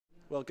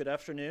Well, good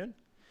afternoon.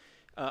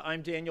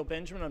 I'm Daniel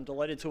Benjamin. I'm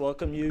delighted to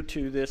welcome you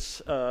to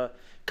this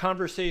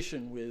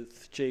conversation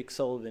with Jake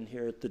Sullivan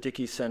here at the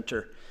Dickey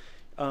Center.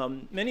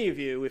 Many of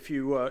you, if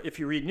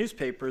you read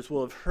newspapers,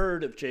 will have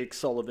heard of Jake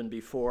Sullivan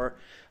before,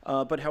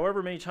 but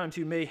however many times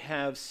you may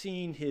have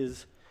seen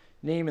his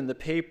name in the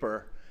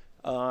paper,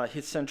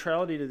 his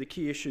centrality to the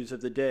key issues of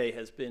the day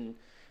has been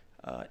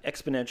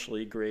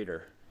exponentially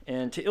greater.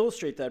 And to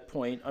illustrate that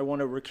point, I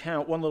want to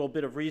recount one little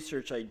bit of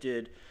research I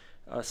did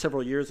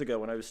several years ago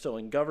when I was still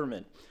in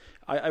government.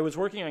 I was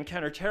working on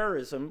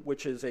counterterrorism,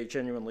 which is a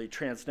genuinely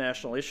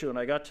transnational issue, and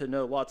I got to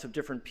know lots of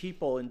different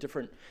people in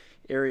different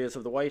areas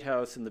of the White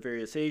House and the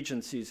various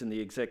agencies in the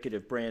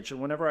executive branch.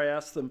 And whenever I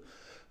asked them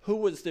who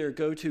was their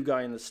go-to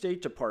guy in the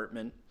State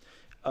Department,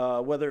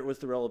 whether it was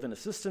the relevant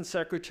assistant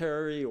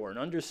secretary or an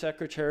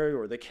undersecretary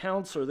or the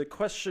counselor, the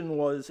question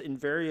was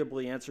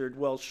invariably answered,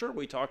 well, sure,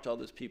 we talk to all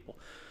those people,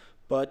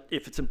 but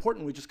if it's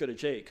important, we just go to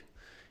Jake.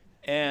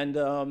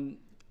 And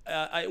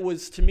it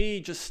was, to me,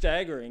 just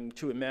staggering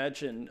to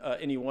imagine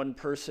any one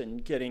person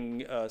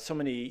getting so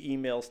many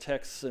emails,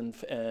 texts,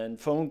 and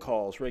phone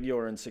calls,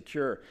 regular and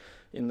secure,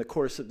 in the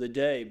course of the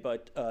day.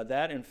 But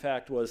that, in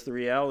fact, was the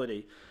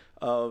reality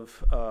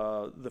of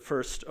the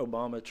first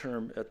Obama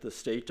term at the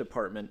State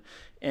Department.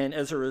 And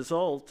as a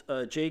result,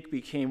 Jake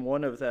became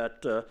one of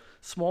that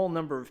small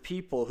number of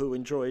people who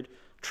enjoyed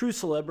true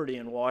celebrity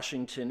in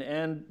Washington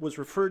and was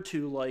referred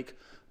to like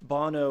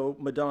Bono,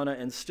 Madonna,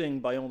 and Sting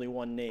by only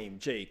one name,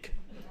 Jake.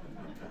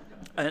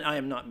 And I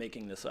am not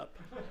making this up.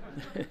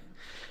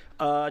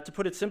 To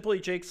put it simply,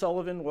 Jake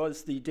Sullivan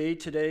was the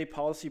day-to-day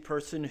policy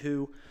person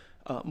who,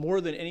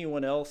 more than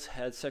anyone else,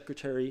 had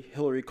Secretary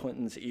Hillary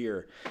Clinton's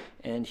ear.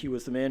 And he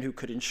was the man who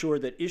could ensure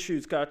that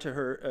issues got to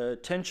her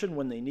attention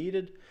when they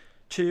needed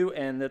to,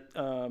 and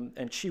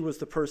and she was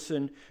the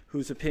person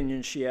whose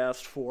opinion she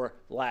asked for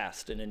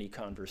last in any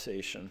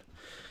conversation.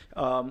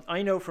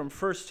 I know from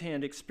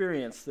firsthand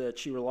experience that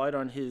she relied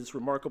on his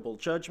remarkable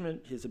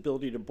judgment, his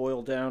ability to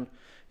boil down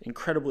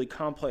incredibly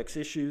complex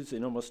issues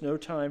in almost no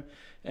time,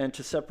 and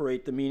to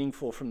separate the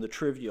meaningful from the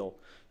trivial,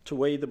 to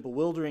weigh the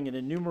bewildering and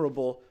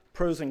innumerable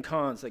pros and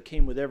cons that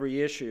came with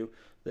every issue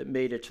that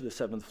made it to the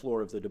 7th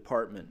floor of the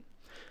department.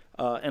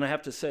 And I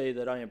have to say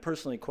that I am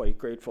personally quite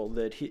grateful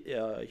that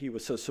he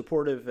was so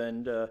supportive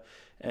and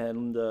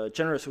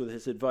generous with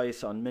his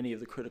advice on many of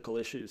the critical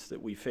issues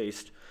that we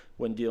faced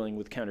when dealing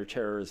with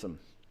counterterrorism.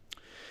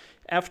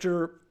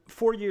 After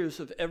 4 years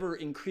of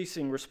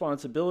ever-increasing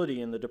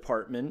responsibility in the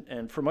department,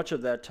 and for much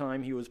of that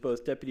time he was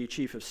both Deputy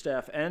Chief of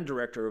Staff and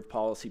Director of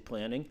Policy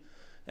Planning,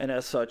 and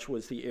as such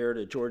was the heir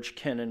to George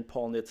Kennan,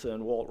 Paul Nitze,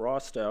 and Walt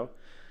Rostow,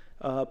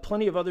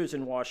 plenty of others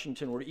in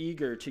Washington were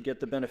eager to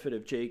get the benefit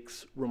of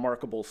Jake's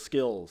remarkable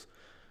skills.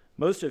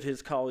 Most of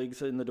his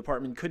colleagues in the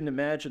department couldn't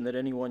imagine that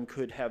anyone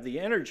could have the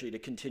energy to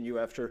continue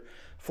after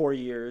 4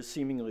 years,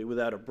 seemingly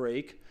without a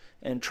break,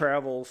 and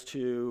travels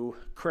to,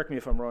 correct me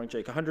if I'm wrong,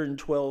 Jake,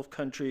 112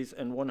 countries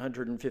and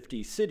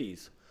 150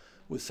 cities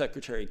with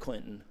Secretary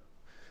Clinton.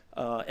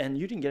 And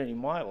you didn't get any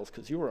miles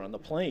because you were on the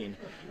plane.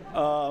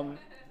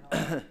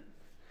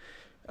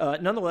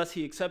 Nonetheless,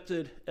 he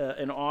accepted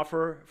an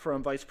offer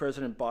from Vice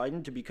President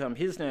Biden to become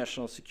his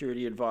national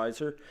security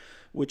advisor,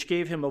 which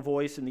gave him a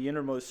voice in the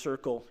innermost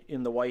circle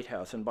in the White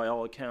House. And by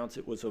all accounts,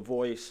 it was a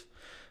voice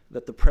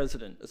that the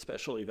president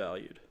especially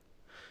valued.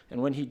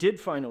 And when he did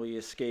finally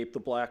escape the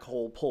black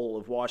hole pull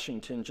of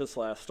Washington just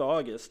last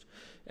August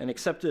and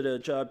accepted a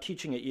job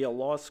teaching at Yale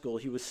Law School,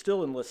 he was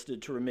still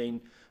enlisted to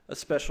remain a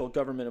special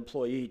government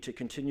employee to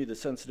continue the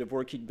sensitive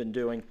work he'd been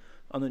doing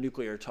on the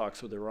nuclear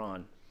talks with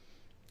Iran.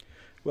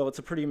 Well, it's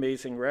a pretty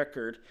amazing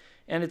record,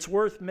 and it's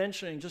worth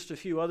mentioning just a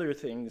few other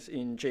things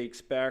in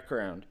Jake's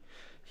background.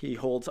 He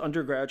holds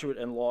undergraduate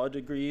and law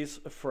degrees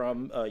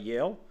from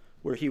Yale,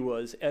 where he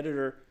was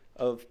editor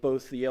of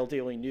both the Yale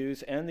Daily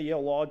News and the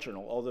Yale Law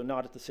Journal, although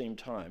not at the same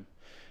time.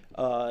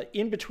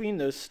 In between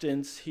those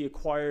stints, he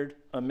acquired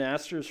a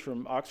master's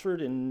from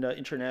Oxford in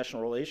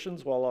international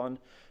relations while on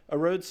a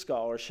Rhodes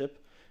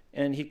Scholarship,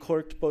 and he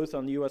clerked both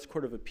on the U.S.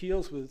 Court of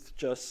Appeals with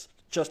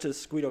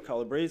Justice Guido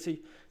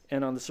Calabresi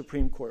and on the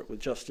Supreme Court with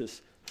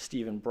Justice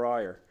Stephen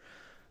Breyer.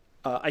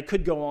 I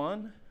could go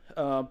on,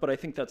 but I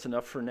think that's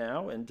enough for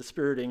now and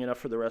dispiriting enough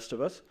for the rest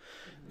of us.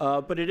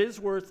 But it is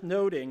worth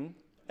noting,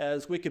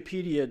 as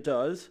Wikipedia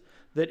does,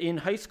 that in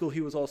high school he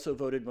was also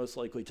voted most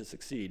likely to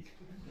succeed.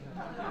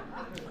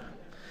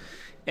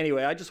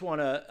 Anyway, I just want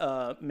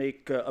to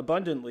make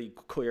abundantly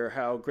clear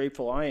how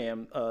grateful I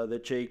am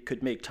that Jake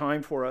could make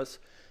time for us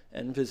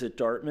and visit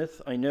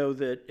Dartmouth. I know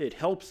that it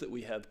helps that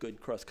we have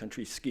good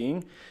cross-country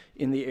skiing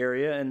in the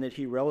area and that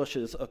he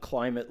relishes a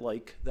climate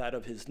like that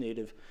of his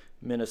native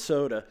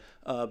Minnesota.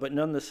 But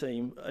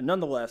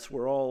nonetheless,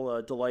 we're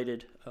all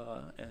delighted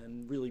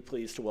and really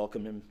pleased to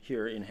welcome him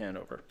here in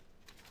Hanover.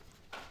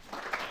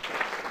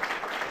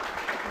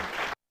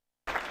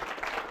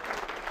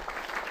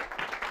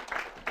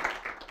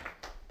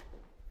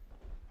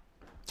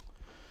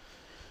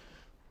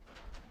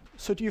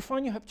 So do you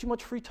find you have too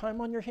much free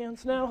time on your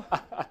hands now?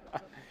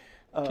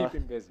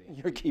 Keeping busy.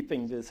 You're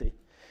keeping busy.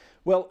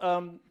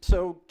 Well,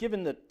 so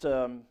given that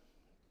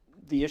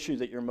the issue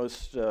that you're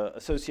most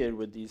associated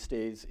with these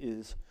days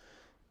is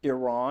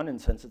Iran,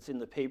 and since it's in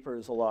the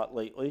papers a lot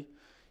lately,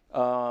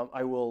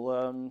 I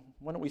will,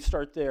 why don't we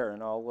start there,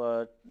 and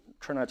I'll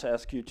try not to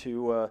ask you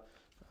to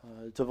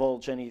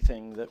divulge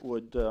anything that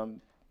would,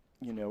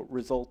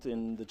 result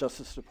in the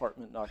Justice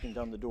Department knocking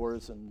down the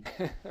doors and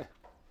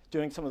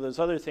doing some of those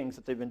other things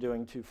that they've been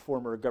doing to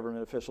former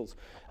government officials.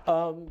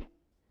 Are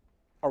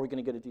we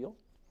going to get a deal?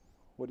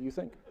 What do you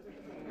think?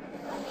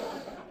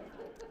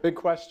 Big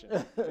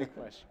question, big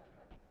question.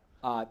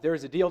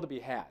 There's a deal to be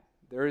had.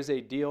 There is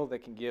a deal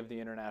that can give the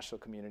international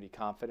community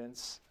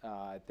confidence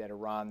that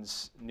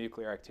Iran's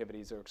nuclear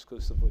activities are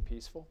exclusively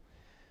peaceful.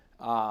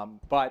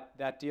 But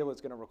that deal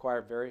is going to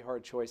require very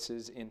hard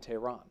choices in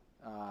Tehran.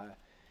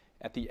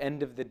 At the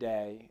end of the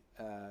day,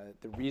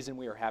 the reason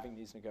we are having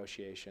these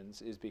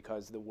negotiations is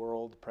because the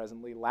world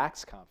presently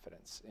lacks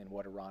confidence in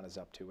what Iran is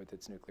up to with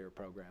its nuclear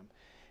program.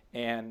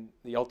 And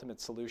the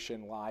ultimate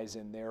solution lies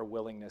in their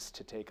willingness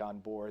to take on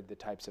board the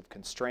types of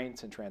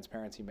constraints and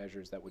transparency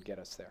measures that would get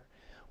us there.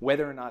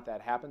 Whether or not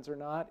that happens or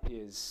not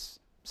is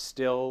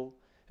still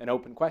an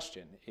open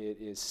question. It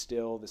is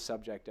still the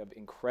subject of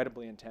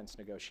incredibly intense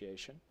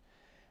negotiation.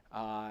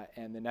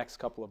 And the next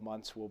couple of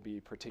months will be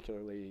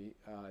particularly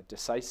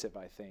decisive,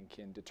 I think,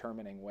 in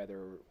determining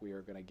whether we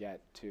are going to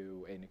get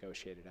to a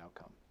negotiated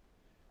outcome.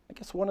 I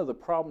guess one of the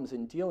problems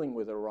in dealing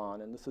with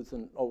Iran, and this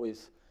isn't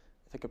always,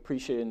 I think,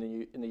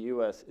 appreciated in the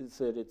U.S., is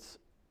that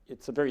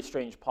it's a very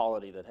strange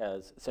polity that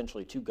has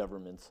essentially two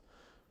governments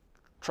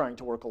trying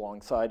to work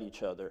alongside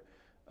each other.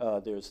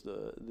 There's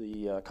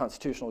the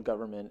constitutional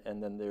government,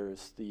 and then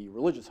there's the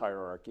religious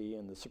hierarchy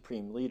and the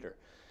supreme leader.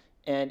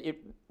 And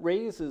it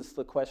raises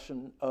the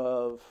question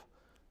of,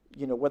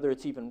 whether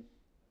it's even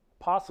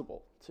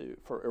possible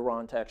for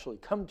Iran to actually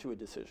come to a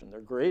decision.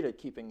 They're great at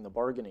keeping the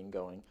bargaining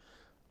going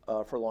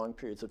for long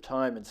periods of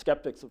time, and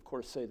skeptics, of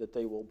course, say that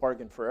they will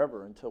bargain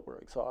forever until we're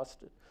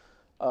exhausted.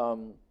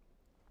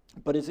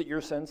 But is it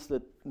your sense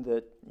that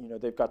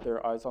they've got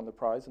their eyes on the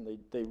prize and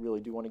they really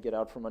do want to get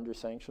out from under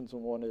sanctions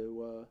and want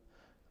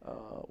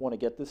to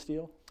get this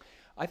deal?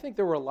 I think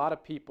there were a lot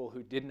of people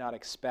who did not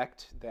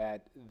expect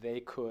that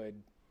they could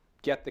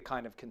get the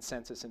kind of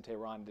consensus in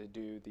Tehran to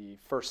do the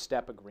first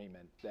step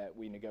agreement that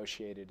we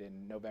negotiated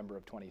in November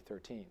of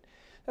 2013.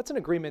 That's an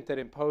agreement that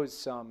imposed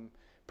some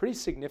pretty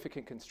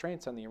significant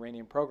constraints on the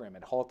Iranian program.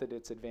 It halted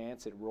its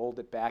advance, it rolled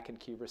it back in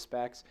key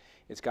respects.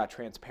 It's got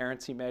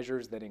transparency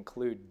measures that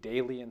include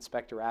daily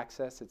inspector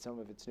access at some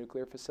of its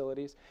nuclear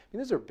facilities. I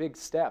mean, those are big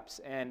steps,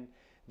 and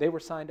they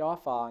were signed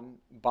off on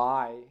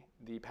by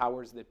the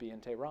powers that be in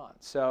Tehran.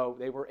 So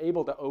they were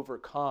able to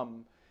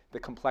overcome the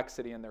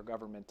complexity in their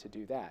government to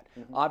do that.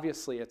 Mm-hmm.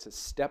 Obviously, it's a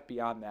step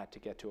beyond that to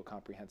get to a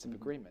comprehensive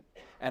agreement.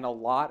 And a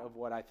lot of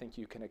what I think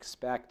you can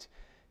expect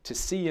to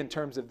see in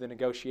terms of the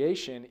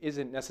negotiation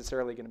isn't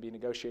necessarily going to be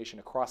negotiation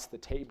across the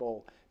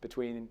table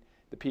between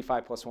the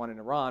P5+1 and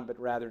Iran, but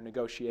rather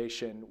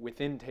negotiation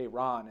within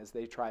Tehran as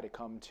they try to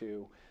come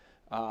to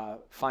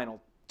final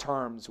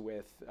terms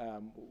with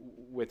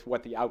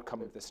what the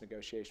outcome of this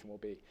negotiation will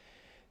be.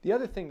 The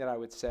other thing that I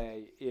would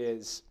say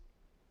is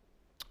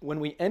when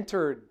we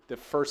entered the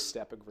first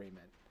step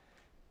agreement,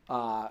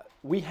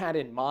 we had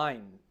in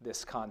mind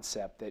this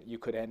concept that you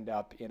could end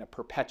up in a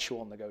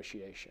perpetual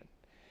negotiation.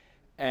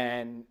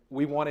 And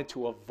we wanted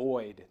to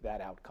avoid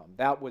that outcome.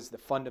 That was the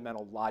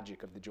fundamental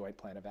logic of the Joint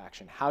Plan of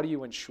Action. How do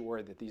you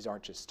ensure that these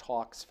aren't just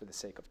talks for the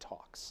sake of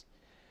talks?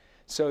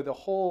 So the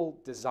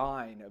whole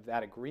design of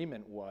that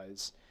agreement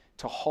was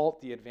to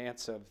halt the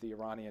advance of the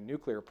Iranian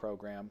nuclear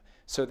program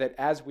so that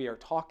as we are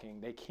talking,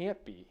 they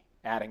can't be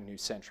adding new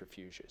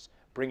centrifuges,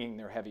 bringing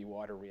their heavy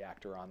water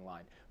reactor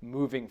online,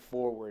 moving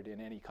forward in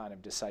any kind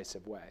of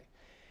decisive way.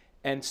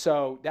 And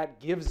so that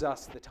gives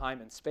us the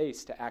time and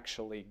space to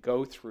actually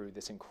go through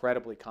this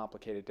incredibly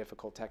complicated,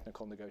 difficult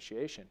technical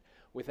negotiation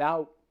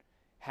without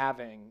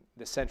having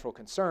the central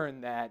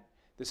concern that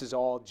this is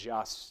all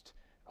just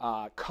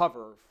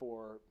cover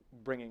for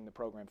bringing the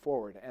program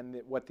forward.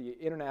 And what the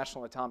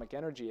International Atomic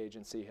Energy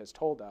Agency has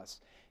told us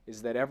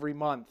is that every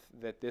month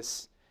that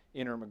this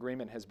interim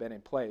agreement has been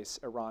in place,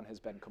 Iran has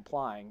been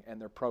complying,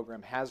 and their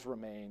program has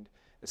remained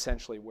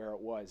essentially where it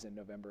was in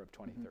November of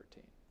 2013.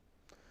 Mm-hmm.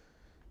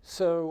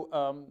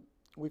 So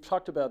we've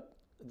talked about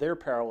their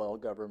parallel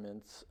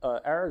governments.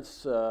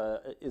 Ours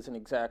isn't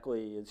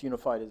exactly as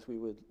unified as we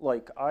would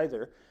like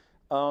either.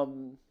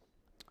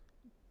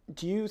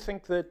 Do you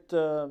think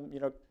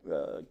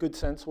that good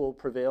sense will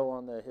prevail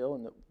on the Hill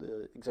and that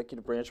the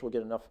executive branch will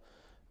get enough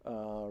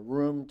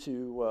room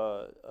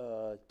to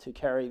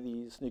carry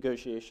these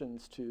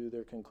negotiations to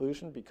their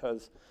conclusion?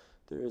 Because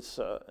there's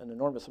an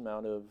enormous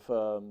amount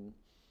of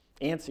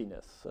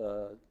antsiness,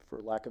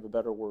 for lack of a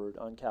better word,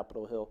 on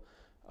Capitol Hill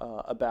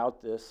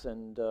about this,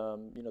 and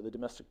the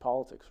domestic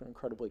politics are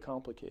incredibly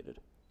complicated.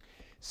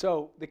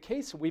 So the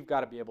case we've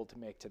got to be able to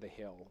make to the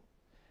Hill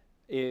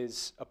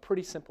is a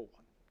pretty simple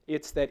one.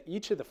 It's that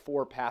each of the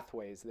four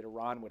pathways that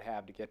Iran would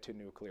have to get to a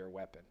nuclear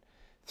weapon,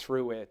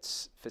 through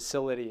its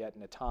facility at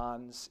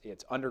Natanz,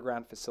 its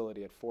underground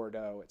facility at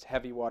Fordo, its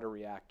heavy water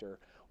reactor,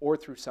 or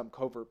through some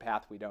covert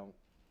path we don't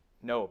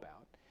know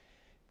about,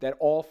 that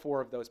all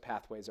 4 of those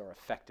pathways are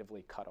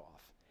effectively cut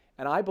off.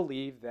 And I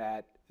believe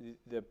that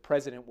the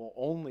president will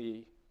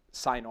only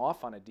sign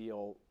off on a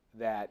deal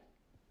that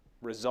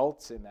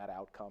results in that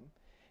outcome.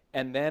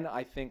 And then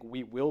I think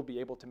we will be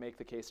able to make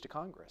the case to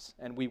Congress,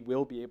 and we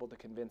will be able to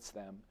convince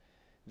them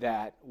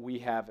that we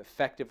have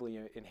effectively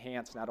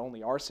enhanced not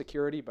only our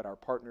security, but our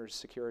partners'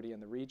 security in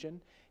the region,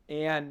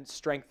 and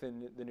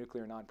strengthened the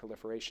nuclear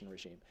non-proliferation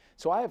regime.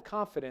 So I have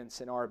confidence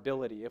in our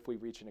ability, if we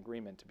reach an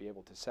agreement, to be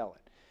able to sell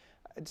it.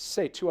 I'd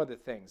say 2 other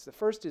things. The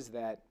first is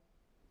that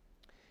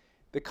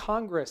the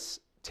Congress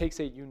takes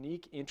a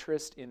unique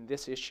interest in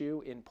this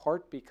issue, in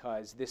part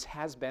because this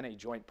has been a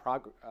joint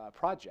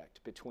project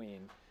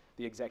between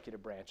the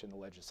executive branch and the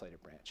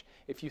legislative branch.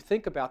 If you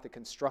think about the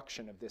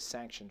construction of this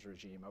sanctions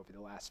regime over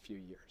the last few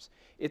years,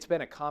 it's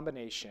been a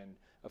combination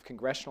of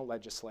congressional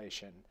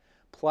legislation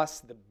plus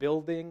the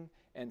building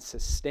and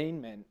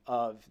sustainment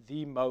of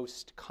the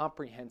most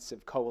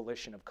comprehensive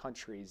coalition of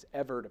countries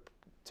ever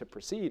to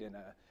proceed in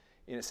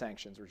a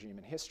sanctions regime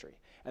in history.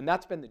 And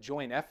that's been the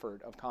joint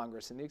effort of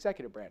Congress and the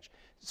executive branch.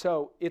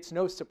 So it's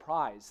no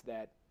surprise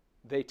that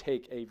they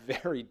take a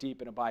very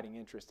deep and abiding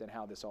interest in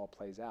how this all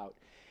plays out.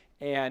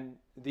 And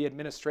the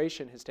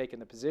administration has taken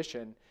the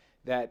position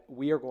that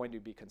we are going to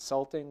be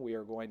consulting, we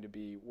are going to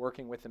be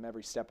working with them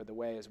every step of the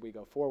way as we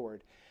go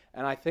forward.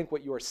 And I think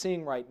what you are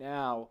seeing right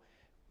now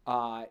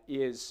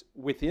is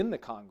within the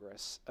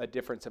Congress a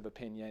difference of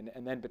opinion,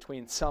 and then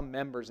between some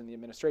members in the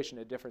administration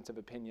a difference of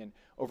opinion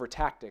over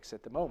tactics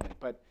at the moment.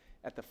 But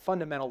at the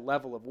fundamental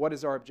level of what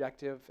is our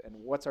objective and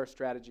what's our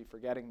strategy for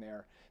getting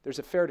there, there's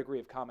a fair degree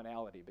of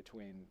commonality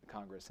between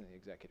Congress and the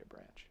executive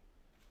branch.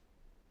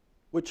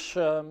 Which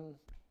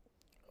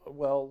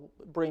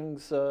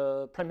brings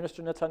Prime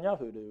Minister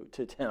Netanyahu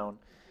to town,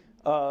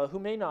 who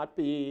may not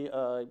be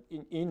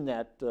in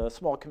that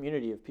small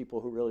community of people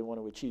who really want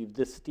to achieve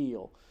this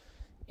deal.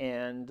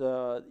 And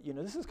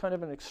this is kind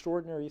of an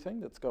extraordinary thing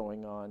that's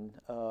going on,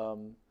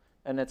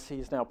 and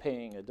he's now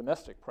paying a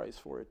domestic price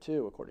for it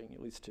too, according at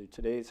least to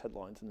today's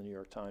headlines in the New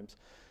York Times.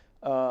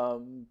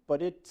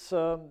 But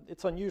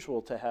it's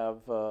unusual to have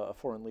a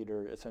foreign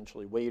leader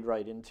essentially wade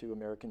right into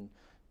American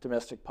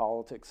domestic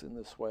politics in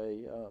this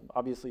way.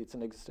 Obviously, it's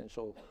an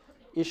existential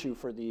issue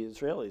for the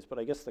Israelis, but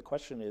I guess the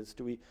question is,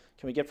 can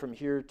we get from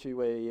here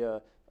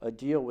to a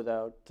deal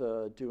without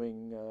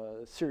doing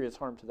serious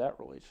harm to that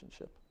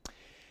relationship?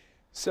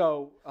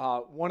 So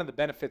one of the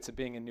benefits of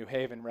being in New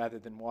Haven rather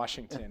than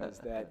Washington is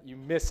that you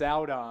miss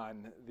out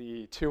on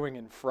the toing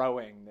and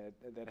froing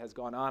that has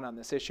gone on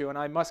this issue. And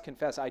I must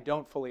confess, I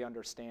don't fully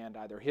understand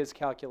either his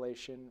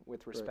calculation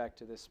with respect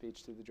to this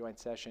speech through the joint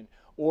session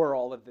or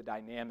all of the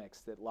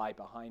dynamics that lie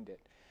behind it.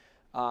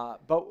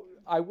 But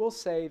I will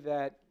say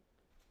that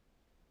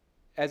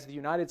as the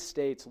United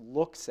States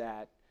looks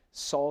at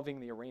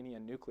solving the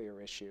Iranian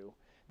nuclear issue,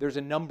 there's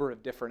a number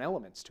of different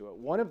elements to it.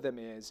 One of them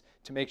is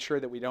to make sure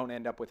that we don't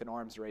end up with an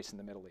arms race in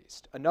the Middle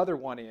East. Another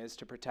one is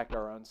to protect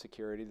our own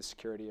security, the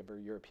security of our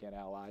European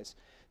allies,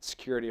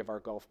 security of our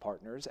Gulf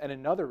partners. And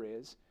another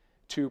is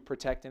to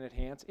protect and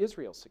enhance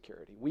Israel's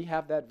security. We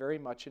have that very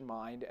much in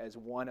mind as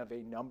one of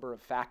a number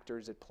of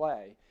factors at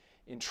play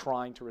in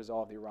trying to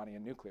resolve the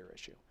Iranian nuclear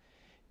issue.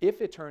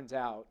 If it turns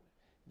out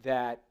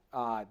that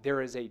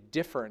there is a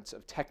difference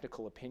of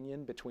technical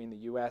opinion between the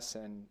US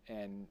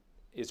and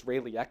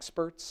Israeli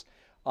experts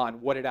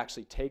on what it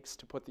actually takes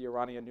to put the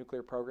Iranian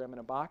nuclear program in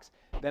a box,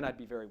 then I'd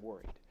be very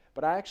worried.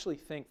 But I actually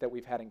think that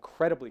we've had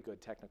incredibly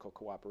good technical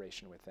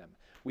cooperation with them.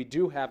 We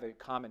do have a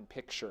common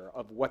picture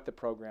of what the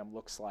program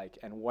looks like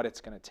and what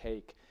it's going to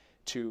take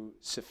to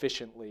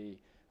sufficiently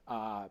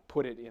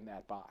put it in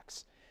that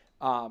box.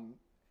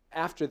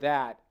 After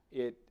that,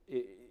 the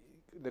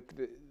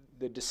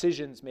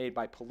decisions made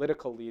by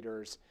political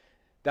leaders,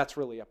 that's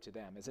really up to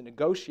them. As a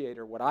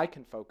negotiator, what I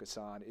can focus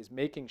on is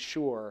making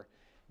sure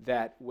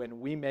that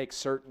when we make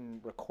certain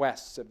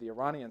requests of the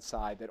Iranian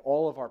side, that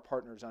all of our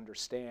partners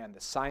understand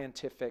the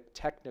scientific,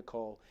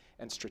 technical,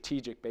 and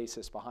strategic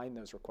basis behind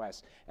those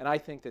requests. And I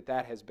think that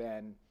that has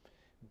been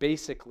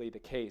basically the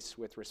case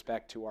with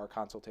respect to our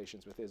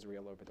consultations with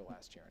Israel over the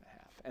last year and a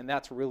half. And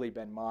that's really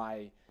been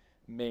my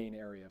main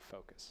area of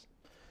focus.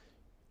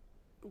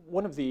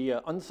 One of the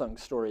unsung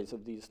stories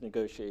of these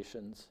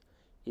negotiations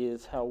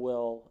is how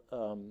well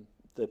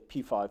the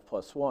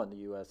P5+1, the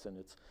U.S. and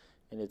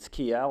its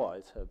key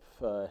allies have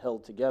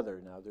held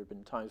together. Now, there have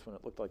been times when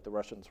it looked like the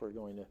Russians were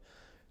going to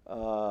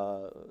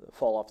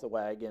fall off the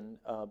wagon,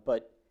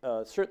 but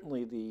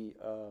certainly the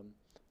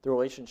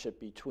relationship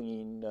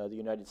between the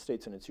United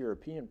States and its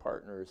European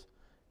partners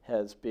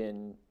has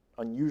been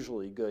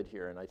unusually good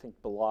here, and I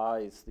think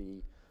belies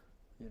the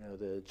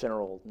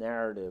general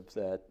narrative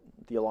that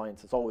the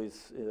alliance is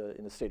always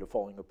in a state of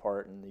falling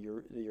apart and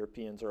the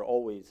Europeans are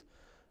always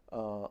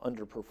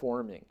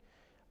underperforming.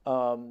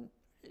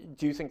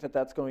 Do you think that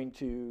that's going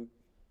to,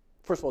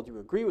 first of all, do you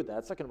agree with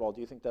that? Second of all,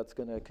 do you think that's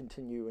going to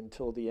continue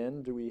until the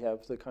end? Do we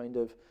have the kind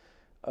of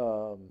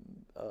um,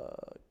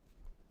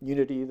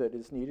 unity that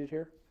is needed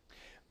here?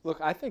 Look,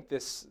 I think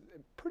this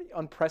pretty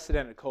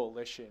unprecedented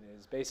coalition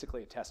is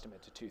basically a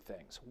testament to two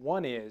things.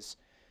 One is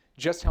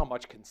just how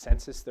much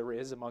consensus there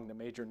is among the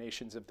major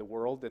nations of the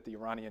world that the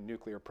Iranian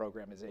nuclear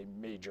program is a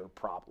major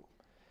problem.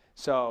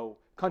 So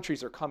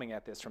countries are coming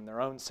at this from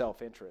their own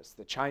self-interest.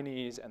 The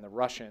Chinese and the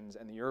Russians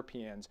and the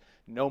Europeans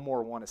no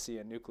more want to see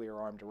a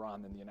nuclear-armed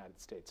Iran than the United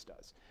States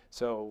does.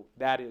 So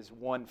that is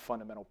one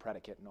fundamental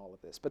predicate in all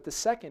of this. But the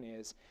second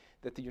is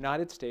that the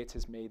United States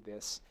has made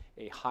this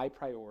a high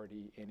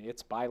priority in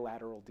its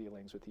bilateral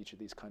dealings with each of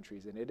these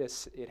countries, and it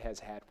has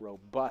had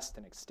robust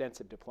and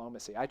extensive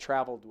diplomacy. I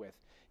traveled with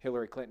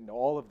Hillary Clinton to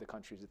all of the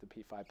countries at the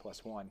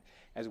P5+1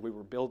 as we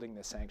were building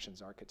the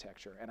sanctions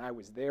architecture, and I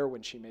was there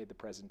when she made the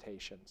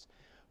presentations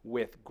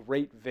with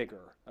great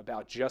vigor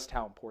about just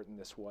how important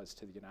this was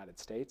to the United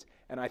States,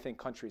 and I think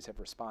countries have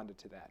responded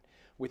to that.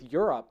 With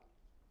Europe,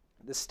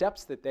 the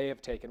steps that they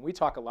have taken, we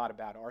talk a lot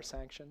about our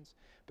sanctions,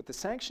 but the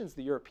sanctions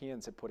the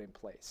Europeans have put in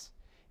place,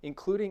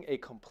 including a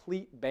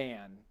complete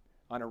ban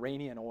on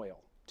Iranian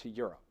oil to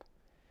Europe,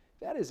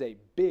 that is a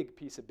big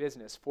piece of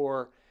business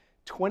for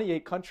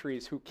 28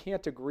 countries who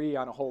can't agree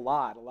on a whole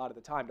lot of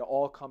the time to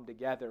all come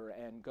together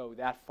and go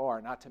that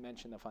far, not to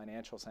mention the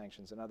financial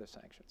sanctions and other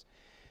sanctions.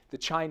 The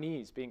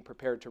Chinese being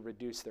prepared to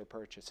reduce their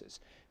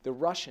purchases. The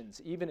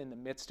Russians, even in the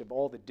midst of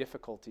all the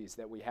difficulties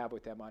that we have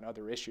with them on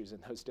other issues,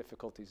 and those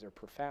difficulties are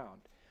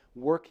profound,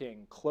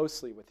 working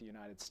closely with the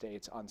United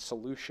States on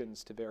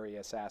solutions to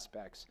various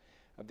aspects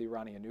of the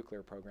Iranian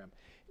nuclear program.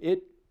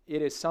 It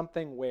is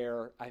something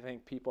where I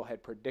think people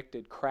had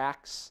predicted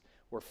cracks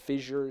or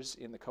fissures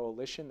in the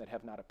coalition that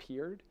have not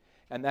appeared,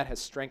 and that has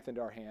strengthened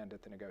our hand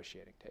at the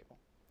negotiating table.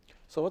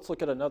 So let's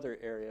look at another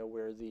area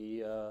where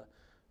the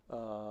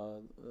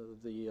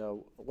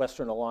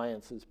Western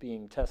alliance is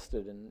being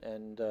tested,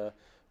 and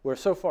where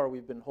so far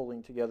we've been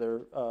holding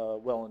together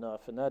well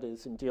enough, and that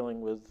is in dealing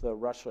with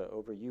Russia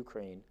over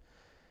Ukraine.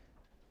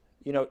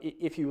 You know,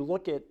 if you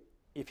look at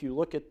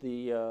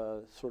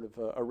the sort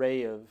of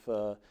array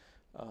of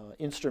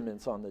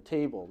instruments on the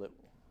table that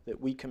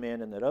we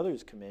command and that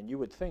others command, you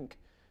would think,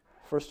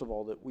 first of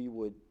all, that we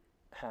would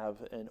have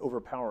an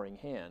overpowering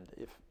hand.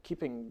 If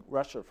keeping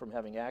Russia from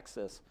having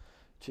access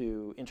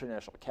to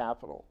international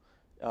capital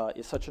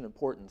is such an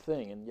important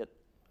thing, and yet,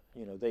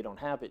 you know, they don't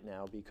have it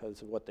now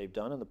because of what they've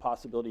done, and the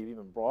possibility of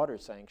even broader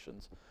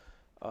sanctions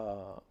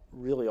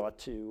really ought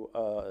to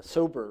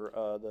sober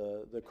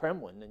the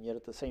Kremlin. And yet,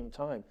 at the same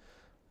time,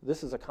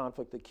 this is a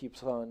conflict that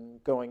keeps on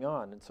going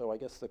on. And so, I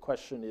guess the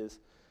question is,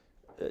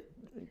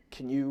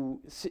 can you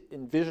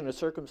envision a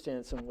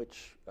circumstance in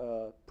which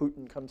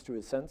Putin comes to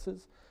his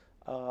senses,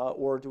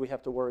 or do we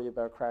have to worry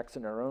about cracks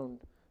in our own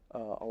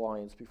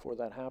alliance before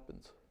that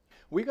happens?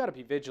 We got to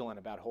be vigilant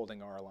about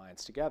holding our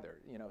alliance together.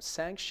 You know,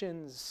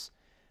 sanctions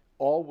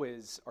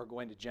always are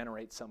going to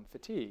generate some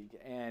fatigue,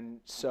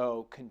 and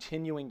so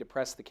continuing to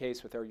press the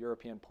case with our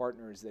European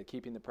partners that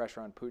keeping the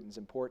pressure on Putin is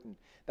important,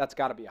 that's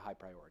got to be a high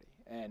priority.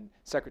 And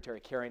Secretary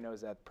Kerry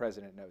knows that, the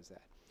President knows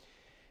that.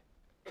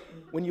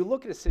 When you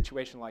look at a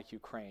situation like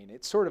Ukraine,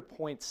 it sort of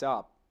points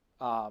up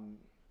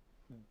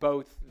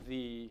both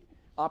the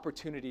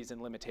opportunities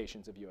and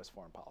limitations of U.S.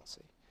 foreign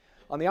policy.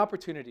 On the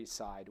opportunities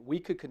side, we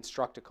could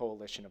construct a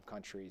coalition of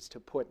countries to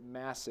put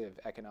massive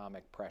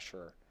economic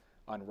pressure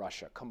on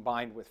Russia,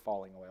 combined with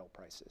falling oil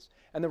prices.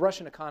 And the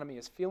Russian economy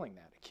is feeling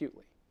that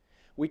acutely.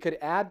 We could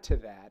add to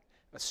that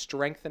a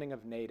strengthening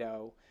of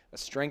NATO, a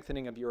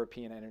strengthening of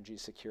European energy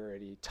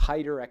security,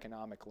 tighter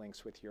economic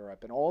links with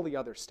Europe, and all the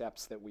other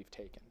steps that we've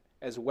taken,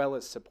 as well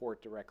as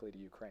support directly to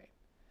Ukraine.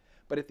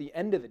 But at the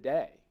end of the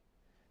day,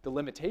 the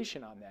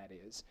limitation on that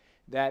is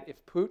that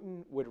if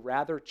Putin would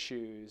rather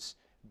choose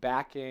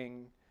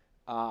backing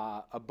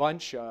a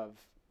bunch of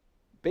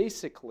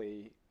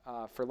basically,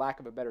 for lack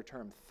of a better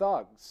term,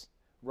 thugs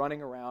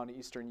running around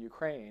eastern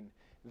Ukraine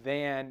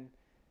than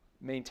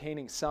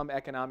maintaining some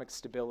economic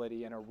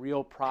stability and a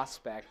real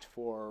prospect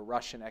for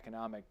Russian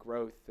economic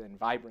growth and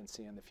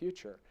vibrancy in the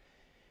future,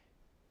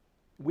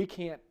 we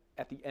can't,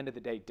 at the end of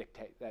the day,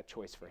 dictate that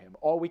choice for him.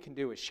 All we can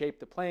do is shape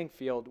the playing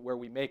field where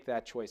we make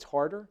that choice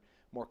harder,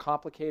 more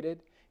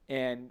complicated,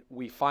 and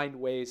we find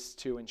ways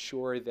to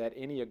ensure that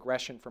any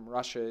aggression from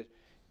Russia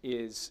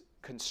is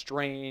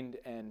constrained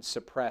and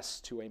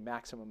suppressed to a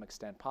maximum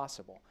extent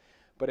possible.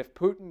 But if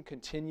Putin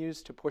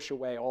continues to push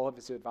away all of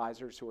his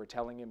advisors who are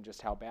telling him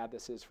just how bad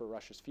this is for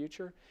Russia's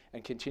future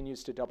and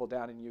continues to double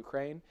down in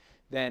Ukraine,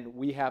 then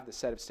we have the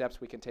set of steps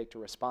we can take to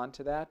respond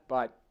to that.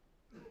 But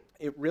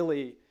it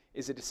really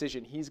is a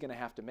decision he's going to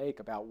have to make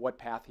about what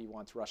path he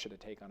wants Russia to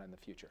take on in the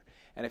future.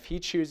 And if he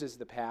chooses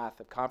the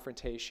path of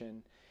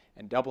confrontation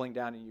and doubling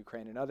down in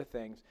Ukraine and other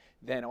things,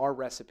 then our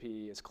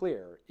recipe is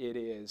clear. It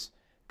is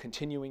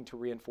continuing to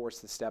reinforce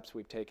the steps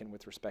we've taken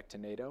with respect to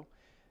NATO,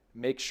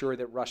 make sure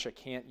that Russia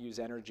can't use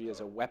energy as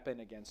a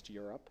weapon against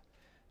Europe,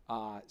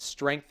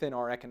 strengthen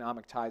our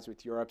economic ties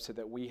with Europe so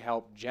that we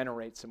help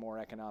generate some more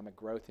economic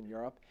growth in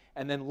Europe,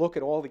 and then look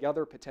at all the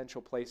other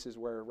potential places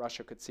where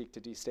Russia could seek to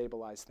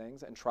destabilize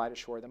things and try to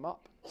shore them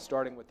up,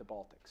 starting with the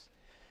Baltics.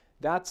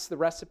 That's the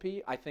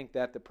recipe. I think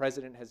that the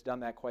president has done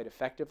that quite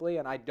effectively,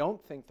 and I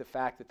don't think the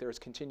fact that there's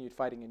continued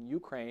fighting in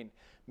Ukraine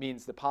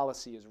means the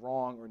policy is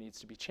wrong or needs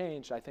to be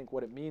changed. I think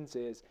what it means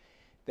is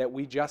that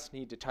we just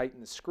need to tighten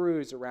the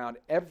screws around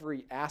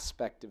every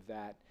aspect of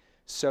that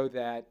so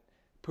that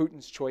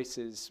Putin's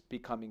choices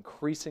become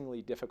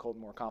increasingly difficult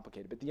and more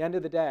complicated. But at the end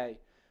of the day,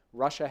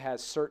 Russia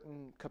has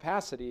certain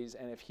capacities,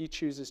 and if he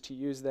chooses to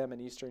use them in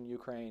eastern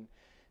Ukraine,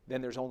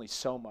 then there's only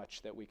so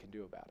much that we can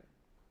do about it.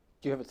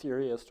 Do you have a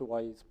theory as to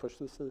why he's pushed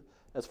this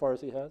as far as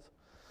he has?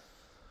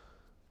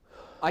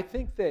 I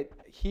think that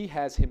he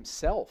has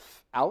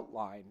himself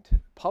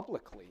outlined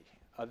publicly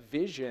a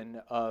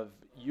vision of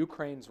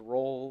Ukraine's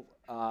role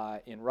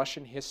in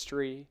Russian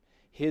history,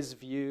 his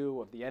view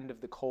of the end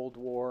of the Cold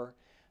War,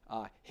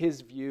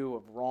 his view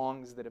of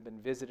wrongs that have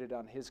been visited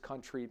on his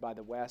country by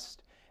the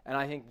West. And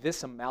I think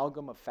this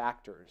amalgam of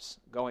factors,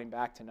 going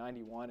back to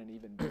 '91 and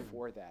even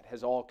before that,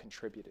 has all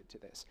contributed to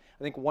this.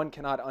 I think one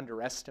cannot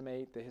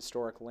underestimate the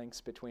historic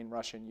links between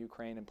Russia and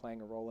Ukraine in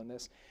playing a role in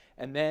this.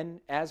 And then,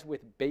 as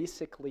with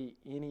basically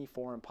any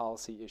foreign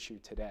policy issue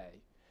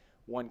today,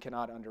 one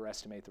cannot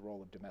underestimate the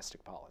role of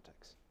domestic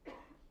politics.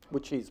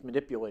 Which he's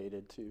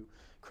manipulated to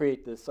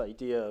create this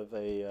idea of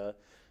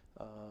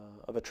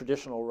a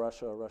traditional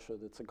Russia, a Russia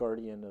that's a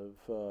guardian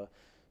of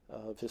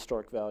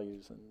historic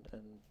values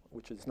and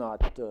which is not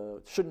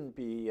shouldn't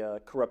be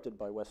corrupted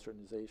by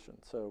Westernization.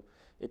 So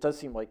it does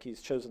seem like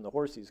he's chosen the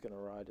horse he's going to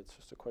ride. It's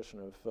just a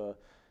question of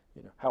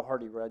how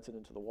hard he rides it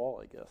into the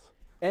wall, I guess.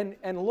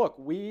 And look,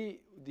 the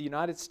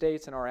United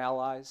States and our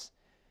allies,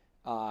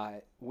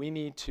 we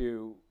need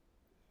to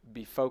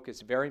be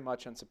focused very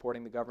much on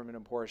supporting the government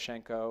of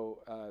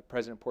Poroshenko,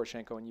 President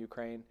Poroshenko in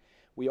Ukraine.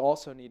 We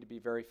also need to be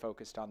very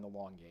focused on the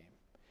long game.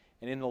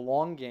 And in the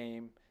long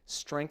game,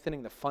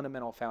 strengthening the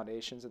fundamental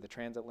foundations of the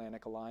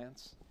transatlantic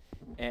alliance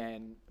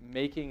and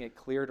making it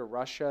clear to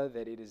Russia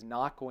that it is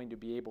not going to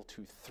be able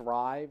to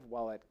thrive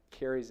while it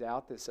carries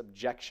out this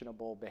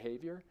objectionable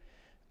behavior.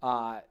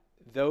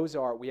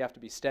 We have to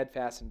be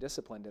steadfast and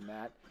disciplined in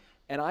that.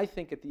 And I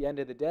think at the end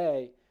of the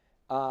day,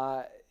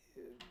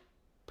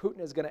 Putin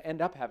is going to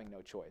end up having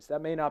no choice.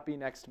 That may not be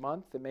next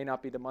month. It may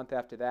not be the month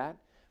after that.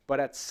 But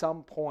at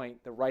some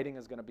point, the writing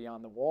is going to be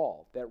on the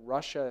wall that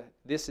Russia,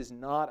 this is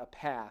not a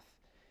path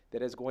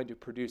that is going to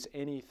produce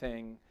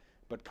anything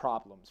but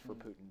problems for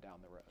Putin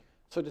down the road.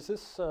 So does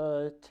this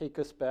take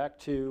us back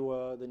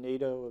to the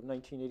NATO of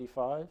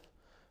 1985?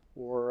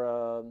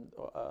 Or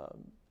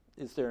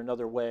is there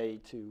another way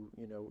to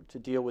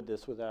deal with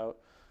this without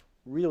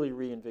really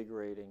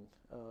reinvigorating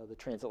the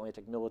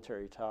transatlantic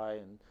military tie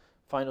and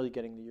finally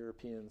getting the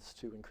Europeans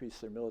to increase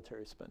their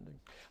military spending?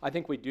 I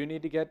think we do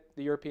need to get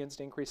the Europeans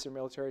to increase their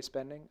military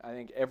spending. I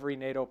think every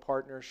NATO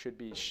partner should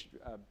be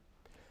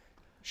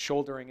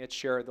shouldering its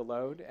share of the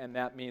load, and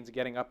that means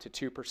getting up to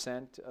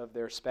 2% of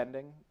their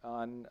spending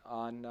on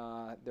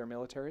their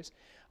militaries.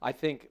 I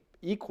think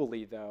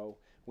equally, though,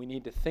 we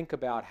need to think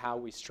about how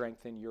we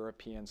strengthen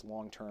Europeans'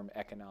 long-term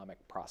economic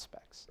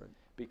prospects. Right.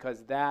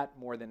 Because that,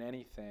 more than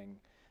anything,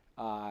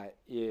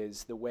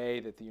 is the way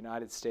that the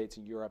United States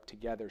and Europe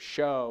together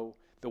show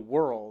the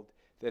world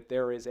that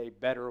there is a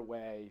better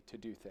way to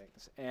do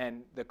things.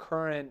 And the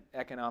current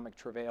economic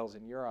travails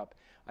in Europe,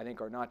 I think,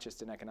 are not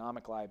just an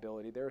economic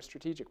liability, they're a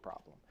strategic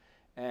problem.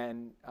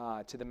 And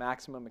to the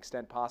maximum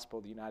extent possible,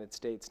 the United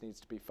States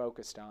needs to be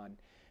focused on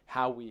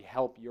how we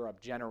help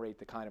Europe generate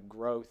the kind of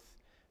growth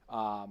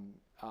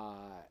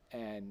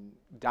and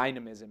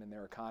dynamism in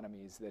their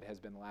economies that has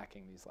been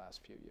lacking these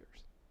last few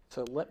years.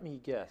 So let me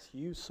guess,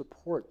 you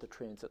support the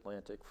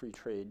transatlantic free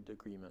trade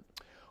agreement?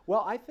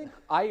 Well, I think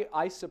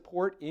I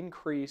support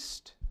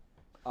increased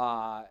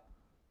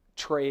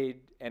trade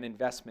and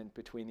investment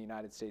between the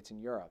United States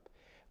and Europe.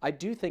 I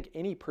do think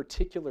any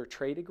particular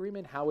trade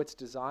agreement, how it's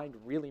designed,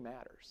 really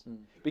matters.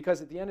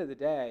 Because at the end of the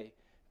day,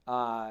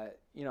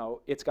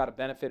 it's got to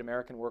benefit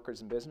American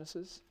workers and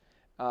businesses.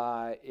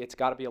 It's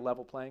got to be a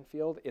level playing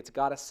field. It's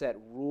got to set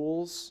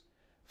rules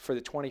for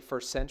the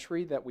 21st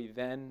century that we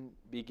then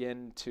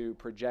begin to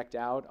project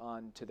out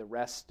onto the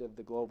rest of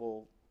the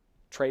global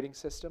trading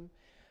system.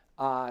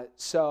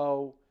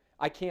 So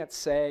I can't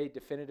say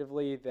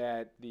definitively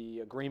that the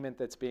agreement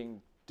that's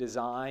being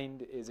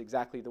designed is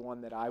exactly the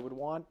one that I would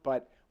want,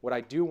 but what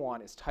I do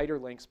want is tighter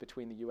links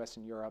between the US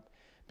and Europe,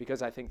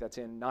 because I think that's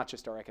in not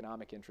just our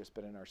economic interest,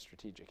 but in our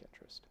strategic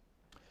interest.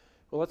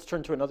 Well, let's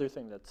turn to another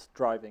thing that's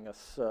driving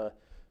us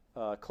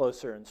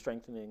closer and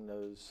strengthening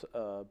those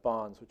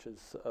bonds, which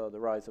is the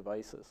rise of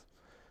ISIS.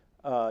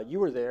 You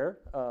were there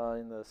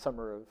in the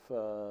summer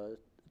of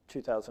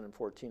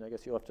 2014. I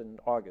guess you left in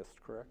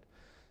August, correct?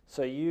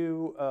 So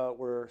you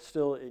were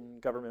still in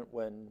government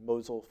when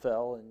Mosul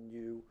fell, and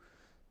you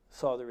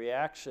saw the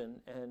reaction.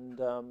 And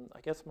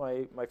I guess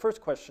my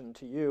first question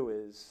to you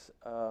is,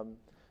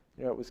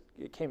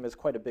 it came as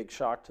quite a big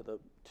shock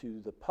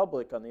to the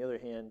public. On the other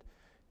hand,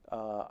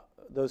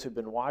 those who'd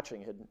been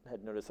watching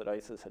had noticed that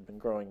ISIS had been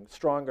growing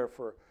stronger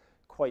for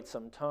quite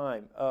some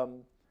time.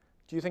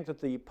 Do you think that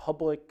the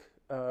public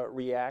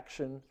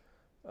reaction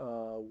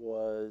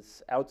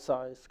was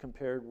outsized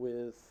compared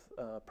with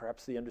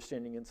perhaps the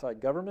understanding inside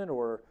government,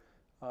 or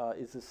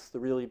is this the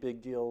really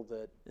big deal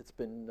that it's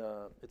been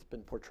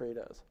portrayed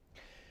as?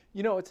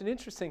 You know, it's an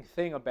interesting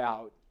thing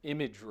about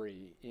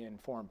imagery in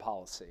foreign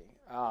policy.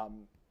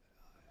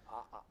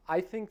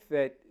 I think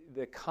that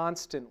the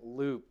constant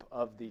loop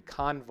of the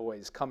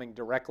convoys coming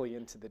directly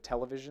into the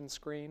television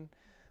screen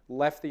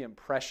left the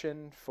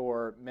impression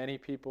for many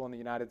people in the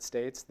United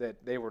States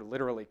that they were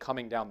literally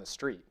coming down the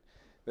street.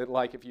 That,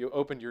 like, if you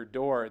opened your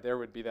door, there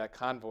would be that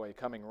convoy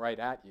coming right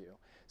at you.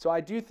 So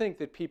I do think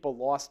that people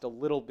lost a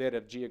little bit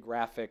of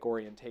geographic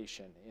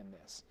orientation in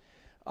this.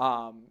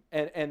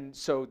 And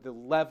so the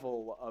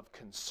level of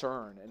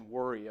concern and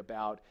worry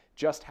about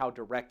just how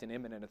direct and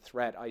imminent a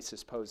threat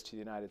ISIS posed to the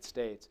United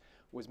States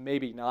was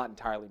maybe not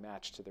entirely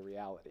matched to the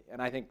reality.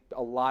 And I think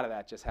a lot of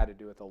that just had to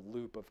do with the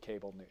loop of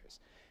cable news.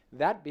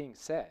 That being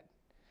said,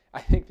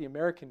 I think the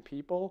American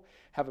people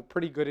have a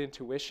pretty good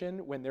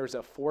intuition when there's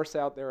a force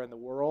out there in the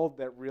world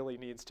that really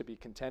needs to be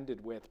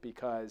contended with,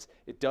 because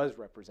it does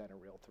represent a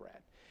real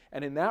threat.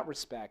 And in that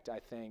respect, I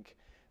think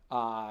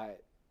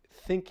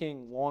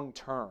thinking long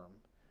term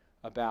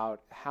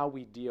about how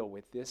we deal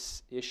with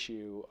this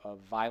issue of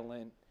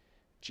violent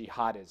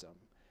jihadism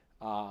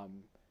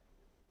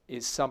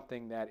is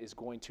something that is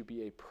going to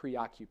be a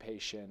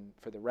preoccupation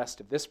for the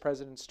rest of this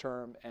president's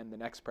term and the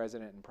next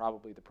president and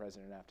probably the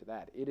president after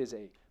that. It is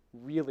a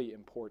really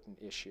important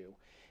issue.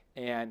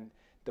 And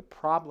the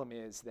problem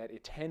is that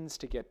it tends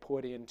to get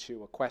put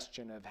into a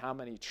question of how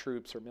many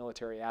troops or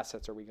military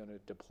assets are we going to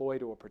deploy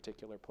to a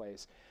particular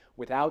place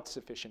without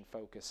sufficient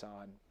focus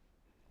on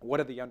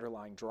what are the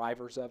underlying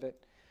drivers of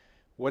it,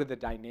 what are the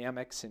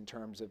dynamics in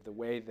terms of the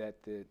way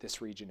that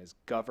this region is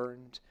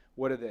governed,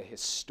 what are the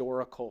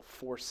historical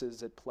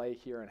forces at play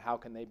here and how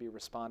can they be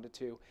responded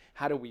to,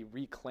 how do we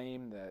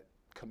reclaim the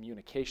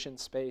communication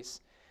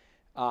space.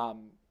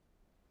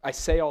 I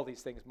say all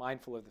these things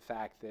mindful of the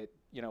fact that,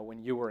 you know,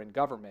 when you were in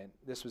government,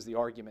 this was the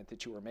argument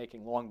that you were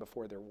making long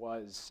before there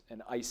was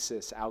an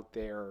ISIS out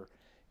there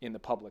in the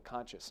public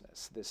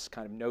consciousness, this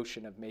kind of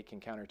notion of making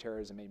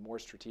counterterrorism a more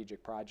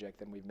strategic project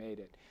than we've made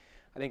it.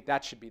 I think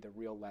that should be the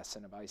real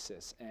lesson of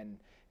ISIS, and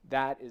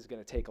that is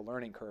going to take a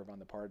learning curve on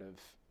the part of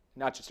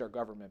not just our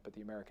government, but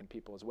the American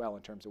people as well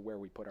in terms of where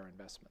we put our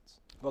investments.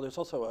 Well, there's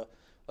also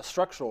a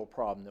structural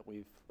problem that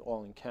we've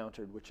all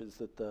encountered, which is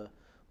that the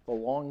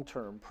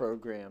long-term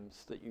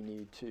programs that you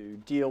need to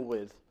deal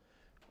with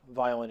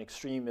violent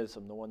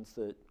extremism, the ones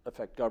that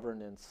affect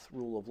governance,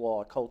 rule of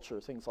law, culture,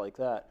 things like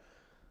that,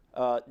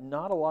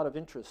 not a lot of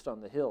interest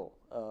on the Hill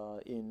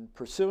in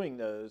pursuing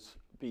those,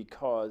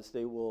 because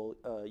they will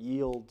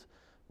yield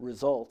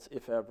results,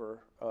 if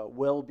ever,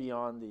 well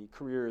beyond the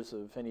careers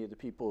of any of the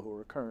people who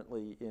are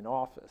currently in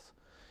office.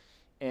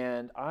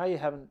 And I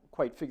haven't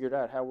quite figured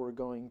out how we're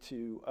going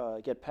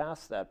to get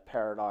past that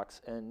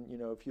paradox. And, you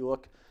know, if you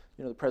look,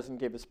 you know, the president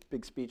gave a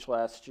big speech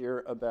last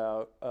year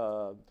about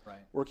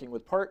working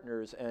with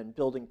partners and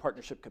building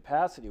partnership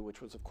capacity,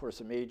 which was, of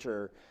course, a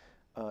major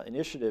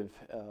initiative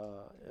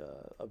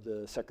of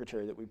the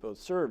secretary that we both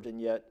served,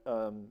 and yet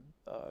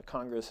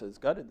Congress has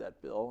gutted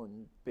that bill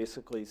and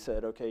basically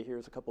said, okay,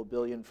 here's a couple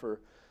billion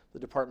for the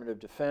Department of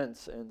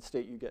Defense, and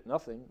state you get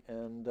nothing,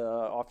 and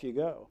off you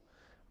go.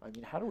 I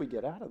mean, how do we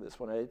get out of this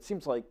one? It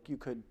seems like you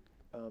could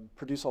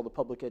produce all the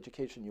public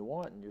education you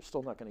want, and you're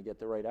still not going to get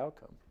the right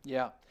outcome.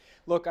 Yeah.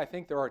 Look, I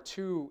think there are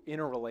two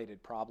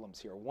interrelated problems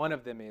here. One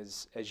of them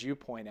is, as you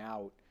point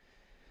out,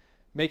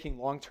 making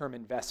long-term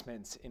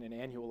investments in an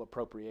annual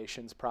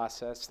appropriations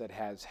process that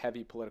has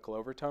heavy political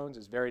overtones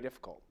is very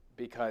difficult,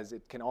 because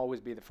it can always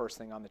be the first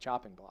thing on the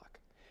chopping block.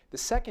 The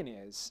second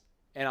is,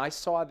 and I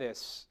saw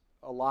this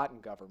a lot in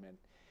government,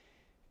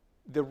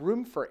 the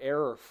room for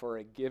error for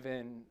a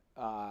given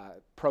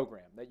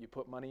program that you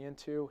put money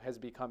into has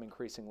become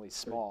increasingly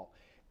small.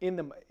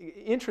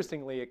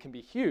 Interestingly, it can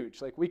be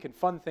huge. Like, we can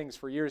fund things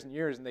for years and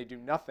years and they do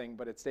nothing,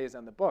 but it stays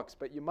on the books.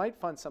 But you might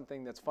fund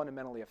something that's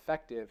fundamentally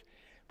effective,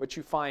 but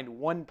you find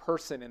one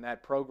person in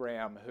that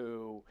program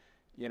who,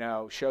 you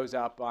know, shows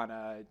up on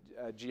a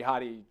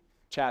jihadi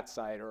chat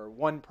site, or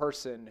one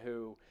person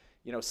who,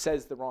 you know,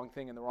 says the wrong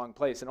thing in the wrong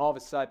place, and all of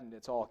a sudden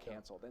it's all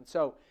canceled. And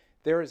so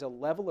there is a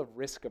level of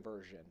risk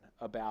aversion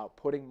about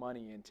putting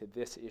money into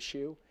this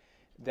issue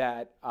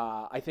that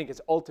I think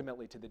is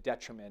ultimately to the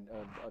detriment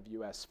of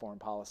U.S. foreign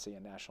policy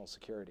and national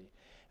security.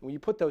 And when you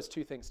put those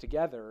two things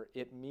together,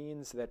 it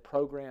means that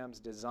programs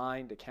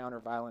designed to counter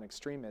violent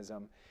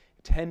extremism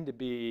tend to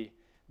be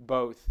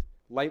both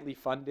lightly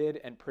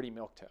funded and pretty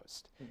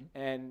milquetoast.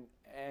 Mm-hmm.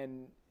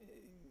 And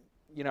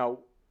you know,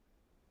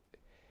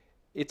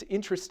 it's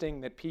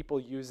interesting that people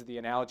use the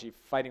analogy of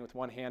fighting with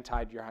one hand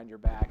tied behind your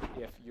back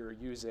if you're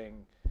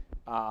using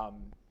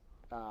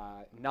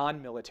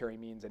non-military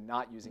means and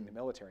not using the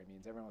military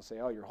means. Everyone will say,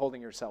 oh, you're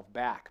holding yourself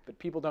back. But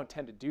people don't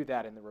tend to do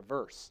that in the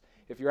reverse.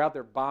 If you're out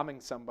there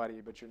bombing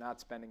somebody but you're not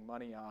spending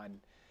money on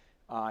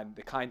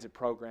the kinds of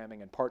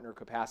programming and partner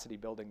capacity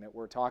building that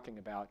we're talking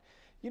about,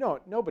 you know,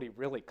 nobody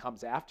really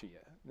comes after you.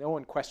 No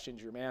one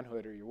questions your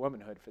manhood or your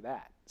womanhood for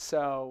that.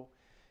 So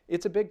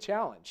it's a big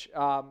challenge.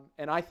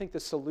 And I think the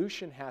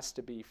solution has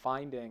to be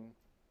finding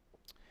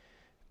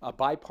a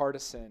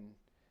bipartisan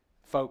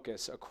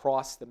focus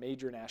across the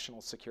major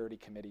national security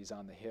committees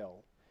on the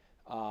Hill,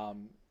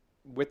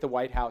 with the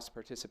White House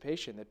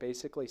participation, that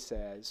basically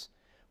says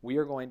we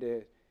are going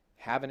to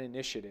have an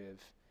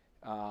initiative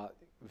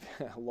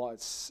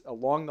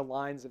along the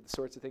lines of the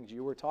sorts of things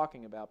you were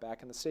talking about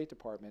back in the State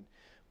Department,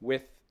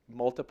 with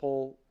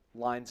multiple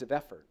lines of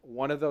effort.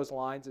 One of those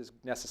lines is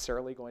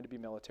necessarily going to be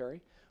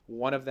military.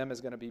 One of them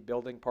is going to be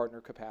building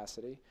partner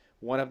capacity.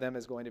 One of them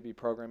is going to be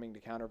programming to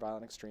counter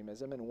violent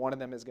extremism. And one of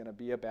them is going to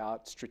be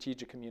about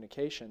strategic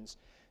communications,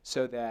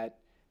 so that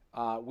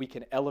we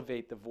can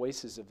elevate the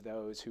voices of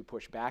those who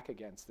push back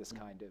against this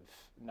kind of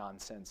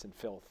nonsense and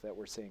filth that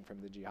we're seeing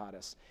from the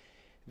jihadists.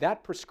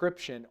 That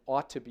prescription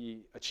ought to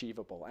be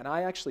achievable. And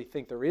I actually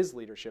think there is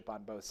leadership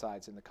on both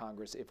sides in the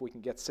Congress if we can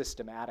get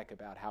systematic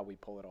about how we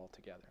pull it all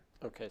together.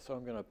 Okay, so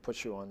I'm going to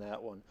push you on that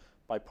one.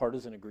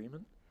 Bipartisan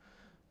agreement.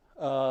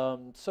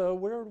 So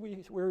where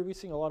are we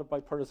seeing a lot of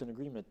bipartisan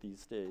agreement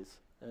these days?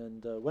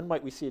 And when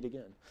might we see it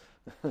again?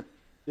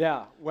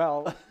 Yeah,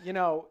 well, you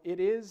know, it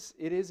is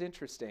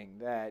interesting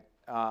that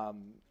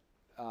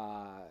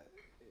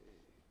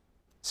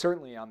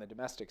certainly on the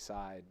domestic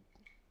side,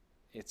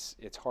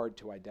 it's hard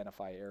to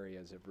identify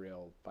areas of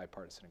real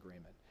bipartisan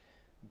agreement.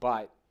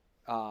 But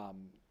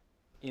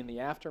in the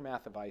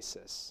aftermath of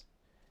ISIS,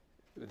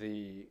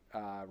 the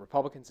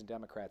Republicans and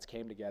Democrats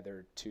came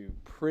together to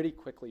pretty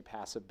quickly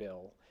pass a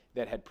bill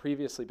that had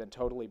previously been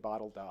totally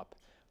bottled up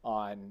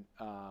on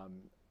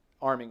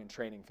arming and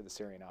training for the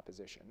Syrian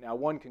opposition. Now,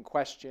 one can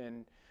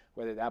question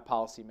whether that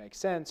policy makes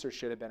sense or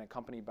should have been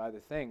accompanied by other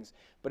things,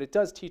 but it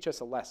does teach us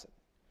a lesson,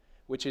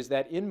 which is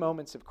that in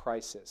moments of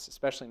crisis,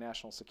 especially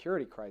national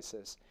security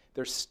crisis,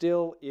 there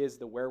still is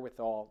the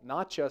wherewithal,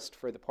 not just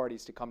for the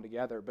parties to come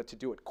together, but to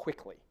do it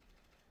quickly,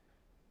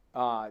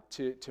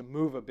 to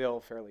move a bill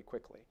fairly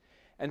quickly.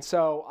 And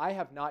so I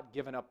have not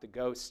given up the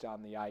ghost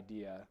on the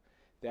idea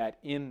that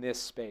in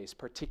this space,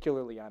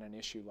 particularly on an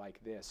issue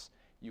like this,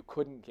 you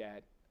couldn't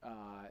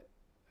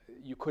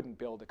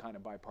build a kind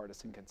of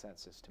bipartisan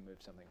consensus to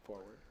move something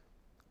forward.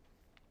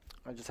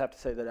 I just have to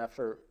say that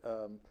after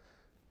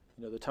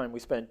the time we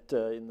spent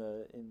in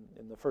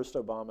the first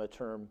Obama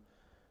term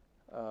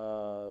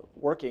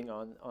working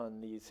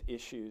on these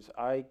issues,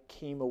 I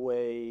came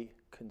away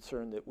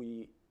concerned that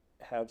we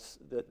have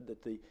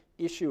that the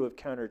issue of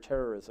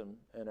counterterrorism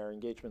and our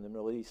engagement in the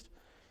Middle East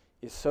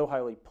is so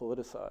highly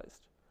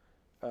politicized.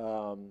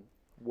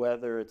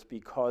 Whether it's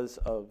because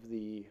of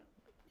the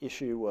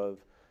issue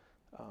of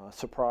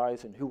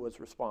surprise and who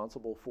was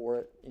responsible for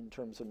it in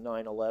terms of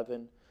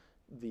 9/11,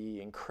 the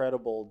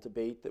incredible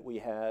debate that we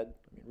had,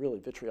 I mean, really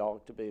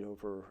vitriolic debate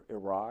over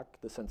Iraq,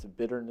 the sense of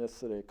bitterness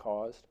that it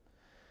caused.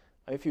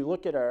 If you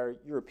look at our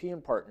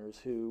European partners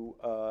who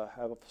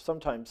have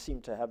sometimes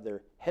seem to have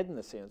their head in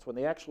the sands, when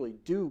they actually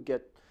do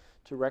get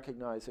to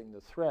recognizing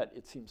the threat,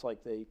 it seems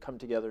like they come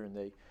together and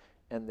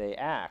they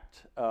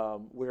act,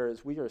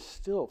 whereas we are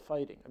still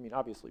fighting. I mean,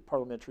 obviously,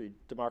 parliamentary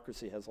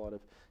democracy has a lot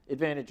of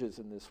advantages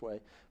in this way,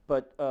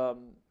 but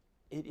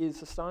it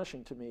is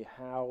astonishing to me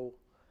how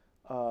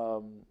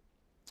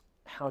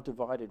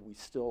divided we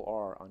still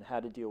are on how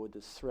to deal with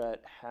this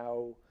threat,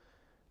 how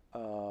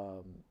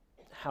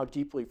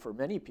deeply, for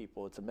many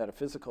people, it's a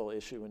metaphysical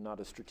issue and not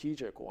a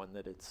strategic one,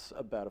 that it's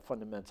about a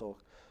fundamental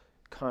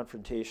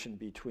confrontation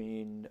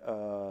between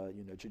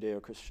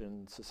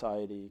Judeo-Christian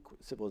society,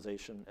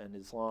 civilization, and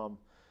Islam.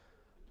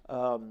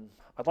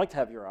 I'd like to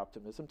have your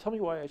optimism. Tell me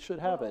why I should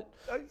have it.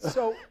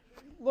 So,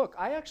 look,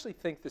 I actually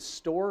think the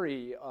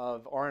story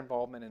of our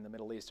involvement in the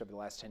Middle East over the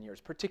last 10 years,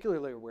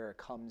 particularly where it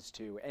comes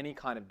to any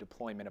kind of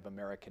deployment of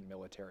American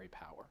military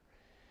power,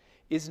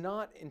 is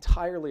not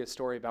entirely a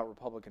story about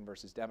Republican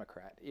versus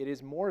Democrat. It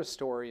is more a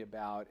story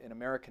about an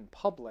American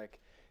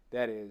public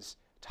that is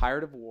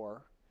tired of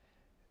war,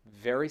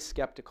 very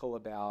skeptical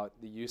about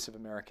the use of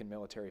American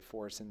military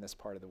force in this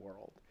part of the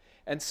world.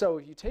 And so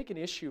if you take an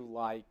issue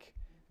like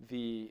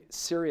the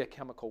Syria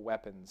chemical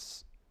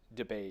weapons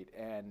debate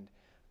and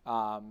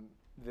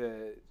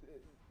the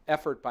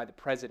effort by the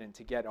president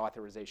to get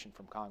authorization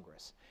from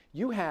Congress,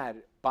 you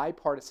had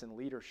bipartisan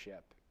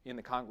leadership in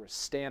the Congress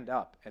stand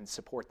up and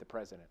support the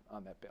president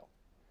on that bill.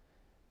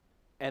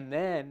 And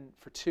then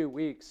for 2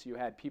 weeks, you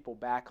had people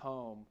back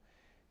home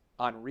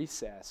on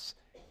recess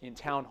in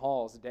town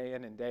halls day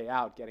in and day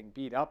out getting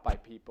beat up by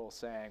people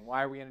saying,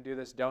 why are we going to do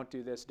this? Don't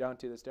do this, don't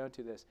do this, don't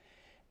do this.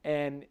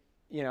 And,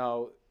 you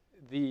know,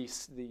 the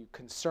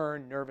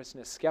concern,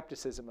 nervousness,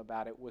 skepticism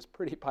about it was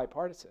pretty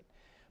bipartisan.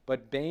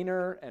 But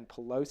Boehner and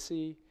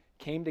Pelosi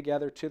came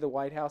together to the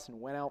White House and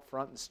went out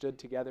front and stood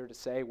together to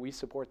say, we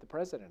support the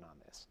president on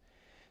this.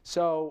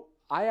 So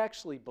I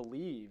actually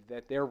believe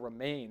that there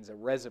remains a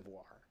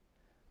reservoir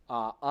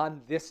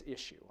on this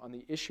issue, on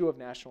the issue of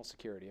national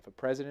security. If a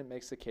president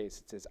makes the case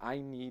that says, I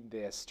need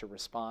this to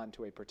respond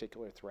to a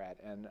particular threat,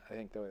 and I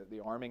think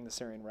the arming the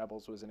Syrian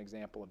rebels was an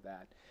example of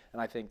that,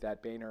 and I think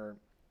that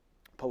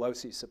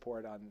Boehner-Pelosi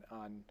support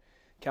on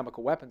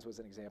chemical weapons was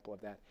an example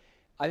of that.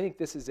 I think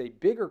this is a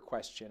bigger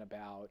question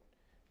about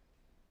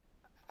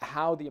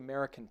how the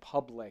American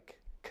public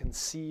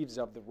conceives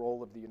of the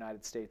role of the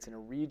United States in a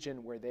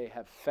region where they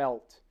have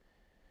felt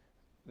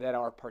that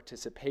our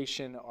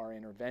participation, our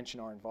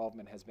intervention, our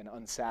involvement has been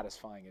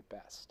unsatisfying at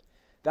best.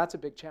 That's a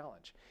big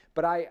challenge.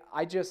 But I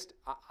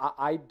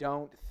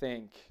don't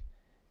think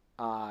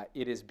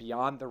it is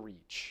beyond the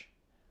reach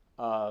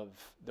of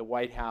the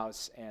White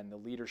House and the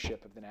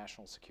leadership of the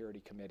national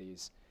security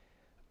committees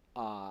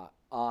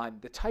on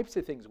the types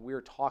of things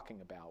we're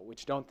talking about,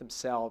 which don't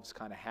themselves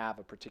kind of have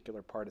a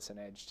particular partisan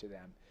edge to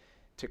them,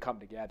 to come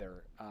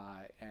together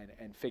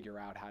and figure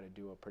out how to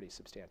do a pretty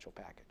substantial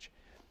package.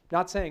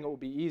 Not saying it will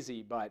be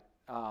easy, but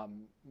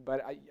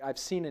I've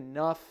seen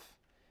enough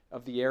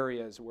of the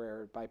areas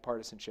where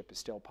bipartisanship is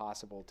still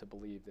possible to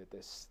believe that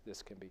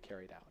this can be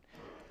carried out.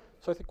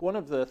 So I think one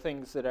of the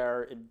things that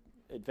our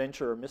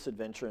adventure or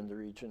misadventure in the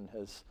region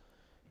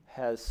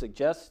has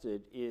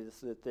suggested is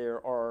that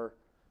there are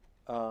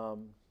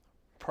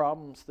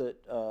problems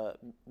that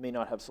may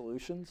not have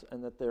solutions,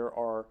 and that there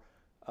are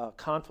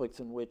conflicts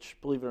in which,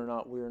 believe it or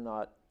not, we're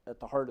not at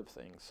the heart of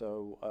things.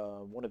 So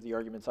one of the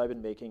arguments I've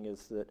been making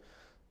is that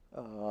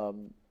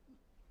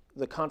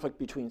the conflict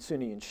between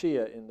Sunni and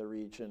Shia in the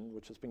region,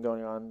 which has been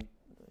going on,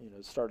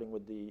 starting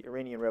with the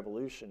Iranian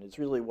Revolution, is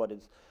really what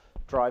is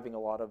driving a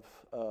lot of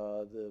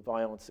the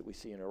violence that we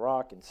see in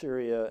Iraq and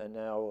Syria, and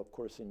now, of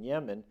course, in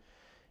Yemen.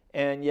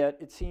 And yet,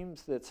 it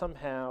seems that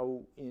somehow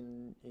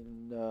in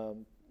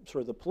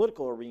sort of the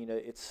political arena,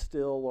 it's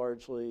still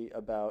largely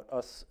about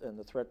us and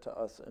the threat to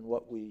us and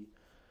what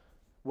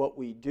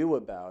we do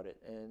about it.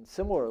 And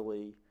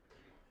similarly,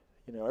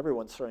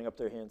 everyone's throwing up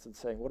their hands and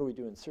saying, what do we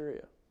do in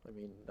Syria? I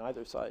mean,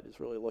 neither side is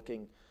really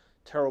looking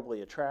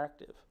terribly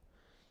attractive.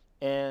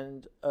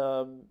 And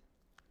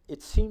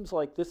it seems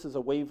like this is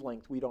a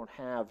wavelength we don't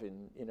have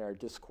in our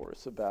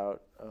discourse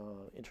about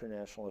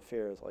international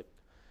affairs. Like,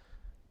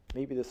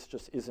 maybe this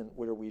just isn't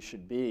where we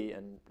should be,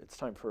 and it's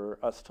time for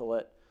us to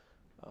let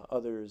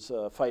others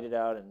fight it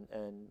out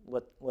and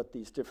let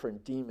these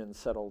different demons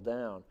settle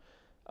down.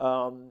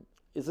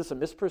 Is this a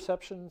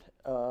misperception?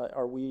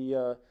 Are we,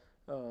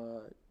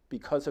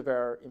 because of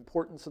our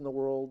importance in the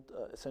world,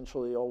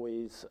 essentially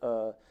always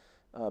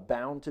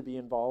bound to be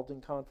involved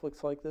in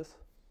conflicts like this?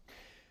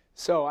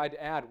 So I'd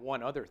add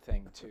one other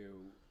thing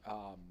to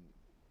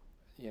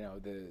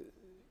the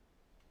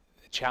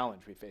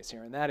challenge we face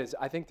here, and that is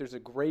I think there's a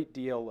great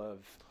deal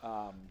of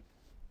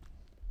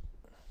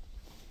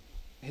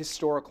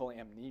historical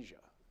amnesia.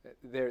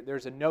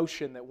 There's a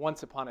notion that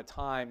once upon a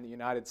time the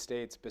United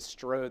States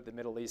bestrode the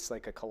Middle East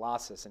like a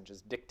colossus and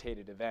just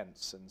dictated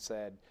events and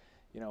said,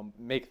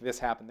 make this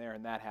happen there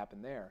and that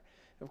happen there.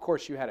 And of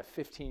course, you had a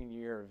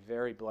 15-year,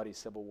 very bloody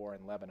civil war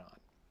in Lebanon,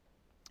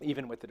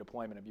 even with the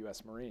deployment of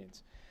U.S.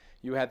 Marines.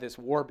 You had this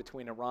war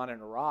between Iran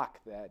and Iraq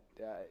that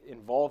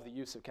involved the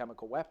use of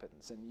chemical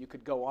weapons, and you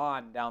could go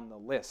on down the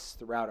list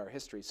throughout our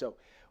history. So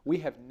we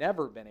have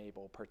never been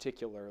able,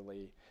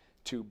 particularly,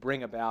 to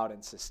bring about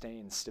and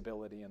sustain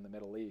stability in the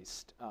Middle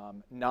East,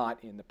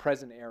 not in the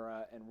present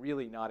era and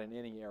really not in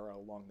any era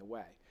along the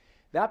way.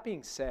 That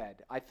being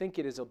said, I think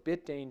it is a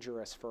bit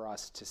dangerous for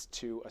us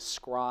to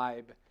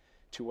ascribe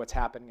to what's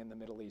happening in the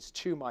Middle East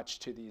too much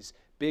to these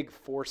big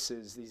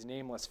forces, these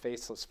nameless,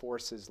 faceless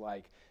forces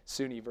like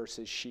Sunni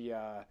versus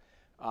Shia,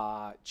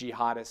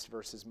 jihadist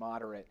versus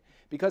moderate.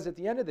 Because at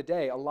the end of the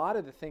day, a lot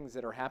of the things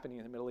that are happening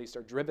in the Middle East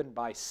are driven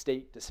by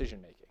state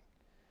decision-making.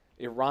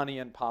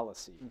 Iranian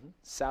policy,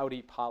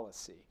 Saudi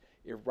policy,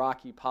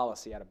 Iraqi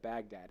policy out of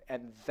Baghdad.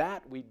 And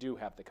that we do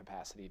have the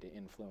capacity to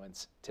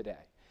influence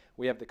today.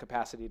 We have the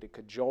capacity to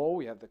cajole,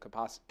 we have the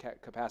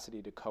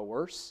capacity to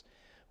coerce,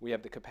 we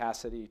have the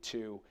capacity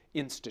to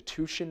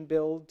institution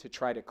build, to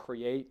try to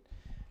create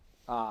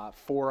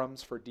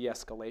forums for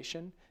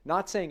de-escalation.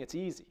 Not saying it's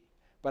easy,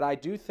 but I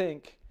do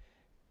think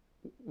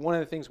one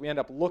of the things we end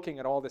up looking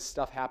at all this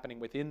stuff happening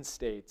within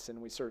states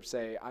and we sort of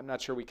say, I'm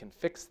not sure we can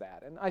fix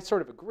that. And I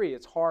sort of agree,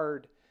 it's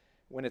hard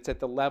when it's at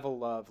the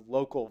level of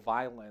local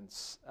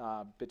violence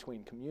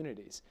between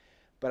communities.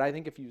 But I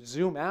think if you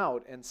zoom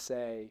out and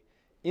say,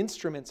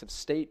 instruments of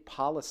state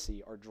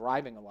policy are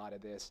driving a lot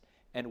of this,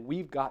 and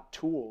we've got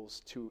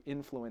tools to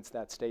influence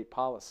that state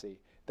policy,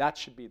 that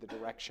should be the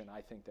direction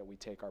I think that we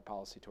take our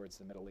policy towards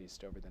the Middle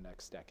East over the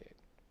next decade.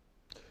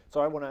 So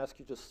I want to ask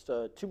you just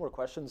two more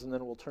questions, and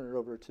then we'll turn it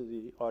over to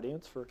the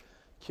audience for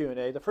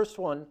Q&A. The first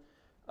one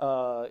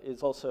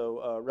is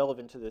also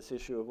relevant to this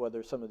issue of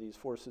whether some of these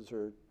forces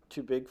are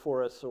too big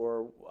for us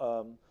or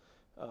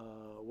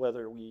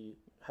whether we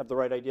have the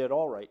right idea at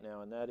all right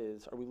now, and that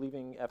is, are we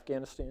leaving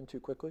Afghanistan too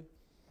quickly?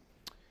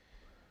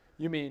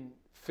 You mean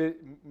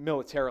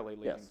militarily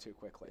leaving Yes. too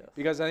quickly? Yes.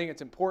 Because I think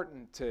it's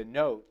important to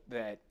note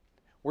that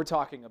we're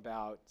talking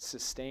about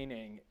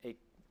sustaining a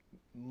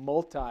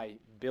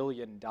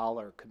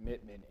multi-billion-dollar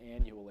commitment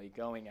annually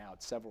going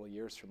out several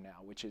years from now,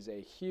 which is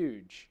a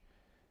huge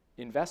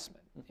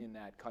investment in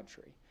that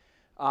country.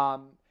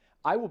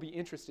 I will be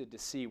interested to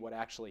see what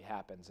actually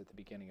happens at the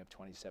beginning of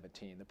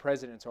 2017. The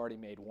president's already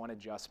made one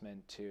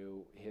adjustment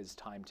to his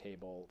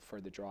timetable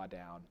for the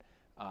drawdown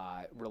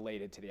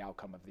related to the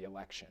outcome of the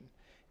election.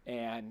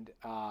 And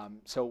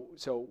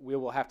so we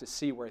will have to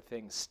see where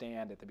things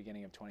stand at the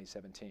beginning of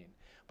 2017.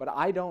 But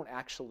I don't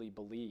actually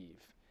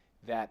believe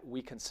that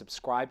we can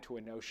subscribe to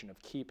a notion of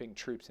keeping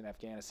troops in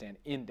Afghanistan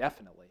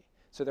indefinitely.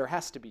 So there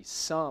has to be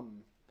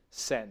some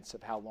sense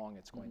of how long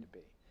it's going to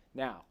be.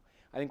 Now,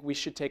 I think we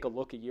should take a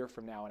look a year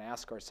from now and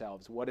ask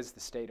ourselves, what is the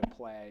state of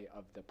play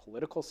of the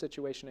political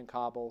situation in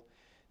Kabul,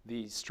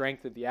 the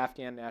strength of the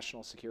Afghan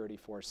national security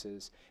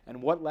forces,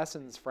 and what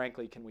lessons,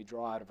 frankly, can we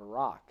draw out of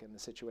Iraq and the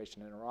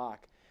situation in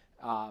Iraq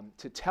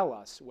to tell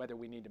us whether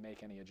we need to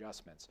make any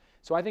adjustments.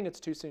 So I think it's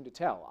too soon to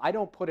tell. I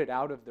don't put it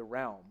out of the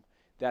realm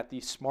that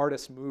the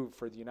smartest move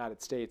for the United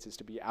States is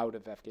to be out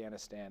of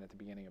Afghanistan at the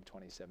beginning of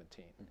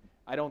 2017.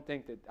 I don't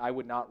think that, I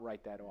would not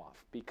write that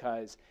off,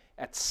 because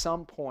at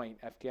some point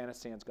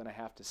Afghanistan's going to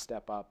have to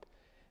step up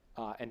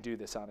and do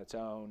this on its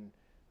own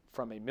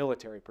from a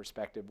military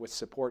perspective, with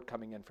support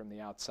coming in from the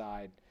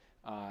outside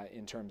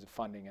in terms of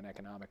funding and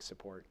economic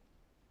support.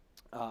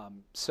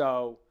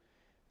 So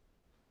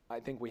I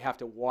think we have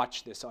to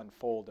watch this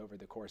unfold over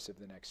the course of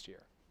the next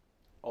year.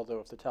 Although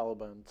if the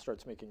Taliban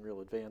starts making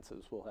real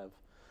advances, we'll have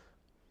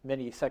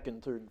many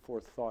second, third, and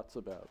fourth thoughts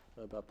about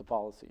the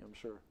policy, I'm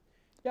sure.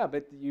 Yeah,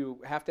 but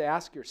you have to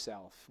ask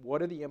yourself,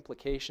 what are the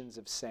implications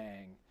of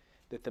saying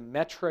that the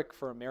metric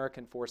for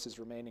American forces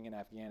remaining in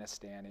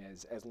Afghanistan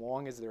is, as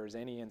long as there is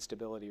any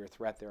instability or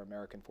threat there,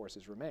 American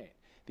forces remain?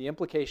 The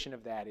implication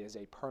of that is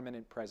a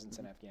permanent presence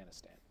in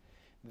Afghanistan.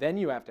 Then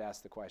you have to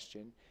ask the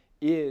question,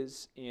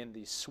 is, in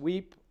the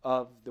sweep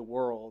of the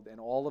world and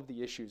all of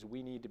the issues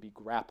we need to be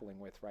grappling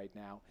with right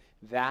now,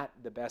 that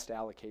the best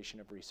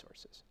allocation of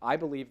resources? I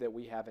believe that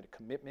we have a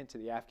commitment to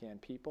the Afghan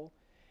people,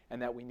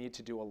 and that we need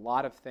to do a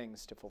lot of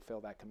things to fulfill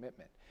that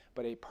commitment.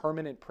 But a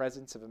permanent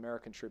presence of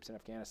American troops in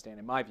Afghanistan,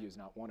 in my view, is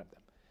not one of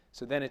them.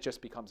 So then it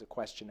just becomes a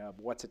question of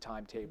what's a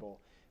timetable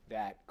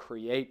that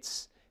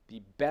creates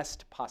the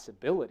best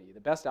possibility,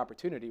 the best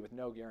opportunity, with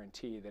no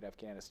guarantee that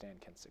Afghanistan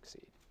can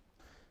succeed.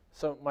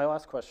 So my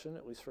last question,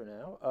 at least for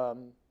now,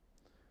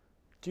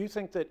 do you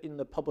think that in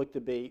the public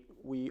debate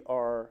we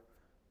are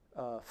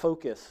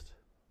focused,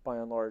 by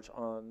and large,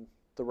 on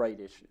the right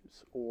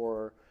issues?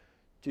 Or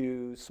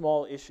do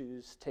small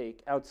issues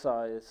take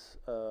outsized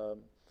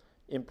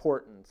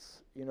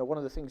importance? You know, one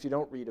of the things you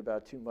don't read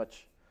about too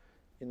much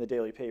in the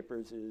daily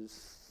papers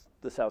is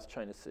the South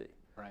China Sea.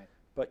 Right.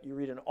 But you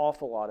read an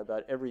awful lot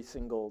about every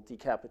single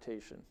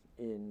decapitation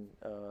in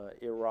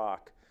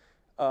Iraq.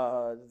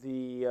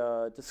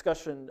 The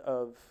discussion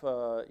of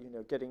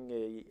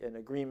getting an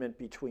agreement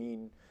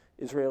between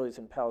Israelis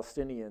and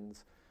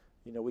Palestinians,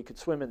 we could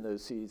swim in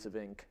those seas of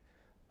ink.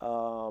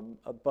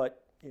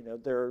 But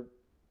there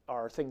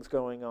are things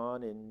going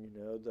on in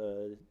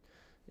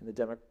the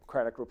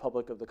Democratic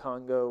Republic of the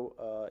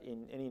Congo,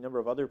 in any number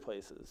of other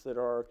places that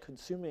are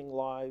consuming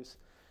lives,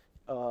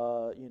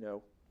 at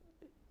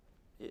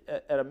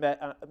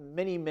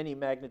many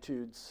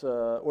magnitudes,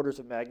 orders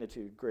of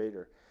magnitude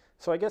greater.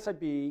 So I guess I'd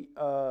be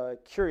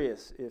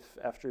curious if,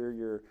 after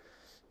your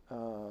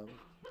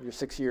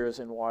 6 years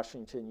in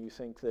Washington, you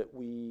think that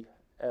we,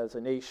 as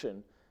a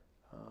nation,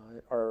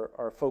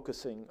 are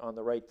focusing on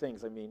the right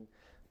things. I mean,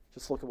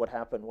 just look at what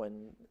happened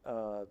when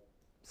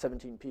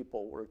 17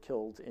 people were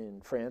killed in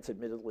France,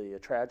 admittedly a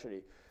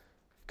tragedy,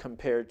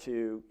 compared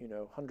to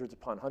hundreds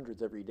upon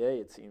hundreds every day,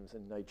 it seems,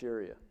 in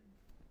Nigeria.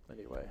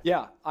 Anyway.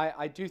 Yeah,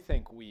 I do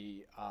think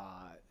we,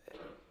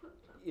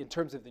 in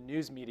terms of the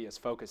news media's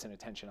focus and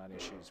attention on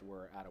issues,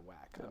 we're out of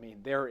whack. Yeah. I mean,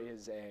 there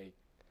is a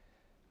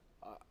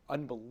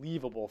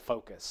unbelievable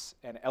focus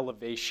and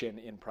elevation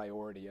in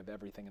priority of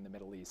everything in the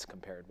Middle East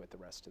compared with the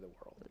rest of the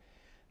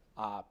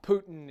world.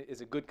 Putin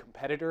is a good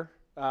competitor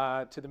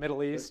to the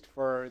Middle East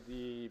for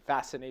the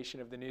fascination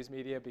of the news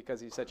media, because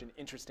he's such an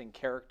interesting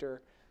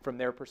character from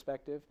their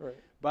perspective. Right.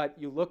 But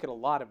you look at a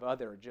lot of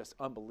other just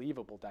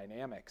unbelievable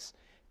dynamics,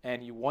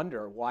 and you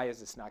wonder, why is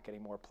this not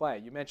getting more play?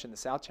 You mentioned the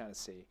South China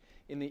Sea.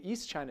 In the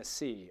East China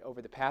Sea,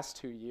 over the past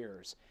 2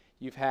 years,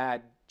 you've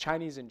had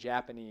Chinese and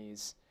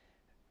Japanese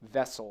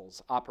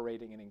vessels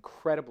operating in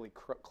incredibly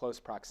close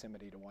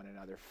proximity to one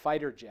another,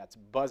 fighter jets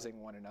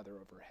buzzing one another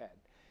overhead.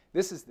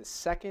 This is the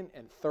second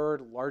and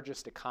third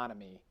largest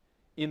economy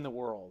in the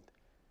world,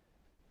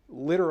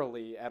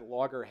 literally at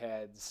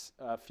loggerheads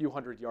a few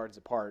hundred yards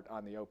apart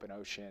on the open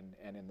ocean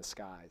and in the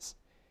skies.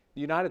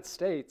 The United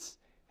States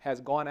has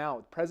gone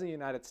out, the President of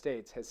the United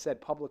States has said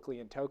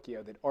publicly in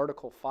Tokyo that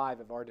Article 5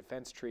 of our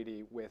defense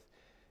treaty with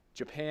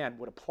Japan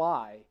would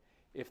apply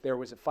if there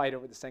was a fight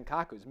over the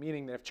Senkakus,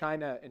 meaning that if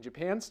China and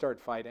Japan start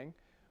fighting,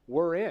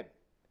 we're in.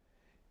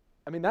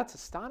 I mean, that's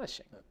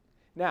astonishing.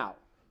 Now,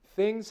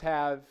 things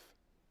have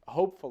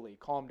hopefully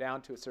calmed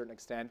down to a certain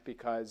extent,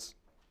 because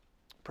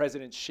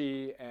President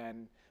Xi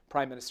and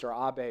Prime Minister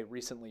Abe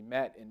recently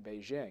met in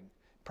Beijing.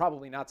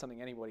 Probably not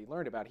something anybody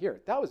learned about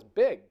here. That was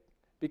big,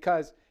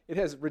 because it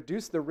has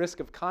reduced the risk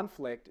of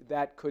conflict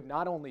that could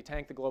not only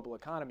tank the global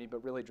economy,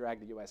 but really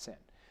drag the U.S. in.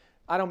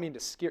 I don't mean to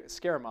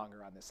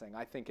scaremonger on this thing.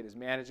 I think it is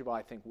manageable.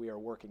 I think we are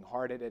working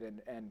hard at it,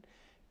 and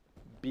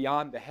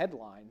beyond the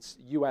headlines,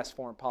 U.S.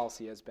 foreign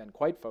policy has been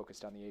quite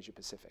focused on the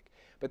Asia-Pacific.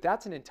 But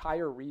that's an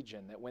entire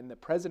region that when the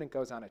president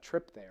goes on a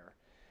trip there,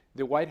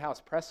 the White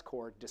House press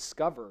corps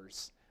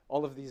discovers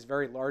all of these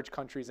very large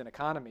countries and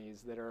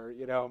economies that are,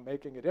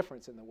 making a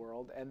difference in the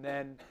world, and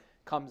then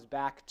comes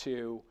back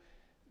to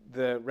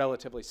the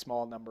relatively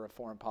small number of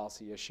foreign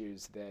policy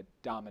issues that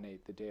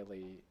dominate the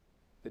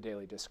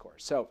daily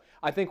discourse. So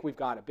I think we've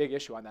got a big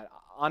issue on that.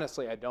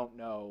 Honestly, I don't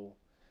know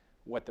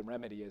what the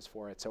remedy is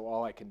for it, so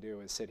all I can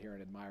do is sit here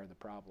and admire the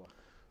problem.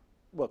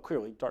 Well,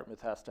 clearly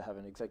Dartmouth has to have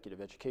an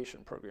executive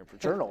education program for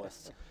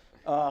journalists.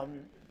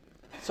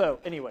 So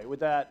anyway, with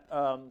that,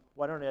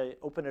 why don't I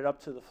open it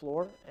up to the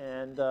floor,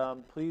 and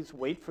please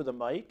wait for the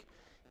mic,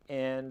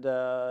 and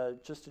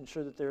just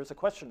ensure that there's a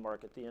question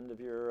mark at the end of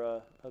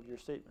your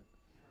statement.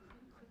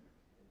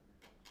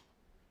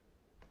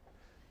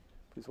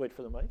 Please wait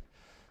for the mic.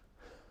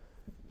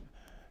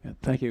 Yeah,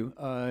 thank you.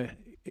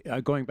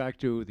 Going back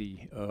to the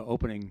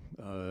opening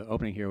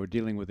here, we're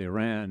dealing with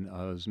Iran.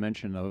 As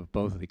mention of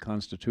both the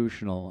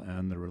constitutional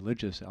and the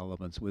religious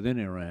elements within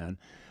Iran.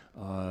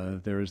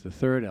 There is the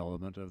third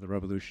element of the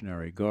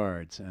Revolutionary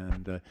Guards,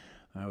 and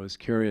I was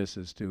curious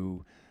as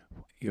to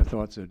your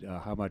thoughts on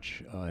how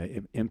much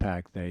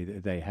impact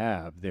they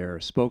have. Their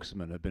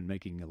spokesmen have been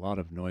making a lot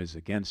of noise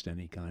against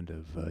any kind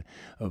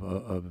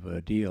of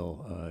a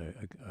deal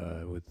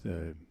with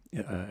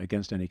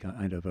against any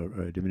kind of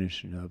a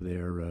diminution of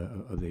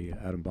the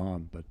atom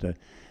bomb, but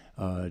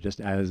just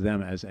as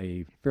them as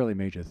a fairly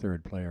major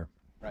third player.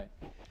 Right.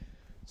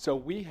 So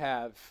we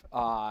have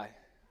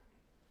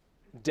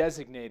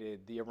designated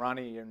the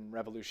Iranian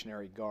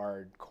Revolutionary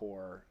Guard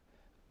Corps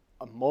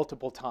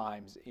multiple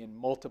times in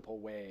multiple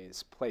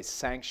ways, placed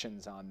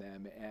sanctions on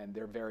them and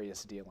their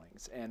various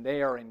dealings. And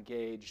they are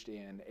engaged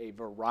in a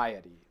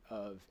variety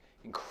of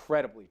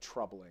incredibly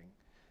troubling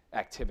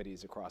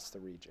activities across the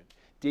region,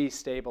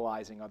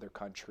 destabilizing other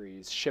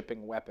countries,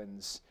 shipping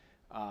weapons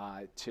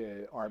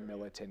to armed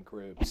militant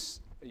groups,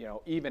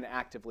 even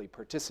actively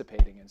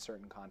participating in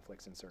certain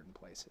conflicts in certain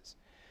places.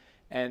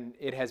 And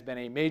it has been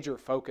a major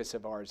focus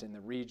of ours in the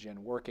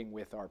region, working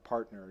with our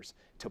partners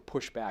to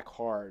push back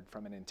hard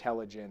from an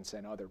intelligence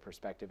and other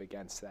perspective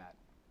against that.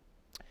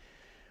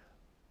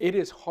 It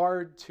is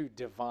hard to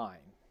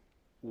divine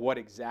what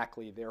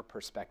exactly their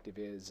perspective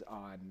is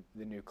on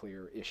the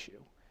nuclear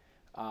issue.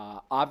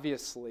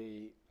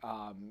 Obviously,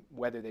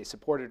 whether they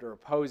supported or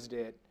opposed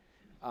it,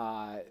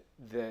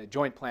 the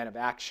Joint Plan of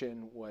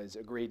Action was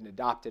agreed and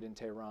adopted in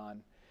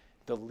Tehran.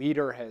 The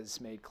leader has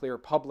made clear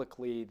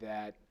publicly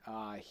that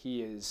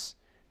he is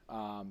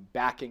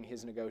backing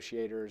his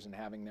negotiators and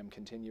having them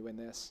continue in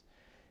this.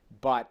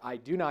 But I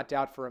do not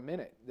doubt for a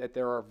minute that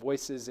there are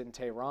voices in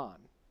Tehran,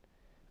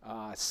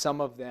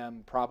 some of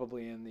them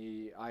probably in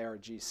the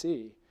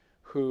IRGC,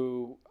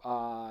 who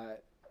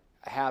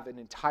have an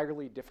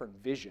entirely different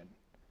vision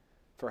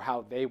for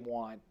how they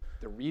want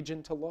the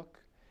region to look,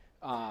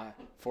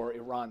 for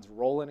Iran's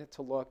role in it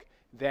to look,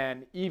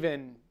 than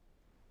even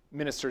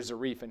Minister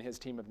Zarif and his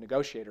team of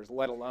negotiators,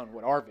 let alone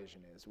what our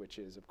vision is, which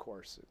is, of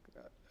course,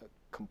 a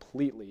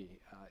completely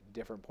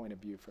different point of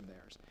view from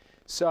theirs.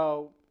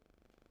 So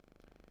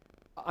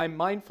I'm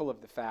mindful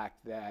of the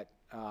fact that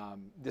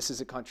this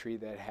is a country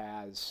that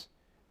has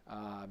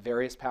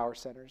various power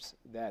centers,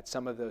 that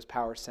some of those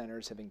power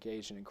centers have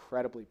engaged in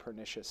incredibly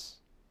pernicious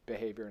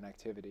behavior and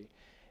activity,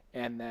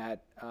 and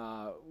that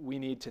we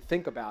need to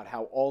think about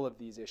how all of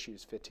these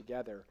issues fit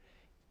together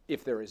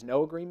if there is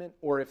no agreement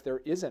or if there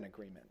is an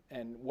agreement,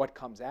 and what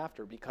comes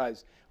after,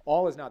 because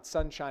all is not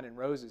sunshine and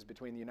roses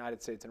between the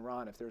United States and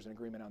Iran if there's an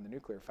agreement on the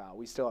nuclear file.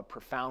 We still have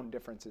profound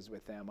differences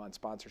with them on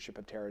sponsorship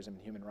of terrorism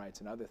and human rights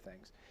and other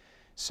things.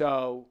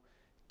 So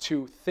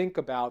to think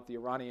about the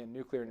Iranian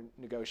nuclear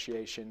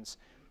negotiations,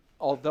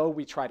 although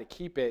we try to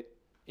keep it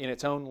in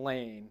its own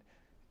lane,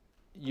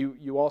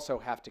 you also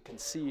have to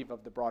conceive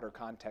of the broader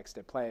context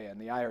at play,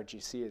 and the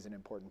IRGC is an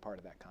important part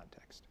of that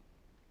context.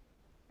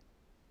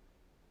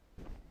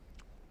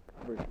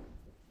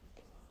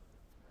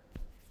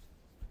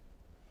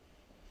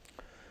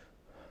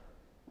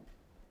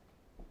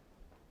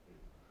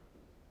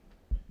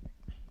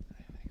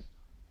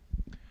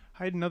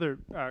 I had another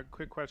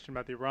quick question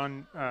about the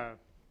Iran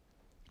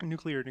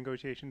nuclear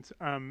negotiations.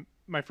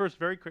 My first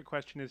very quick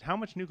question is, how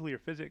much nuclear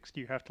physics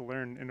do you have to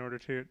learn in order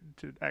to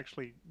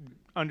actually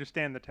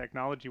understand the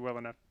technology well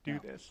enough to do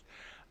this?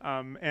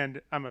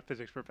 And I'm a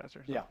physics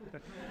professor. So.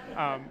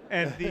 Yeah.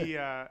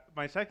 And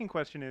my second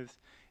question is,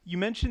 you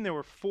mentioned there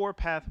were 4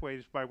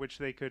 pathways by which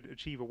they could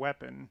achieve a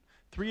weapon,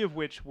 3 of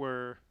which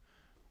were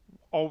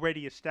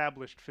already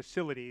established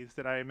facilities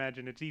that I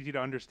imagine it's easy to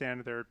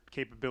understand their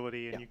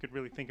capability, and you could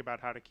really think about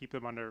how to keep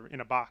them in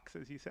a box,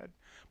 as you said.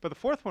 But the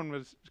 4th one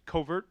was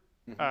covert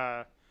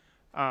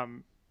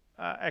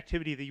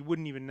activity that you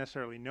wouldn't even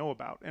necessarily know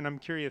about. And I'm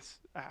curious,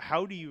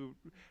 how do you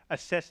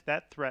assess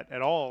that threat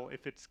at all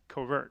if it's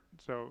covert?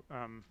 So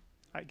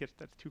I guess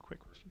that's 2 quick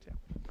questions. Yeah.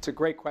 It's a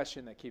great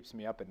question that keeps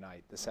me up at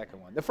night, the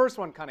second one. The first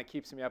one kind of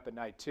keeps me up at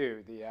night,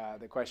 too,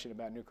 the question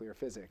about nuclear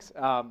physics.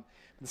 The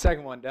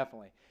second one,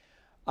 definitely.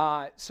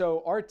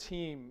 So our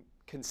team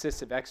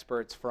consists of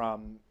experts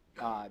from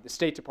the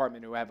State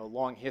Department, who have a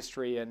long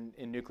history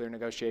in nuclear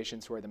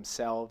negotiations, who are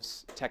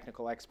themselves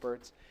technical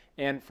experts,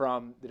 and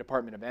from the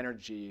Department of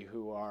Energy,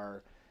 who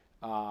are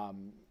have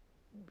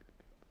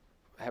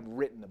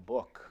written the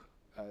book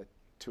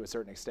to a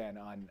certain extent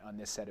on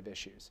this set of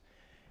issues.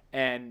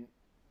 And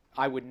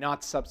I would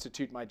not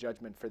substitute my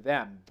judgment for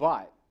them,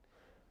 but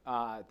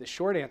the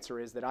short answer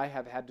is that I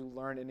have had to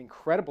learn an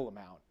incredible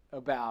amount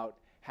about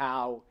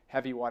how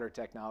heavy water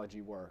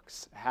technology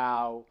works,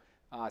 how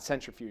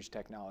centrifuge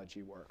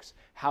technology works,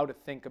 how to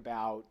think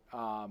about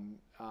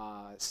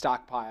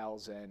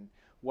stockpiles and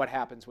what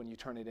happens when you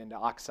turn it into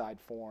oxide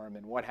form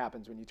and what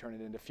happens when you turn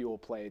it into fuel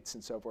plates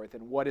and so forth,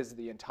 and what is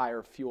the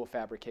entire fuel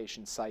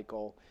fabrication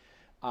cycle.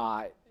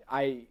 I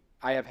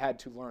have had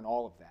to learn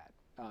all of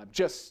that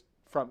just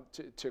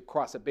to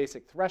cross a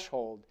basic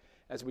threshold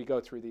as we go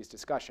through these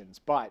discussions.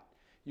 But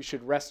you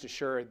should rest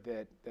assured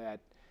that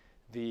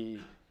the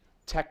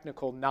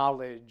technical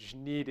knowledge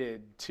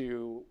needed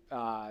to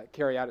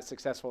carry out a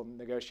successful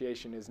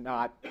negotiation is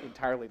not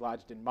entirely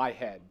lodged in my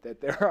head, that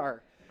there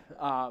are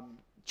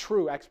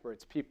true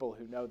experts, people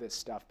who know this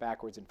stuff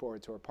backwards and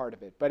forwards, who are part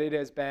of it. But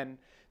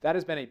that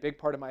has been a big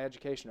part of my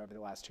education over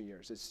the last 2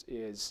 years,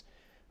 is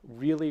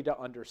really to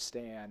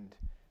understand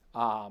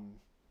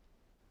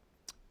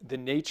the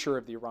nature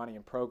of the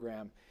Iranian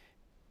program.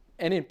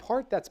 And in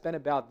part, that's been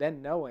about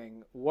then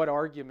knowing what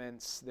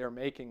arguments they're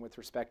making with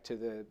respect to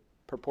the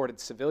purported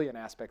civilian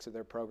aspects of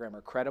their program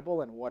are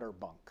credible and what are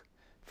bunk,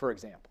 for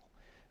example.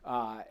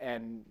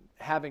 And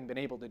having been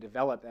able to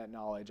develop that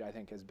knowledge, I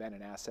think, has been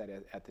an asset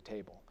at the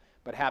table.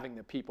 But having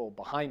the people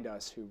behind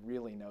us who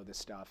really know this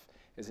stuff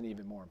is an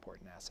even more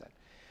important asset.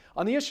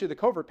 On the issue of the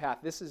covert path,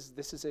 this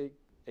is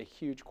a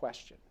huge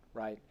question,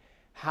 right?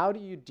 How do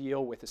you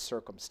deal with a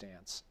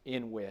circumstance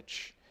in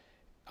which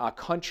a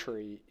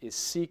country is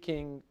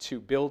seeking to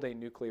build a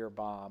nuclear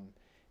bomb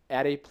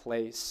at a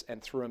place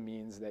and through a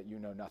means that you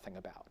know nothing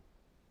about?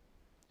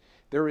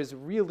 There is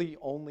really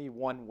only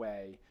one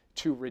way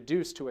to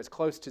reduce to as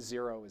close to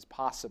zero as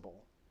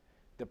possible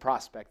the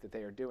prospect that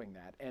they are doing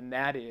that, and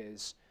that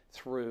is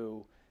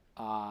through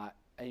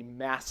a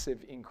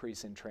massive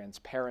increase in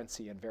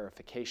transparency and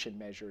verification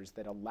measures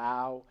that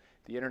allow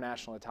the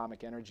International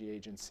Atomic Energy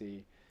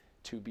Agency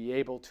to be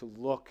able to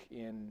look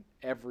in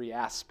every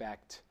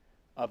aspect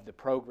of the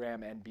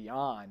program and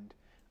beyond,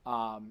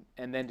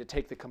 and then to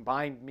take the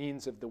combined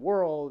means of the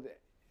world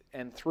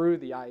and through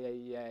the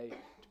IAEA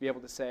to be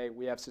able to say,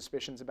 we have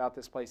suspicions about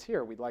this place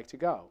here, we'd like to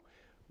go.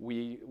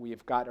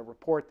 We've got a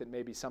report that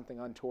maybe something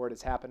untoward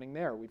is happening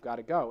there, we've got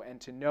to go. And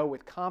to know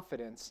with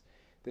confidence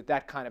that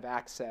that kind of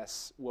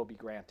access will be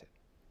granted.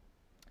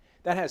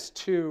 That has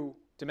two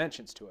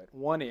dimensions to it.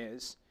 One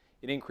is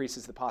it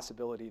increases the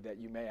possibility that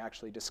you may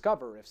actually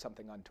discover if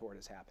something untoward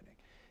is happening.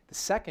 The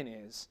second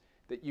is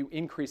that you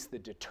increase the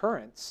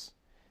deterrence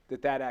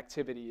that that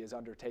activity is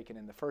undertaken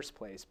in the first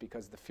place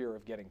because the fear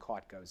of getting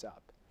caught goes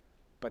up.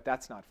 But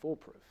that's not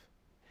foolproof.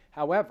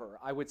 However,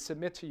 I would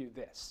submit to you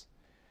this.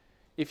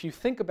 If you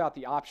think about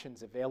the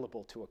options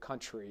available to a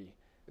country,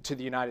 to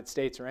the United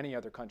States or any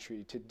other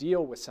country, to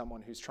deal with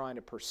someone who's trying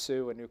to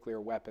pursue a nuclear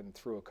weapon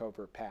through a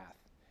covert path,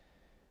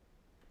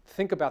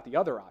 think about the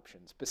other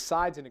options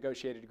besides a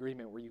negotiated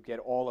agreement where you get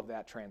all of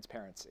that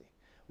transparency.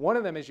 One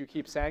of them is you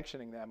keep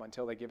sanctioning them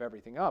until they give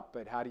everything up,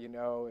 but how do you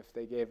know if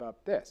they gave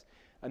up this?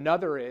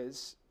 Another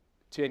is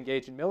to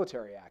engage in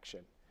military action,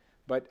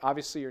 but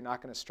obviously you're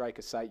not going to strike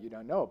a site you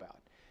don't know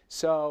about.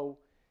 So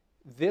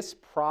this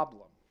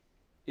problem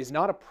is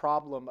not a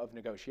problem of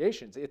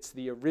negotiations. It's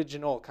the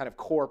original kind of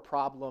core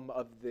problem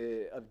of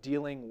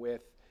dealing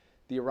with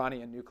the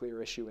Iranian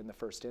nuclear issue in the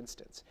first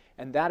instance.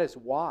 And that is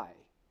why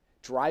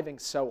driving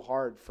so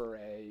hard for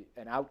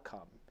an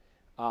outcome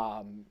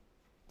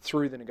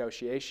through the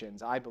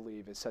negotiations, I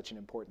believe, is such an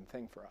important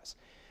thing for us.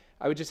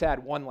 I would just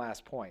add one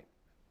last point.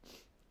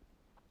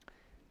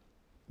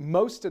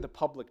 Most of the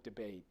public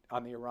debate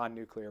on the Iran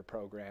nuclear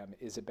program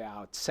is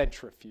about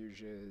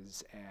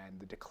centrifuges and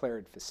the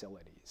declared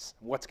facilities.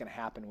 What's going to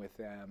happen with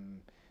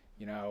them?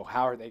 You know,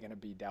 how are they going to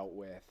be dealt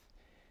with?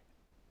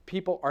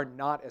 People are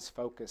not as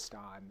focused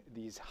on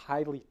these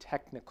highly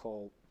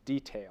technical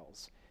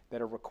details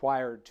that are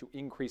required to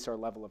increase our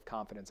level of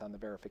confidence on the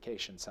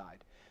verification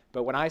side.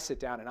 But when I sit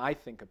down and I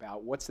think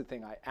about what's the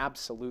thing I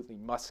absolutely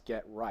must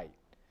get right,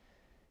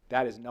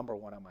 that is number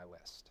one on my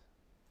list.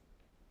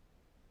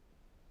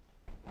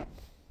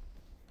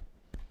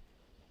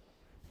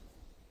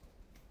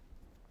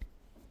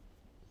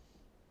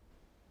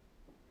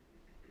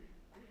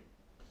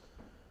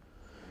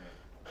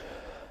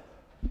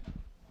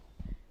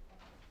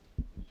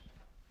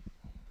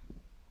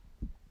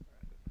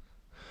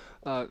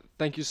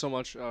 Thank you so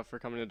much for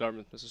coming to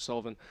Dartmouth, Mr.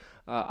 Sullivan.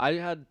 I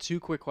had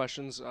two quick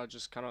questions,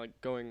 just kind of like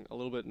going a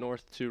little bit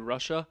north to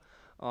Russia.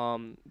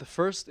 The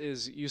first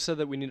is, you said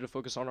that we need to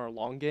focus on our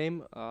long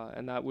game,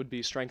 and that would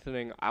be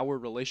strengthening our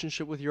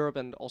relationship with Europe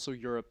and also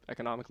Europe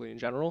economically in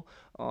general.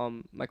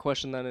 My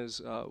question then is,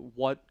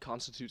 what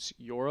constitutes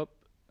Europe?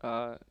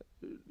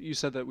 You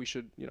said that we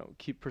should,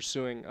 keep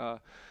pursuing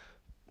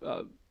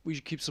we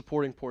should keep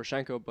supporting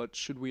Poroshenko, but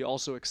should we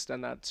also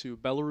extend that to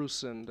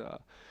Belarus and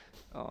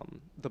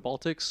the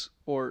Baltics,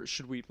 or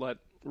should we let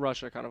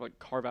Russia kind of like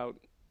carve out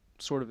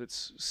sort of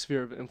its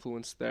sphere of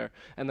influence there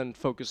and then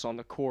focus on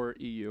the core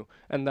EU?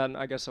 And then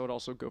I guess I would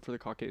also go for the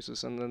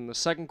Caucasus. And then the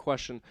second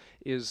question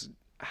is,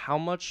 how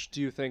much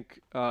do you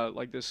think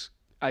like this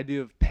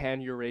idea of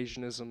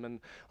pan-Eurasianism and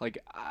like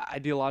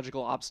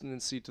ideological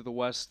obstinacy to the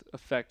West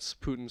affects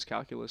Putin's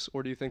calculus?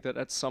 Or do you think that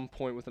at some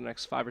point within the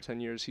next 5 or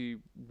 10 years he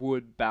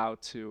would bow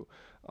to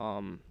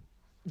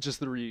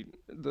just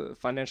the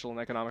financial and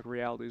economic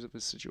realities of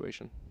his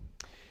situation?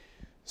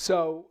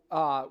 So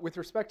with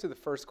respect to the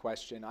first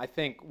question, I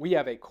think we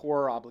have a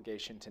core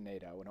obligation to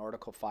NATO, an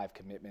Article 5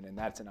 commitment, and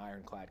that's an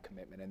ironclad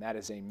commitment, and that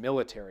is a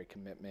military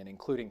commitment,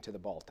 including to the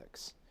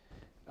Baltics,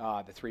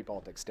 the 3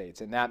 Baltic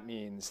states. And that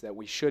means that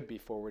we should be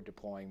forward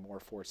deploying more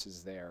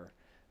forces there,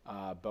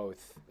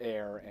 both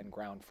air and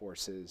ground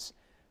forces.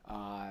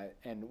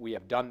 And we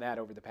have done that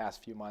over the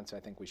past few months. I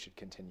think we should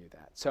continue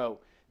that. So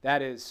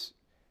that is,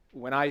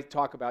 when I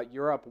talk about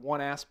Europe,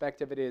 one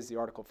aspect of it is the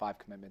Article 5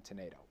 commitment to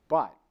NATO.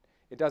 But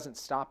it doesn't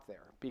stop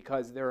there,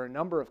 because there are a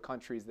number of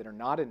countries that are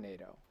not in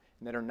NATO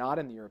and that are not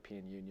in the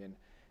European Union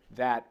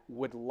that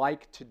would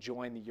like to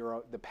join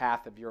the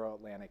path of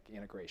Euro-Atlantic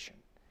integration.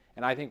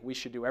 And I think we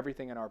should do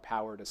everything in our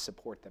power to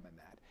support them in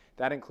that.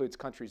 That includes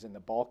countries in the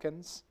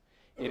Balkans.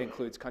 It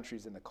includes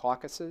countries in the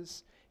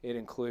Caucasus. It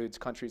includes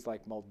countries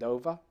like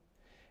Moldova.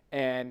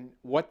 And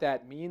what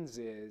that means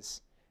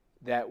is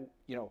that,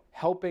 you know,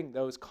 helping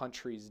those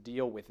countries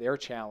deal with their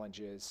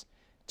challenges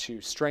to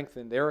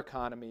strengthen their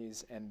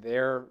economies and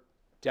their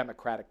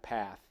democratic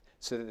path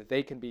so that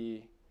they can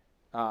be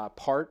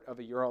part of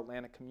a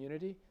Euro-Atlantic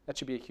community, that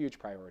should be a huge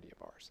priority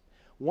of ours.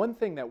 One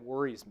thing that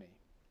worries me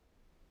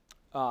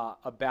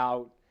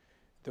about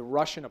the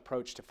Russian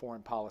approach to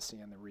foreign policy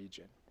in the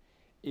region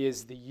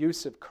is the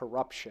use of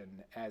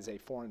corruption as a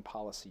foreign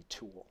policy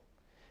tool,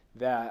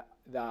 the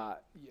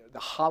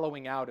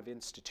hollowing out of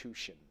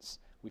institutions.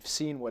 We've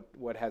seen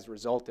what has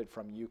resulted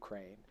from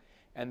Ukraine.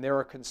 And there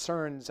are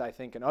concerns, I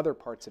think, in other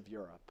parts of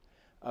Europe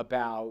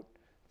about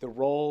the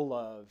role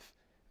of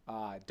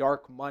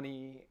dark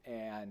money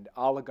and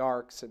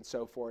oligarchs and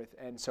so forth.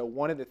 And so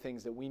one of the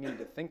things that we need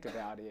to think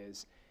about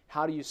is,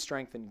 how do you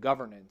strengthen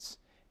governance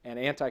and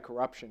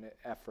anti-corruption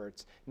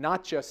efforts,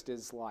 not just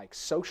as like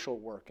social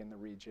work in the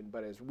region,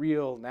 but as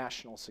real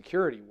national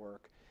security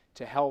work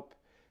to help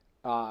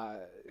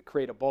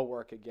create a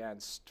bulwark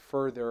against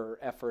further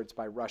efforts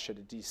by Russia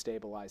to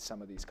destabilize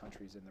some of these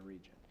countries in the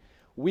region.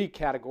 We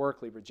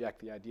categorically reject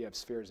the idea of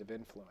spheres of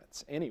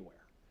influence anywhere,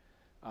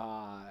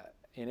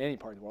 in any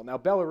part of the world. Now,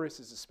 Belarus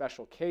is a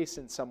special case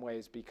in some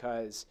ways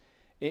because,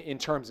 in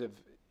terms of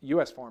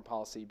U.S. foreign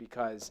policy,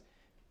 because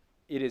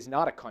it is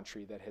not a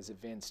country that has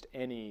evinced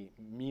any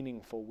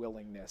meaningful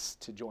willingness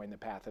to join the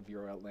path of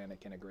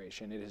Euro-Atlantic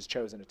integration. It has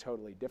chosen a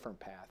totally different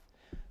path.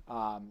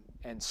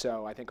 And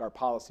so I think our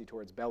policy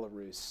towards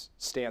Belarus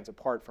stands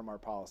apart from our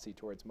policy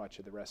towards much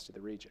of the rest of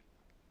the region.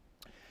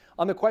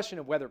 On the question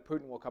of whether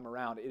Putin will come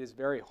around, it is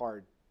very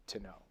hard to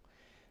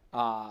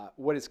know.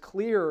 What is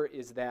clear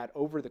is that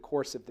over the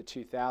course of the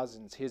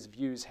 2000s, his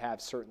views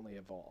have certainly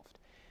evolved.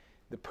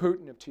 The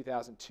Putin of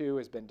 2002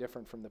 has been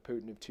different from the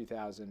Putin of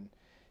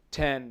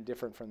 2010,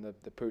 different from the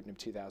Putin of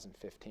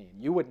 2015.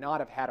 You would not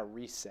have had a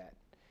reset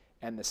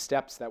and the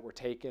steps that were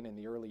taken in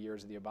the early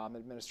years of the Obama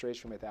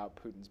administration without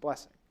Putin's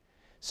blessing.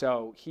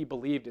 So he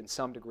believed in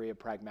some degree of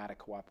pragmatic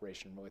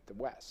cooperation with the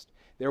West.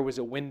 There was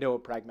a window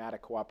of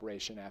pragmatic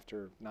cooperation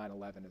after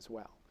 9/11 as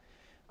well.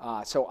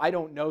 So I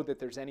don't know that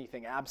there's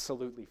anything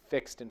absolutely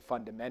fixed and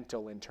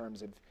fundamental in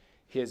terms of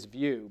his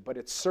view, but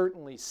it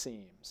certainly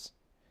seems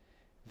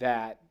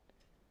that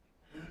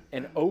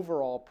an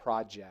overall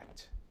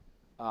project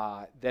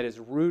that is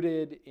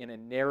rooted in a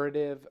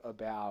narrative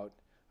about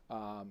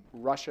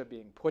Russia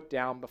being put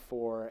down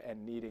before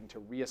and needing to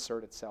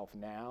reassert itself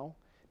now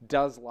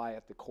does lie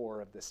at the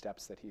core of the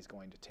steps that he's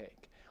going to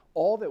take.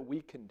 All that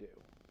we can do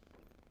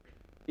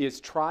is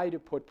try to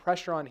put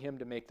pressure on him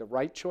to make the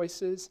right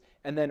choices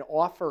and then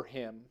offer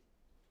him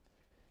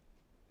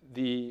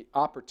the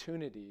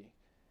opportunity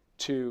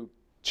to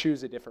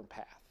choose a different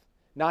path.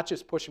 Not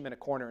just push him in a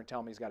corner and tell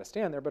him he's got to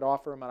stand there, but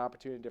offer him an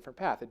opportunity, a different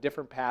path. A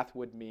different path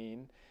would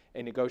mean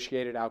a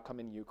negotiated outcome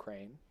in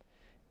Ukraine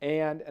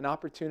and an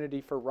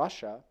opportunity for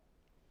Russia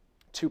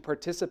to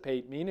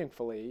participate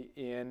meaningfully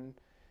in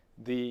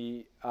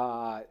the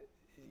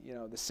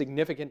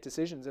significant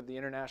decisions of the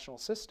international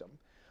system,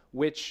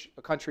 which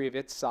a country of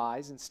its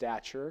size and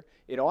stature,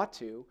 it ought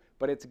to,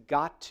 but it's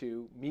got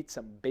to meet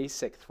some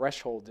basic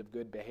thresholds of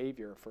good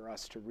behavior for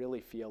us to really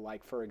feel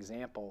like, for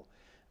example,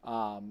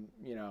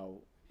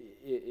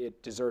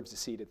 it deserves a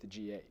seat at the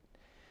G8.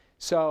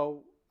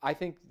 So I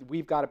think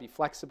we've got to be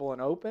flexible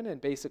and open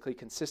and basically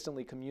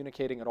consistently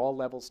communicating at all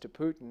levels to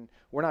Putin.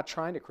 We're not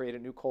trying to create a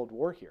new Cold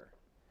War here.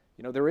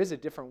 You know, there is a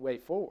different way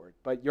forward,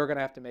 but you're going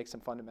to have to make some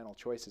fundamental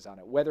choices on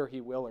it. Whether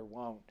he will or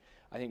won't,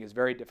 I think is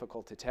very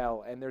difficult to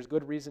tell. And there's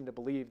good reason to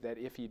believe that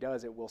if he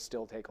does, it will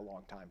still take a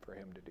long time for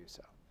him to do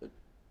so.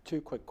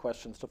 2 quick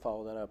questions to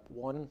follow that up.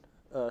 One,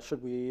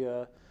 should we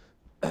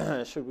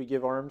should we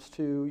give arms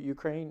to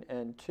Ukraine?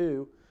 And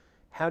two,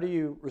 how do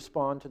you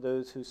respond to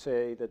those who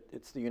say that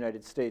it's the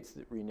United States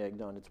that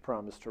reneged on its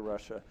promise to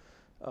Russia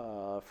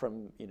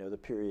from the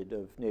period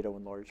of NATO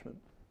enlargement?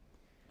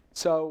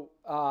 So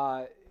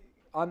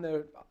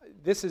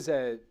this is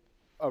the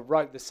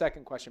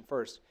second question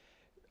first.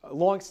 A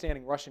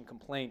long-standing Russian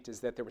complaint is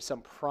that there was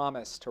some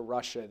promise to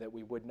Russia that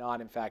we would not,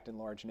 in fact,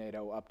 enlarge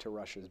NATO up to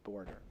Russia's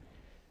border.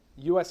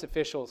 U.S.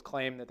 officials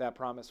claim that that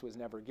promise was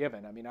never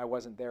given. I mean, I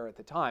wasn't there at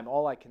the time.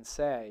 All I can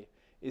say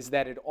is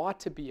that it ought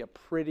to be a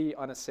pretty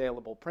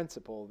unassailable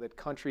principle that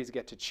countries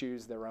get to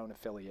choose their own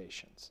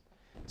affiliations.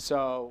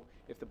 So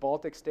if the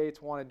Baltic states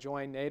want to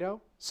join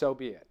NATO, so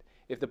be it.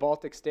 If the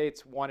Baltic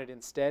states wanted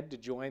instead to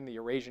join the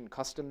Eurasian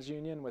Customs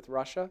Union with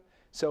Russia,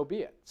 so be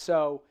it.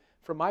 So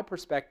from my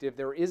perspective,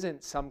 there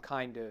isn't some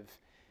kind of,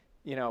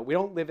 we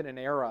don't live in an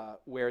era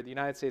where the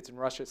United States and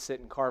Russia sit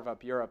and carve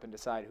up Europe and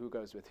decide who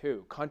goes with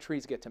who.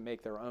 Countries get to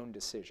make their own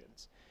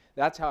decisions.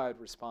 That's how I'd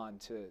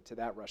respond to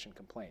that Russian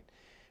complaint.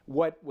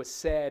 What was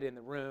said in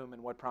the room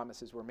and what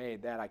promises were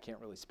made, that I can't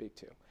really speak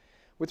to.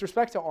 With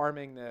respect to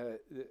arming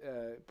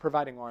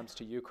providing arms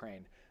to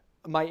Ukraine,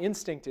 my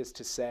instinct is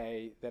to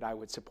say that I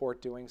would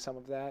support doing some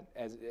of that,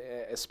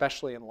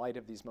 especially in light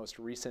of these most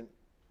recent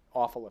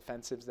awful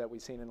offensives that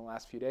we've seen in the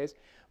last few days.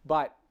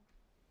 But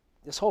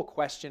this whole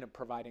question of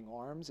providing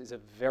arms is a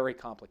very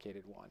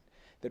complicated one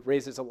that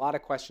raises a lot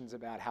of questions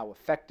about how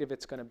effective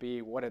it's going to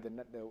be, what are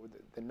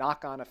the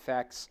knock-on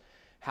effects,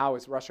 how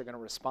is Russia going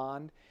to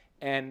respond.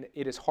 And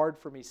it is hard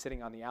for me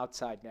sitting on the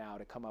outside now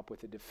to come up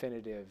with a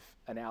definitive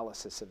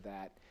analysis of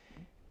that.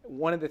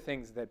 One of the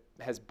things that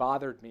has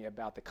bothered me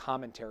about the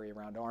commentary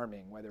around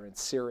arming, whether in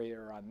Syria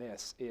or on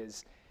this,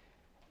 is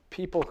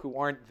people who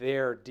aren't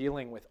there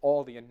dealing with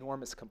all the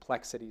enormous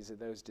complexities of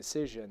those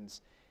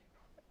decisions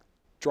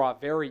draw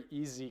very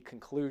easy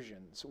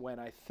conclusions when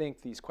I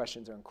think these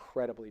questions are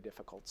incredibly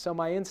difficult. So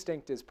my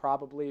instinct is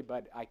probably,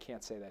 but I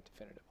can't say that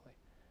definitively.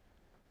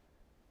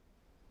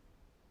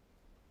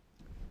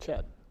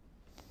 Chad.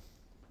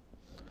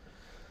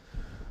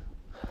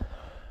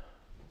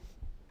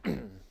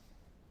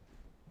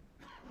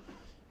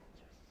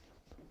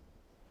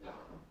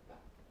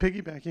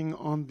 Piggybacking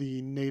on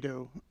the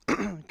NATO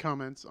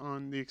comments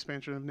on the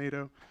expansion of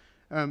NATO,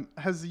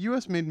 has the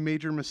U.S. made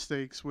major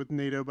mistakes with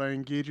NATO by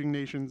engaging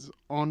nations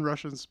on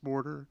Russia's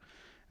border?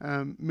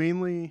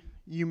 Mainly,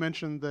 you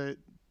mentioned that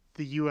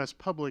the U.S.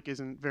 public is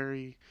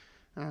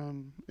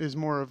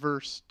more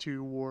averse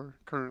to war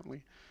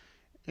currently.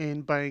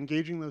 And by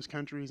engaging those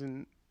countries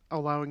and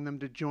allowing them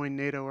to join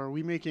NATO, are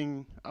we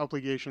making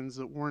obligations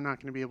that we're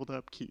not going to be able to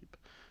upkeep?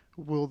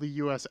 Will the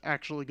U.S.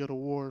 actually go to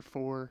war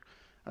for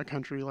a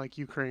country like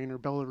Ukraine or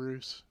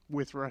Belarus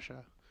with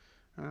Russia?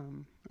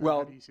 Well,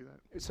 how do you see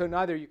that? So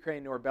neither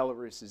Ukraine nor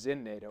Belarus is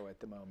in NATO at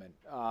the moment.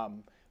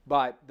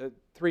 But the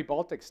three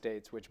Baltic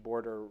states which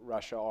border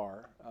Russia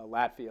are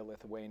Latvia,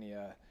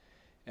 Lithuania,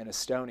 and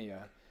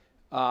Estonia.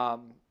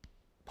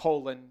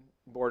 Poland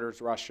borders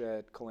Russia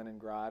at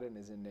Kaliningrad and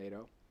is in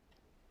NATO.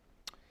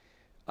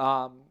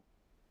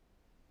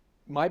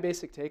 My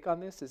basic take on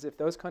this is if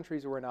those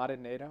countries were not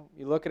in NATO,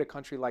 you look at a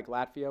country like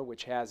Latvia,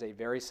 which has a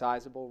very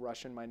sizable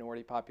Russian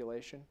minority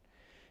population,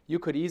 you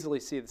could easily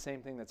see the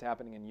same thing that's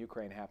happening in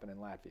Ukraine happen in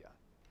Latvia.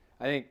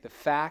 I think the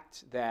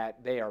fact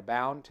that they are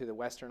bound to the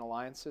Western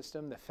alliance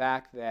system, the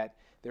fact that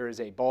there is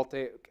a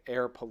Baltic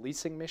air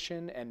policing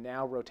mission and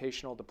now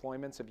rotational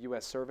deployments of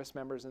U.S. service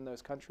members in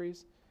those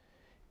countries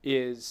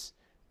is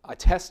a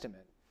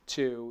testament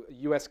to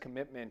U.S.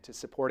 commitment to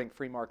supporting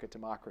free market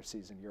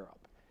democracies in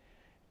Europe.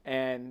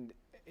 And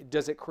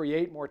does it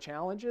create more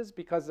challenges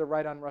because they're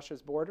right on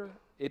Russia's border?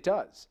 It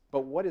does.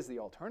 But what is the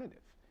alternative?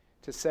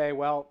 To say,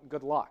 well,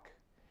 good luck.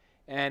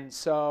 And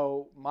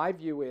so my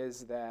view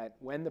is that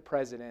when the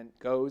president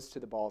goes to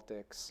the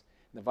Baltics,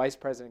 and the vice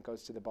president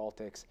goes to the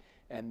Baltics,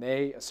 and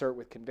they assert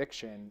with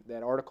conviction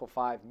that Article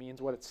 5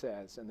 means what it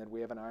says and that we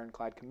have an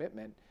ironclad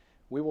commitment,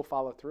 we will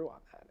follow through on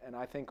that. And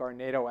I think our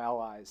NATO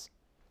allies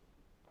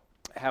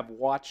have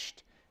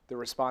watched the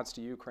response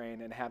to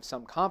Ukraine and have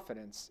some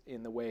confidence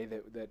in the way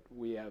that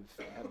we have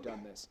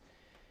done this.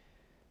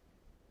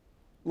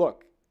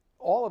 Look,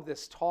 all of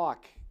this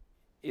talk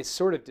is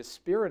sort of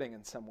dispiriting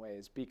in some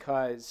ways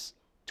because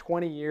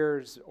 20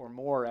 years or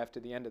more after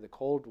the end of the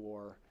Cold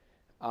War,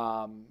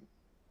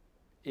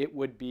 it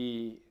would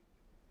be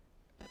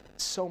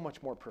so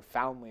much more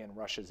profoundly in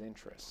Russia's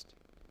interest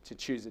to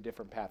choose a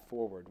different path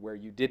forward where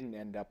you didn't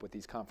end up with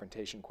these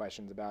confrontation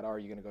questions about are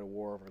you going to go to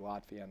war over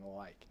Latvia and the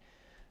like.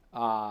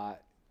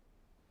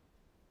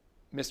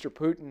 Mr.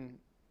 Putin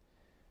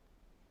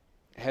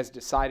has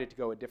decided to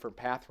go a different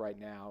path right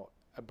now,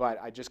 but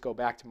I just go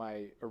back to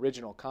my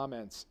original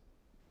comments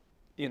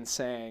in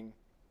saying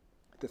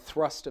the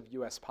thrust of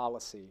U.S.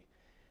 policy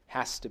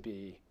has to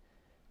be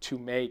to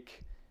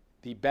make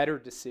the better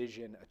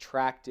decision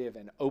attractive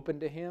and open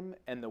to him,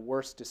 and the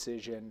worst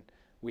decision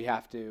we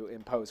have to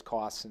impose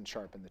costs and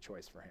sharpen the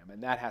choice for him.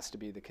 And that has to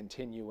be the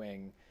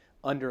continuing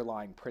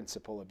underlying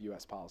principle of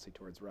U.S. policy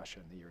towards Russia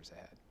in the years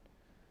ahead.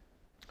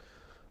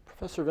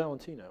 Professor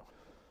Valentino.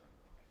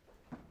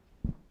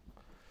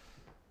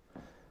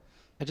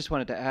 I just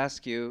wanted to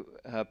ask you,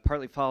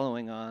 partly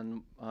following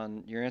on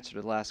your answer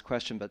to the last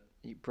question, but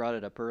you brought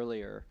it up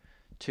earlier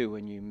too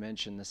when you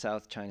mentioned the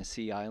South China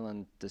Sea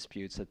island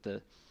disputes, that the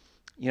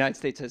United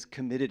States has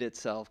committed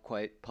itself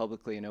quite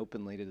publicly and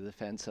openly to the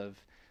defense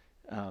of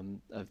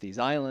these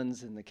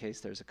islands in the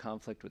case there's a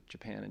conflict with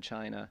Japan and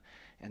China.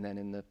 And then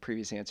in the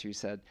previous answer you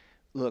said,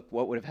 look,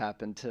 what would have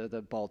happened to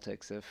the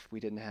Baltics if we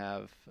didn't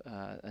have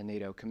a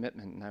NATO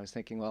commitment? And I was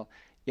thinking, well,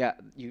 yeah,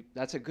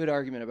 that's a good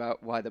argument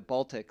about why the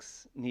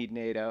Baltics need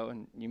NATO,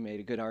 and you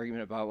made a good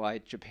argument about why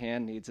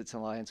Japan needs its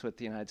alliance with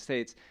the United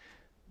States.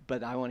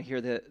 But I want to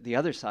hear the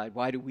other side.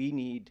 Why do we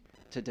need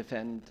to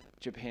defend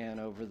Japan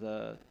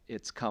over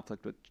its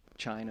conflict with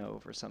China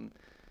over some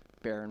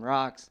barren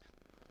rocks?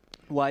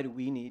 Why do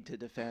we need to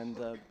defend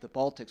the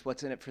Baltics?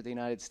 What's in it for the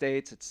United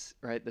States? It's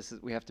right.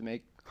 We have to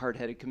make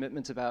hard-headed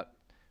commitments about.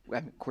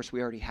 Of course,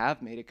 we already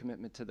have made a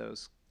commitment to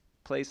those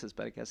places,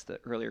 but I guess the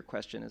earlier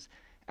question is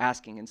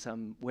asking in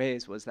some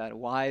ways, was that a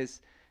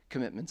wise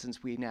commitment, since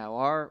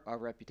our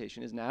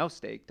reputation is now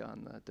staked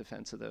on the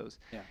defense of those?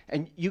 Yeah.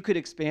 And you could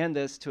expand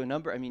this to a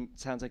number. I mean, it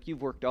sounds like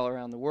you've worked all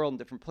around the world in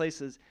different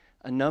places,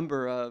 a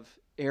number of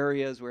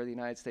areas where the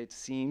United States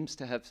seems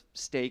to have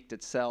staked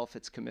itself,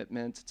 its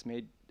commitments, it's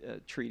made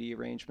treaty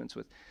arrangements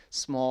with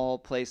small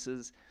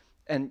places.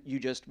 And you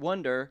just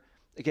wonder,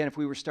 again, if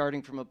we were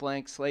starting from a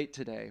blank slate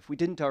today, if we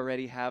didn't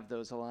already have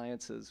those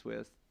alliances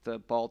with the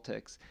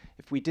Baltics,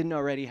 if we didn't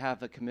already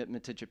have a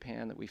commitment to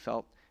Japan that we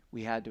felt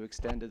we had to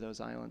extend to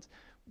those islands,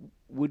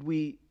 would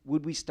we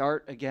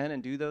start again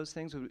and do those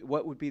things?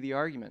 What would be the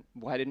argument?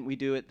 Why didn't we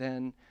do it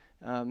then?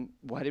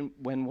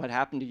 When what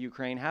happened to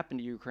Ukraine,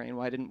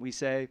 why didn't we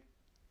say,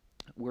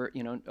 we're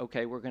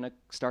going to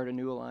start a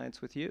new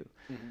alliance with you?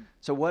 Mm-hmm.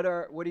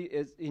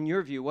 So in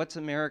your view, what's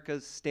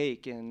America's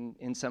stake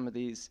in some of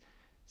these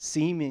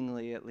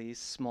seemingly at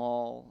least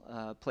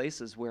small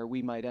places where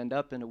we might end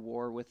up in a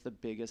war with the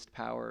biggest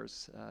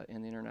powers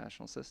in the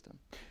international system?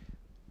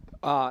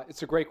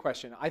 It's a great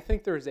question. I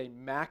think there's a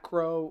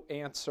macro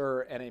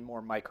answer and a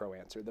more micro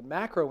answer. The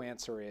macro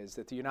answer is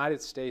that the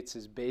United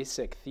States'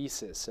 basic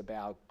thesis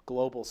about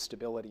global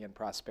stability and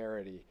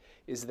prosperity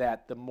is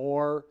that the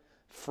more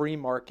free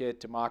market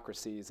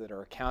democracies that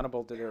are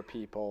accountable to their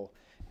people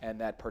and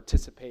that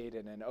participate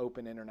in an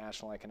open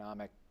international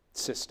economic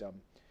system,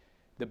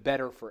 the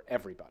better for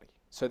everybody.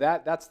 So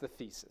that's the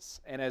thesis.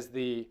 And as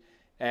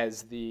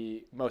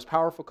the most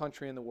powerful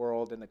country in the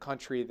world and the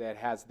country that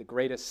has the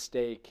greatest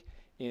stake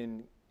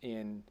in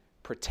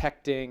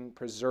protecting,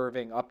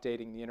 preserving,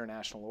 updating the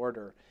international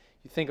order,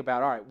 you think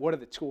about, all right, what are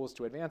the tools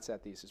to advance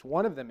that thesis?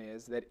 One of them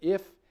is that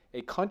if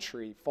a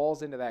country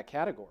falls into that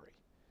category,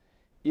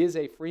 is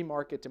a free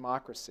market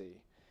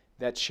democracy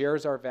that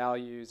shares our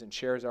values and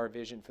shares our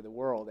vision for the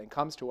world and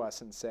comes to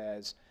us and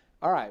says,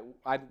 all right,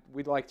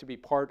 we'd like to be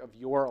part of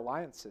your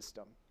alliance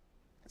system,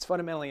 it's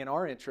fundamentally in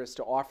our interest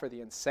to offer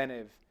the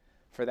incentive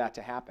for that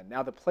to happen.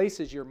 Now, the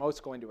places you're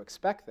most going to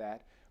expect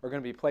that are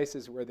going to be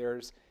places where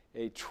there's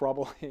a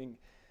troubling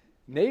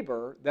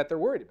neighbor that they're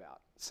worried about.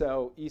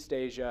 So East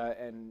Asia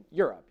and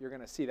Europe, you're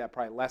going to see that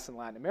probably less in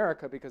Latin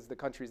America because the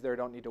countries there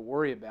don't need to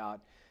worry about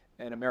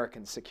an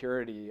American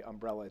security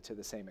umbrella to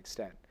the same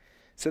extent.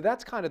 So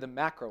that's kind of the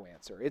macro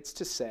answer. It's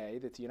to say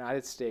that the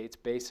United States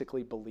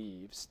basically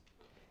believes,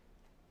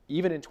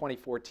 even in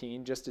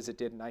 2014, just as it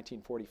did in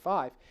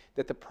 1945,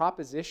 that the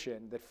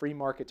proposition that free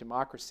market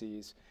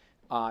democracies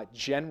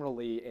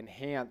generally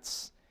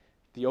enhance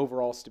the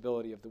overall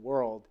stability of the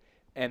world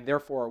and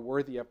therefore are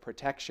worthy of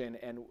protection,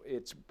 and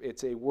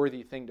it's a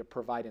worthy thing to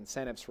provide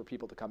incentives for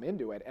people to come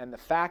into it. And the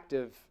fact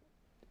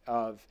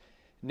of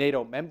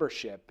NATO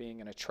membership being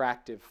an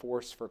attractive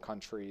force for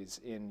countries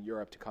in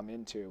Europe to come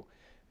into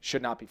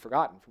should not be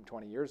forgotten from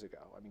 20 years ago.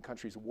 I mean,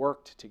 countries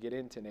worked to get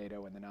into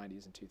NATO in the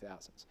 90s and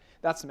 2000s.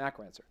 That's the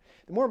macro answer.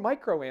 The more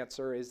micro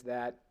answer is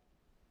that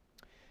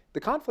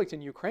the conflict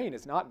in Ukraine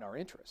is not in our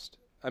interest.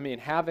 I mean,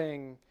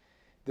 having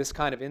this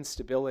kind of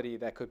instability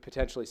that could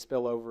potentially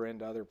spill over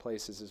into other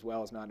places as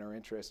well is not in our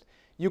interest.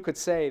 You could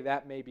say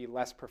that maybe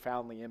less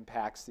profoundly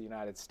impacts the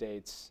United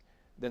States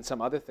than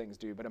some other things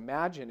do, but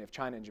imagine if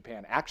China and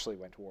Japan actually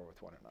went to war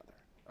with one another.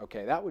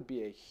 Okay, that would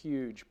be a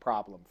huge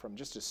problem from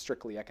just a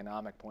strictly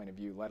economic point of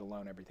view, let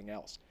alone everything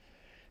else.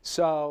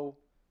 So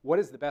what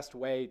is the best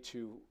way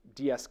to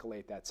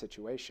de-escalate that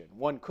situation?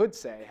 One could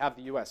say, have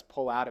the US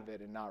pull out of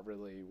it and not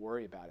really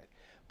worry about it.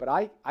 But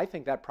I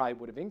think that probably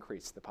would have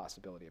increased the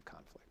possibility of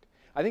conflict.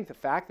 I think the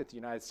fact that the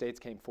United States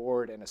came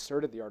forward and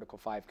asserted the Article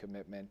 5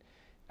 commitment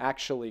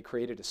actually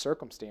created a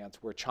circumstance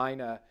where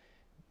China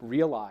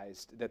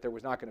realized that there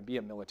was not going to be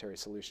a military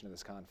solution to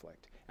this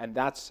conflict. And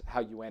that's how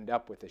you end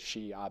up with a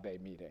Xi-Abe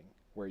meeting,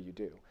 where you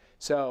do.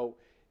 So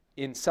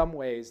in some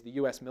ways, the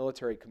US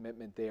military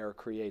commitment there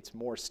creates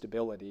more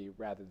stability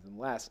rather than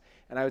less.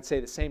 And I would say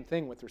the same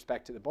thing with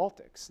respect to the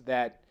Baltics,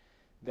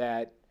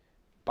 that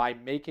by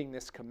making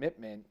this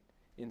commitment,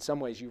 in some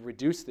ways you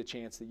reduce the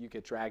chance that you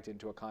get dragged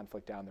into a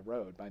conflict down the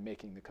road by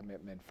making the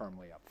commitment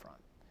firmly up front.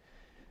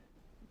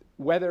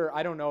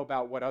 I don't know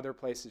about what other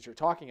places you're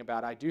talking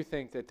about, I do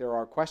think that there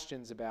are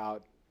questions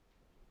about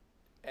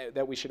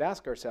that we should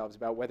ask ourselves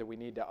about whether we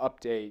need to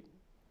update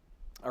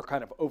our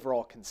kind of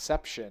overall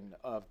conception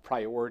of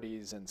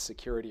priorities and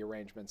security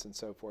arrangements and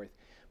so forth.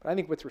 But I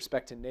think with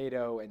respect to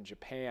NATO and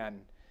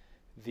Japan,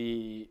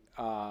 the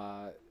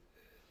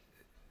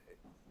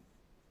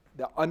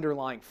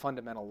underlying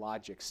fundamental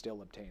logic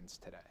still obtains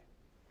today.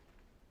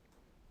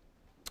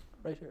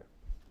 Right here.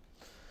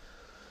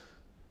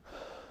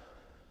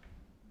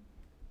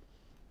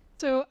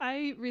 So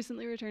I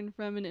recently returned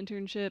from an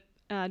internship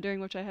during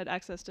which I had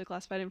access to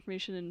classified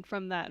information, and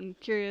from that I'm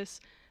curious,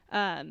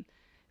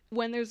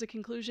 when there's a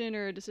conclusion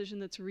or a decision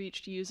that's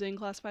reached using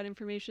classified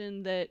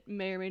information that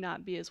may or may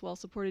not be as well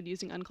supported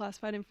using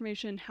unclassified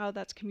information, how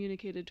that's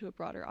communicated to a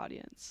broader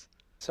audience.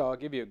 So I'll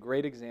give you a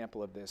great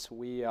example of this.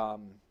 We,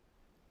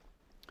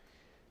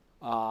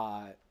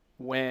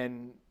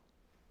 when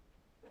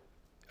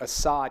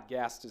Assad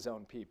gassed his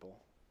own people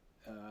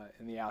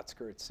in the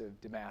outskirts of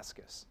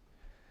Damascus,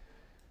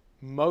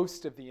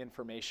 most of the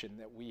information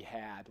that we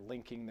had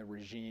linking the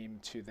regime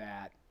to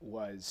that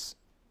was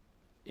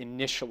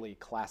initially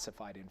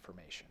classified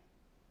information.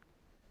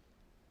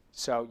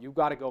 So you've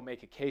got to go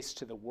make a case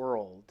to the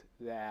world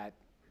that,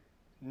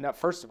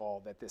 first of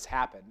all, that this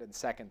happened, and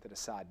second, that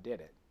Assad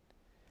did it.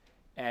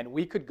 And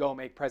we could go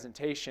make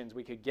presentations,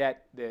 we could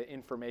get the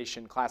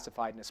information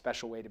classified in a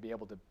special way to be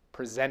able to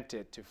present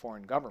it to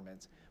foreign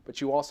governments, but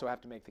you also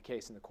have to make the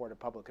case in the court of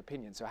public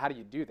opinion. So how do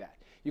you do that?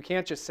 You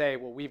can't just say,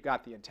 well, we've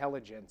got the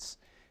intelligence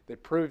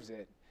that proves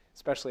it,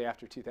 especially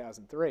after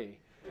 2003.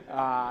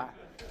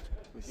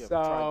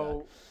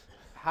 So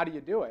how do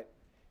you do it?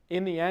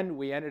 In the end,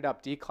 we ended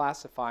up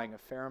declassifying a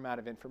fair amount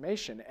of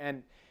information.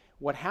 And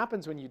what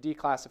happens when you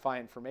declassify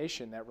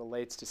information that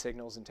relates to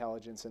signals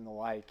intelligence and the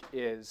like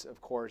is,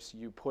 of course,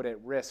 you put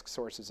at risk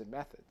sources and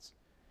methods.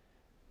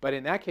 But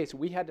in that case,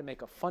 we had to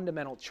make a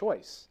fundamental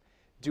choice.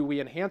 Do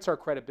we enhance our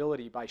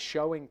credibility by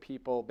showing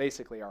people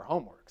basically our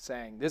homework,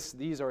 saying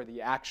these are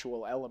the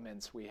actual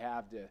elements we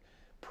have to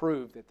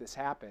prove that this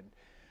happened,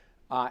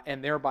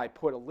 and thereby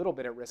put a little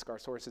bit at risk our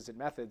sources and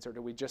methods, or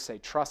do we just say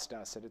trust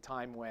us at a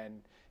time when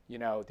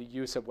the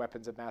use of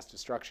weapons of mass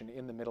destruction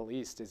in the Middle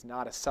East is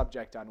not a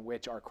subject on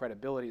which our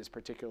credibility is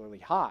particularly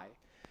high?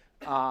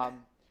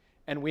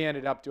 And we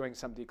ended up doing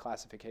some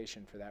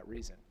declassification for that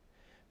reason.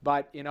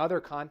 But in other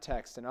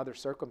contexts and other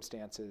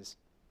circumstances,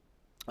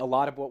 a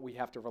lot of what we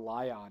have to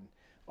rely on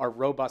are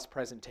robust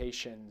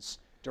presentations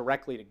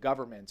directly to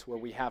governments where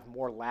we have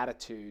more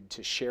latitude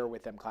to share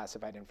with them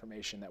classified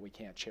information that we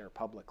can't share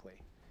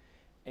publicly.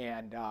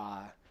 And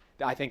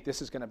I think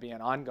this is going to be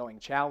an ongoing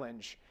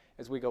challenge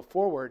as we go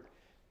forward,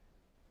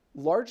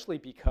 largely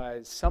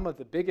because some of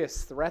the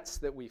biggest threats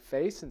that we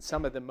face and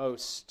some of the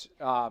most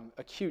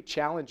acute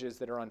challenges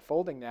that are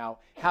unfolding now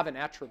have an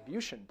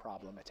attribution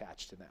problem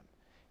attached to them.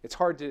 It's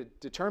hard to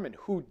determine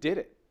who did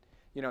it.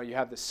 You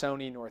have the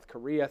Sony North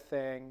Korea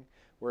thing,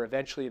 where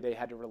eventually they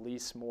had to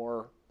release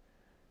more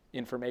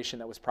information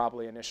that was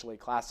probably initially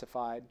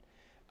classified.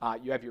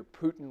 You have your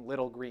Putin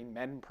little green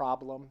men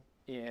problem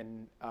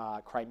in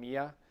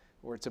Crimea,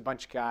 where it's a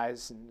bunch of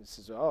guys and it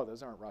says, oh,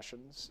 those aren't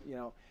Russians.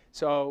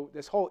 So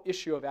this whole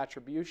issue of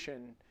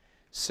attribution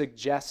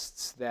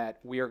suggests that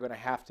we are going to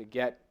have to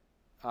get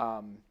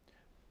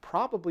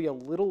probably a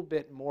little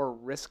bit more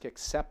risk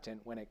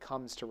acceptant when it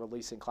comes to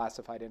releasing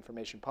classified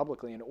information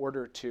publicly in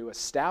order to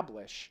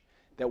establish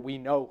that we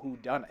know who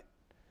done it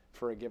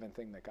for a given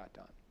thing that got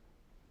done.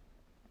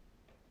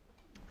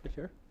 Right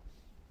here.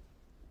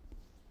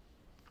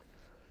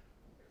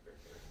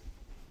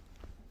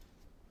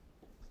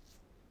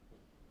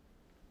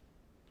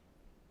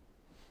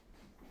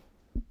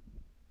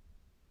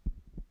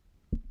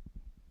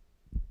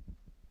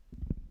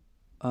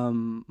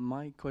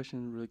 My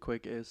question really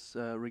quick is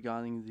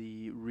regarding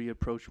the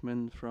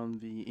reapproachment from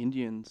the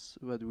Indians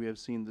that we have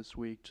seen this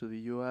week to the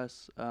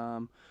U.S.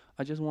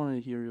 I just wanted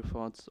to hear your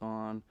thoughts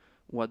on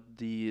what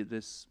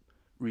this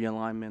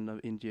realignment of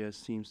India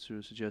seems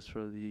to suggest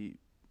for the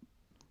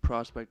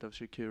prospect of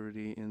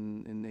security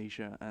in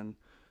Asia and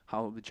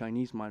how the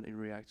Chinese might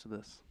react to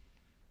this.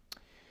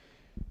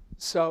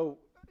 So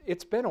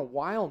it's been a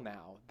while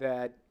now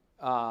that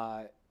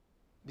the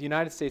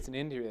United States and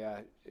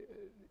India,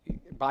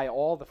 by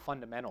all the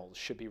fundamentals,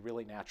 should be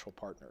really natural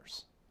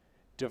partners.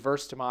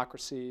 Diverse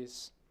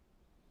democracies,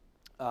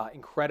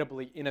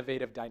 incredibly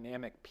innovative,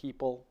 dynamic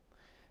people,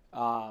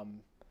 a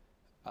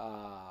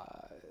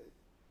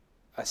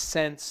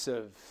sense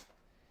of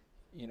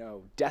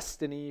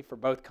destiny for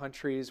both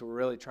countries. We're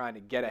really trying to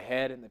get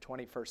ahead in the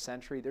 21st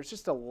century. There's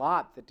just a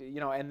lot that,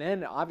 and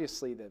then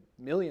obviously the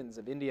millions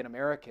of Indian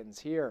Americans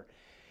here,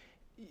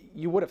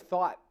 you would have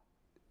thought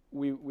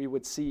we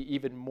would see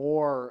even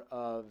more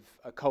of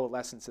a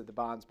coalescence of the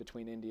bonds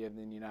between India and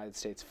the United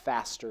States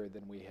faster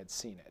than we had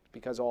seen it,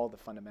 because all the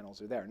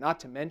fundamentals are there. Not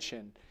to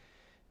mention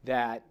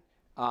that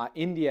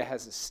India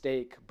has a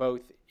stake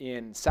both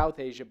in South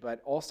Asia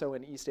but also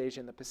in East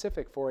Asia and the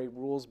Pacific for a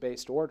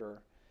rules-based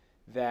order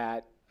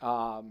that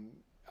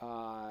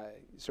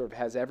sort of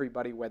has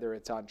everybody, whether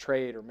it's on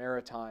trade or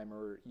maritime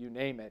or you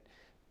name it,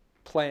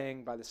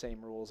 playing by the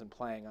same rules and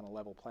playing on a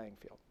level playing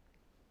field.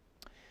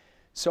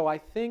 So I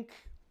think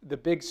the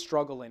big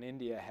struggle in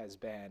India has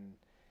been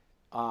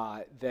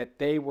that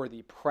they were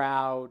the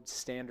proud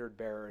standard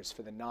bearers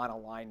for the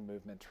non-aligned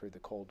movement through the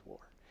Cold War,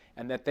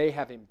 and that they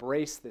have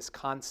embraced this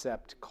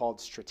concept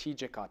called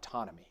strategic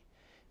autonomy.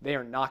 They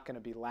are not going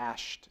to be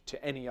lashed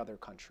to any other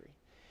country.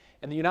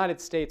 And the United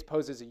States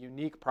poses a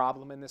unique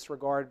problem in this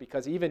regard,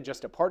 because even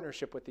just a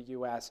partnership with the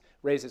U.S.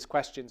 raises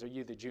questions: are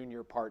you the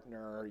junior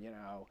partner?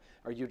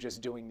 Are you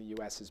just doing the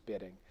U.S.'s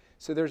bidding?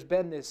 So there's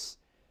been this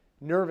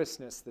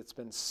nervousness that's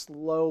been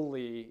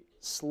slowly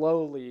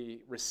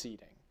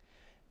receding.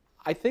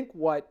 I think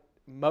what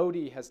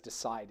Modi has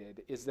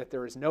decided is that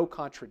there is no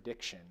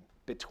contradiction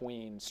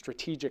between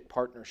strategic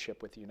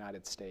partnership with the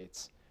United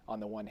States on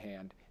the one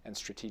hand and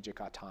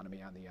strategic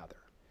autonomy on the other,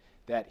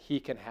 that he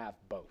can have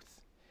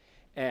both.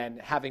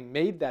 And having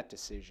made that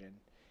decision,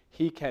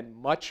 he can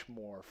much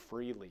more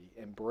freely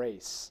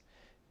embrace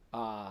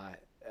a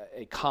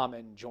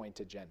common joint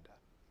agenda.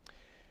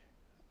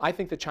 I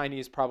think the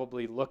Chinese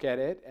probably look at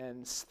it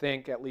and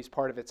think at least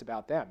part of it's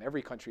about them.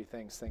 Every country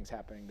thinks things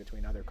happening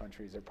between other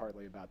countries are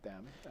partly about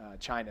them.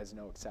 China is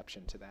no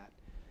exception to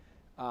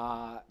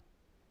that.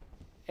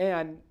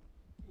 And,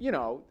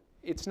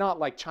 it's not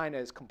like China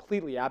is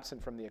completely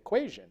absent from the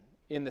equation,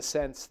 in the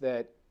sense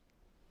that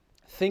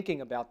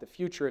thinking about the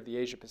future of the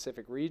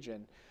Asia-Pacific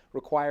region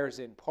requires,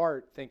 in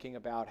part, thinking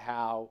about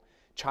how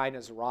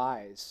China's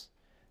rise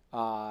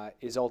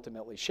is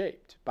ultimately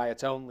shaped by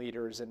its own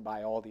leaders and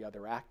by all the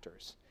other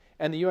actors.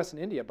 And the US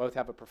and India both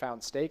have a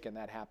profound stake in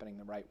that happening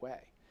the right way.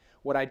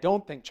 What I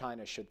don't think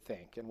China should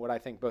think, and what I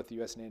think both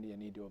the US and India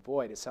need to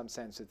avoid, is some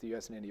sense that the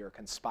US and India are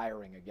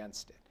conspiring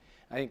against it.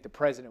 I think the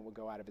president would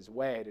go out of his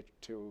way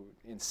to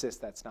insist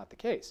that's not the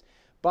case.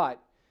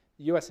 But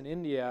the US and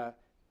India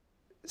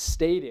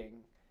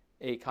stating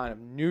a kind of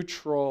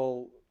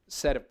neutral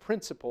set of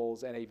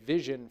principles and a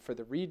vision for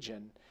the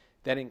region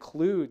that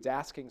includes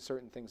asking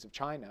certain things of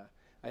China,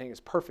 I think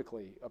is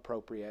perfectly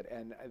appropriate,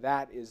 and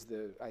that is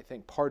I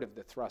think, part of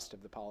the thrust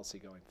of the policy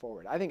going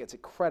forward. I think it's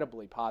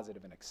incredibly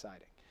positive and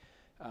exciting.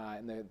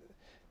 And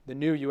the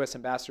new U.S.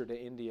 ambassador to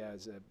India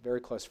is a very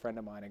close friend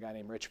of mine, a guy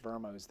named Rich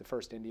Verma, who's the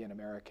first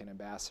Indian-American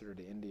ambassador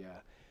to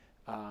India,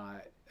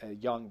 a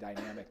young,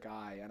 dynamic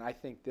guy. And I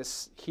think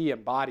he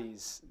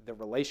embodies the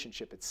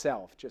relationship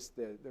itself, just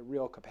the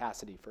real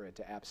capacity for it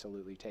to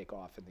absolutely take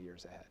off in the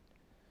years ahead.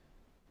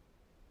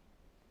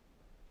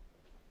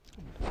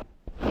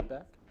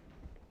 Back.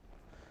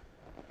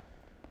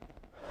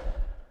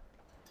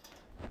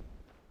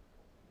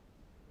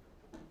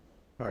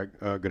 All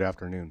right, good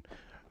afternoon.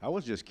 I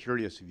was just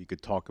curious if you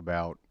could talk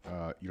about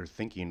your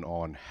thinking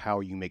on how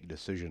you make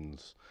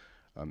decisions.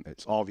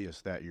 It's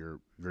obvious that you're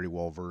very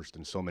well versed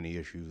in so many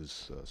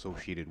issues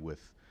associated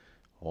with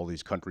all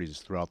these countries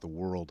throughout the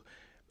world.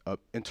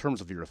 In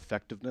terms of your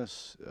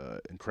effectiveness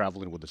in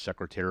traveling with the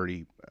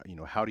Secretary,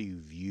 how do you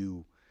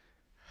view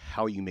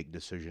how you make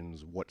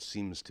decisions? What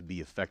seems to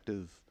be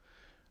effective?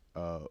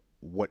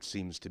 What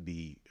seems to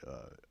be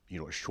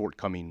a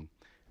shortcoming?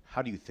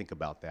 How do you think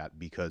about that?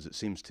 Because it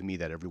seems to me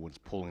that everyone's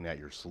pulling at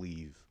your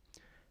sleeve,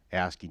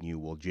 asking you,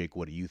 well, Jake,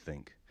 what do you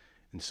think?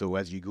 And so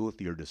as you go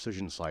through your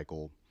decision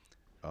cycle,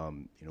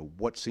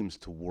 what seems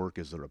to work?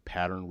 Is there a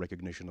pattern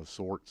recognition of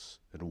sorts?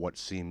 And what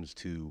seems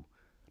to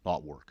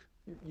not work?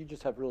 You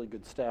just have really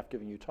good staff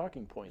giving you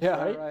talking points,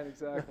 yeah, right? Right,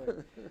 exactly.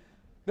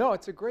 No,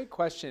 it's a great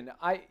question.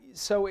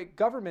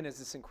 Government is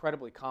this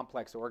incredibly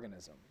complex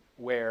organism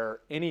where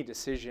any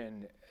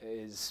decision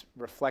is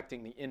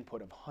reflecting the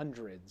input of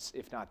hundreds,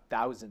 if not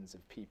thousands,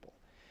 of people.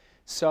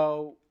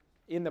 So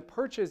in the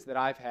perches that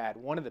I've had,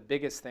 one of the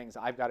biggest things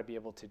I've got to be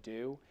able to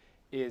do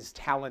is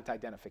talent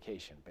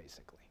identification,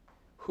 basically.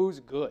 Who's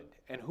good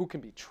and who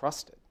can be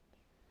trusted?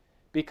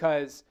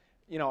 Because,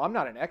 I'm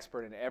not an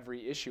expert in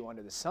every issue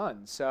under the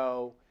sun.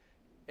 So,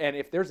 and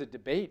if there's a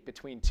debate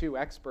between two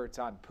experts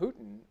on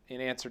Putin, in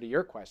answer to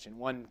your question,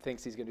 one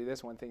thinks he's going to do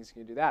this, one thinks he's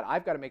going to do that,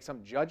 I've got to make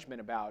some judgment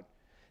about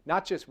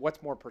not just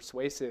what's more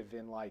persuasive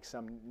in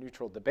some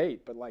neutral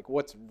debate, but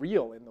what's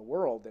real in the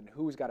world and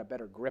who's got a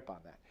better grip on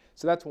that.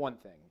 So that's one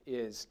thing,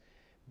 is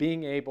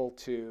being able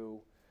to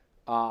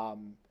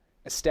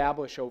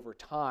establish over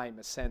time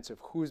a sense of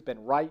who's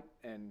been right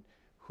and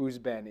who's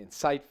been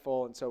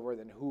insightful and so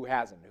forth, and who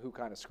hasn't, who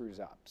kind of screws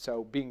up.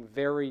 So being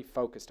very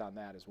focused on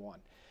that is one.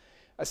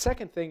 A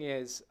second thing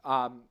is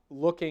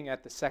looking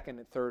at the second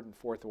and third and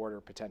fourth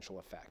order potential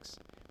effects,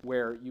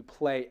 where you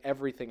play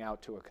everything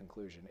out to a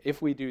conclusion.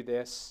 If we do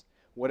this,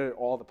 what are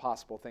all the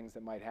possible things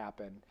that might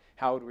happen?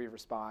 How would we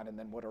respond? And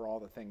then what are all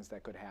the things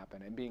that could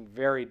happen? And being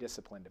very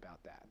disciplined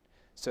about that,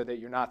 so that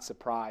you're not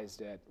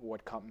surprised at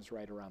what comes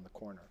right around the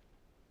corner.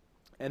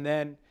 And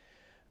then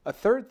a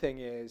third thing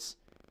is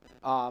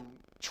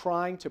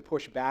trying to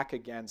push back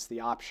against the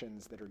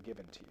options that are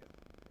given to you.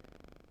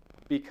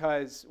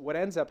 Because what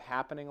ends up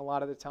happening a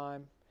lot of the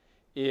time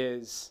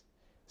is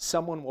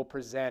someone will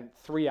present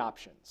three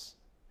options.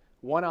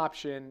 One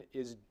option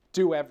is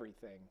do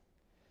everything.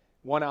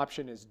 One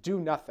option is do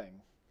nothing.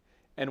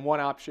 and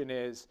one option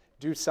is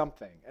do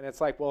something. And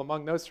it's like, well,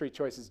 among those three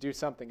choices, do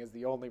something is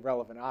the only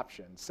relevant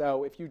option.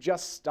 So if you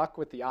just stuck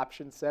with the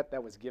option set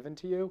that was given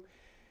to you,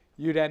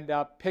 you'd end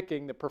up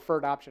picking the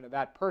preferred option of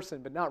that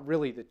person, but not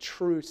really the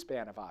true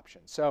span of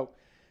options. So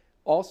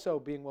also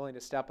being willing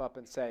to step up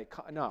and say,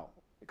 no,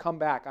 come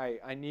back,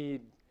 I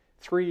need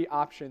 3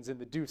 options in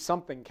the do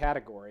something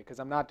category because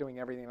I'm not doing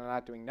everything, I'm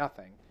not doing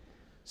nothing.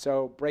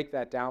 So break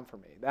that down for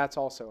me. That's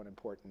also an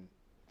important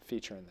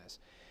feature in this.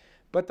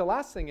 But the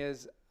last thing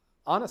is,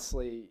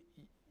 honestly,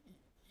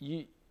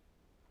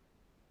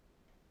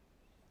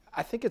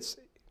 I think it's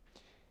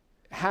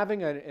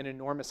having an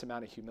enormous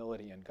amount of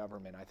humility in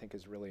government, I think,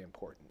 is really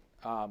important.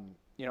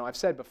 You know, I've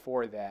said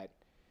before that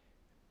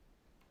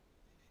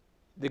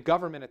the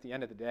government at the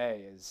end of the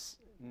day is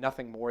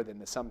nothing more than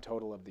the sum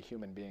total of the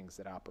human beings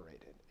that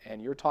operate it.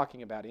 And you're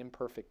talking about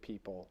imperfect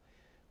people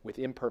with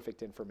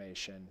imperfect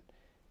information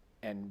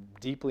and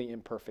deeply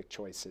imperfect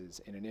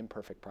choices in an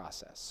imperfect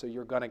process. So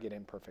you're going to get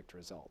imperfect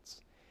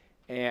results.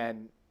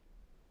 And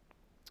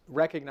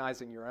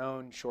recognizing your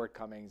own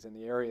shortcomings in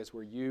the areas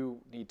where you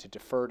need to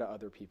defer to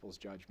other people's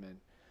judgment,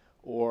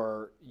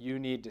 or you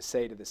need to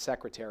say to the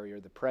secretary or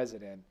the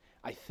president,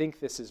 I think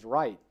this is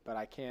right, but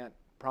I can't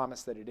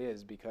promise that it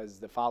is because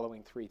the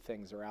following 3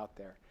 things are out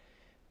there.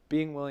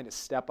 Being willing to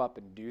step up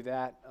and do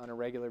that on a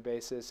regular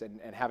basis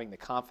and having the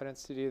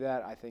confidence to do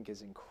that, I think,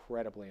 is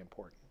incredibly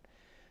important.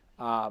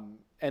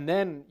 And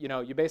then, you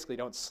know, you basically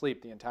don't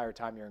sleep the entire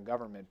time you're in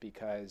government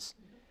because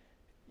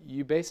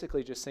you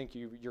basically just think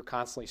you're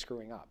constantly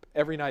screwing up.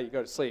 Every night you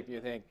go to sleep, you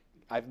think,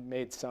 I've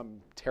made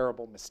some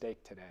terrible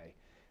mistake today.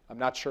 I'm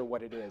not sure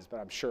what it is, but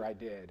I'm sure I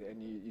did.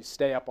 And you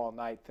stay up all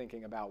night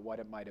thinking about what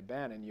it might have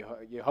been, and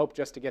you hope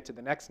just to get to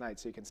the next night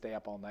so you can stay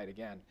up all night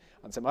again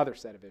on some other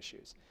set of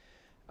issues.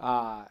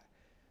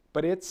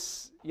 But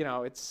it's, you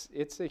know,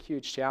 it's a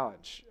huge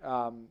challenge.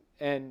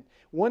 And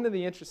one of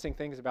the interesting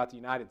things about the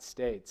United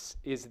States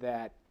is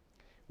that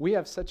we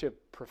have such a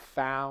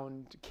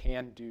profound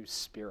can-do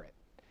spirit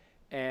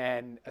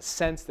and a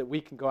sense that we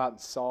can go out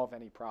and solve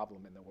any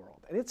problem in the world.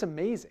 And it's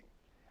amazing.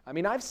 I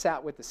mean, I've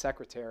sat with the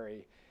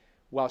secretary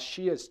while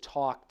she has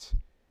talked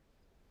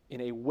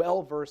in a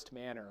well-versed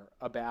manner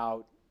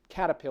about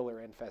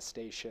caterpillar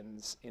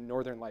infestations in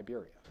northern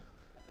Liberia.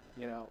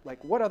 You know,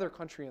 like what other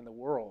country in the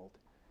world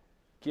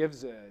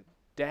gives a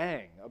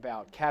dang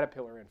about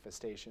caterpillar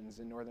infestations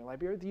in northern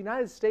Liberia? The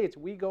United States,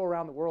 we go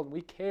around the world and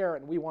we care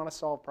and we want to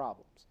solve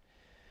problems.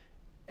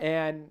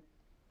 And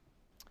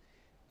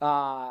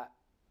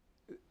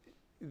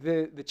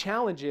the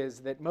challenge is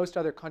that most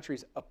other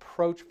countries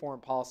approach foreign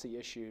policy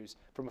issues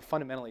from a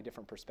fundamentally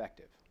different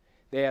perspective.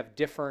 They have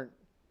different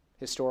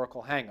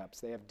historical hang-ups.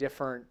 They have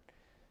different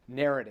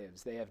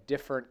narratives. They have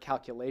different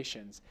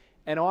calculations.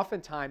 And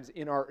oftentimes,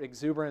 in our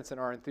exuberance and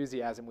our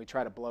enthusiasm, we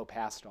try to blow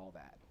past all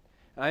that.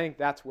 And I think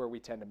that's where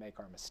we tend to make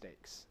our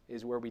mistakes,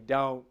 is where we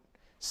don't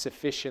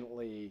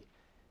sufficiently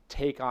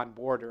take on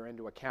board or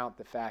into account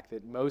the fact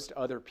that most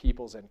other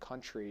peoples and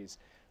countries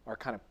are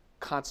kind of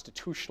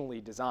constitutionally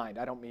designed.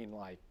 I don't mean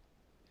like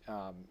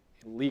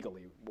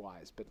legally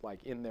wise, but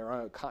like in their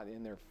own,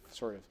 in their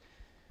sort of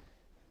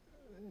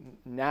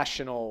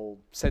national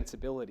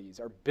sensibilities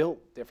are built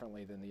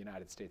differently than the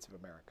United States of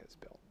America is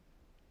built.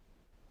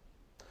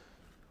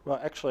 Well,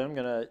 actually, I'm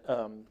going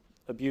to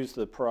abuse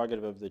the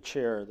prerogative of the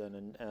chair then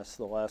and ask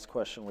the last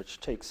question, which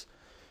takes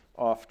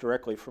off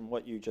directly from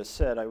what you just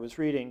said. I was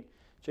reading,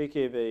 Jake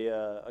gave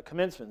a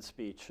commencement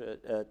speech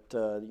at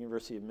the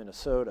University of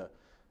Minnesota,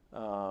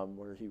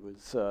 where he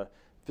was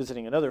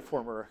visiting another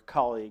former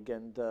colleague,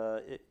 and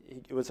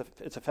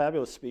it's a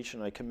fabulous speech,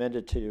 and I commend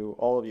it to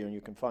all of you, and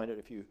you can find it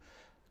if you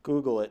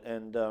Google it.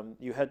 And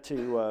you had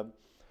to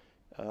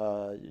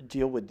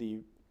deal with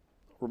the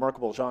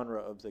remarkable genre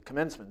of the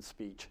commencement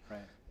speech. Right.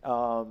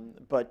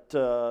 But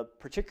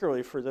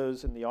particularly for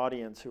those in the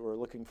audience who are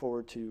looking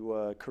forward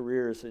to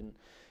careers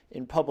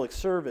in public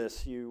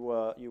service, you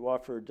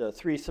offered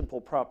 3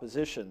 simple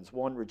propositions.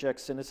 1, reject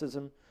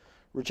cynicism,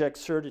 reject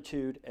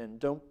certitude, and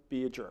don't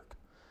be a jerk.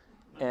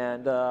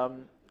 And I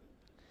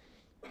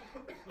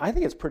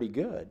think it's pretty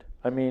good.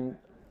 I mean,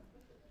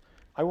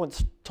 I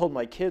once told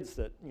my kids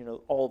that, you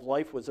know, all of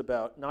life was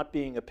about not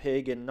being a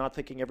pig and not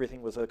thinking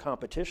everything was a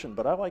competition,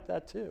 but I like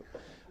that too.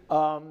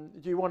 Do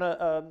you want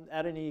to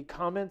add any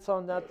comments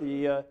on that?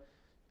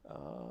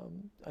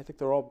 I think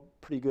they're all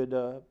pretty good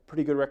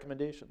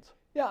recommendations.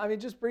 Yeah, I mean,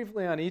 just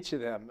briefly on each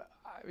of them.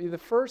 I mean, the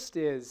first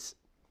is,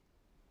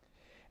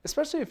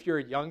 especially if you're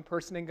a young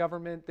person in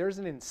government, there's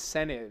an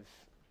incentive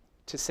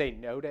to say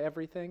no to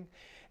everything.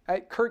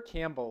 Kurt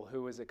Campbell,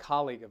 who was a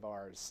colleague of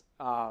ours,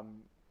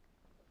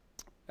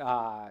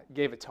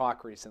 gave a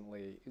talk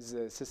recently. He's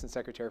the Assistant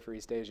Secretary for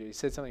East Asia. He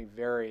said something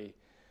very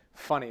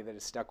funny that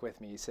has stuck with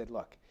me. He said,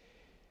 look,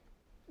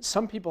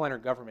 some people enter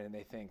government and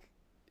they think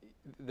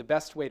the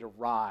best way to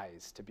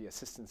rise to be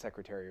Assistant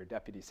Secretary or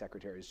Deputy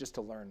Secretary is just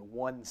to learn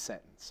one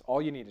sentence.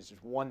 All you need is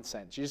just one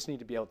sentence. You just need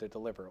to be able to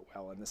deliver it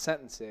well. And the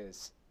sentence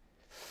is,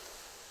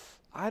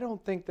 I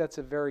don't think that's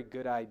a very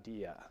good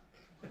idea.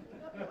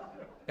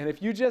 And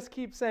if you just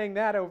keep saying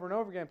that over and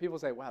over again, people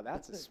say, wow,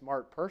 that's a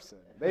smart person.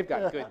 They've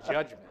got good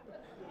judgment.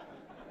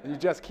 And you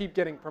just keep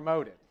getting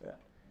promoted. Yeah.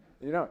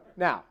 You know,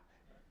 now,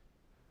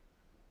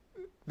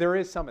 there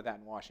is some of that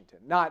in Washington.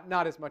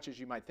 Not as much as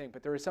you might think,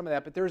 but there is some of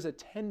that. But there's a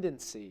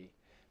tendency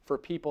for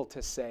people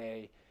to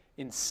say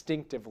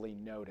instinctively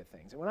no to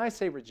things. And when I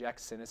say reject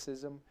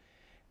cynicism,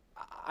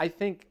 I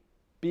think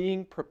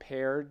being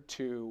prepared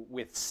to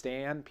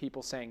withstand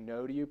people saying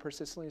no to you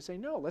persistently and say,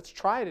 no, let's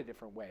try it a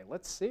different way.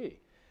 Let's see.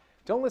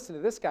 Don't listen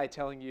to this guy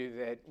telling you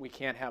that we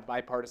can't have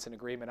bipartisan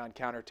agreement on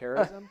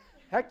counterterrorism.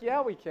 Heck yeah,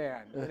 we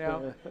can. You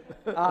know,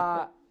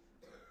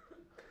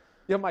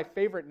 my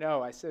favorite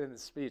no, I said in the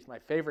speech, my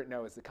favorite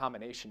no is the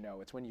combination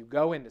no. It's when you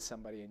go into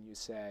somebody and you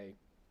say,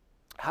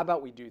 how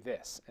about we do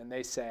this? And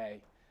they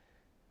say,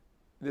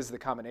 this is the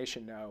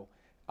combination no,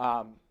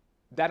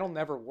 that'll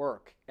never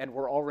work, and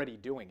we're already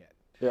doing it.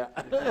 Yeah.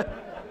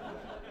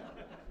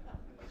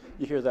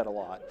 You hear that a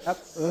lot.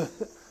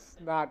 That's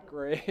not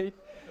great.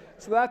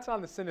 So that's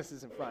on the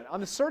cynicism front.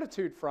 On the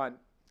certitude front,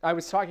 I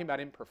was talking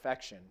about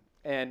imperfection.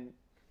 And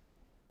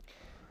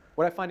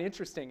what I find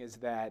interesting is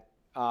that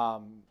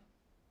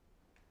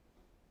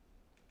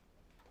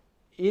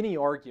any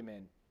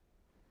argument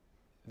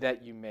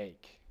that you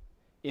make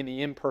in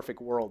the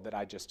imperfect world that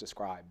I just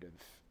described of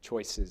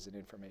choices and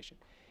information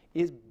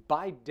is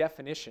by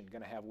definition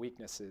going to have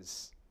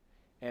weaknesses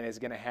and is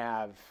going to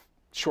have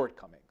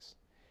shortcomings.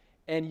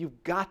 And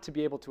you've got to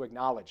be able to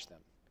acknowledge them.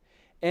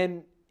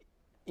 And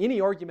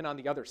any argument on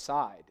the other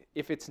side,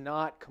 if it's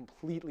not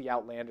completely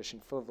outlandish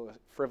and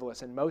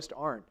frivolous, and most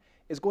aren't,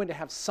 is going to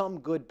have some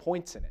good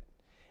points in it.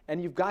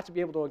 And you've got to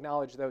be able to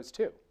acknowledge those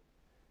too.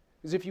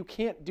 Because if you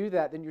can't do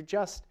that, then you're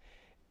just,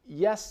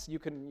 yes, you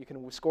can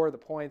score the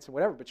points and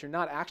whatever, but you're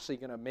not actually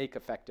going to make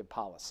effective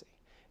policy.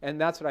 And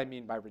that's what I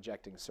mean by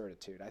rejecting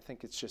certitude. I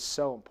think it's just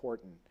so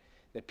important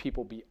that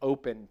people be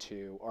open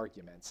to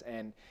arguments.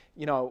 And,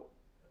 you know,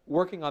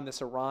 working on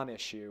this Iran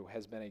issue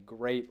has been a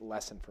great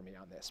lesson for me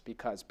on this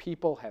because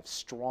people have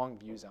strong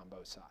views on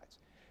both sides.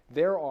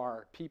 There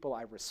are people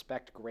I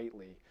respect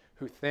greatly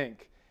who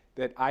think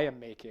that I am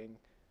making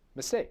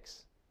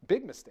mistakes,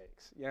 big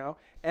mistakes, you know?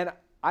 And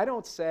I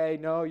don't say,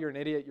 no, you're an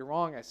idiot, you're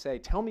wrong. I say,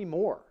 tell me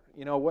more,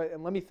 you know,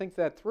 and let me think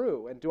that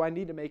through. And do I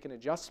need to make an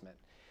adjustment?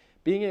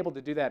 Being able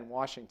to do that in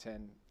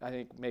Washington, I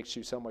think, makes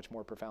you so much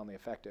more profoundly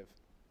effective.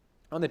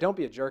 On the don't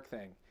be a jerk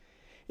thing,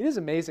 it is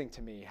amazing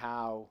to me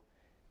how,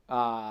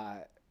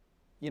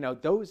 you know,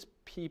 those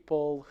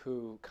people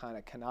who kind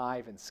of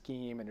connive and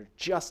scheme and are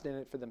just in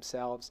it for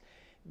themselves,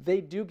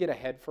 they do get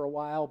ahead for a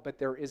while, but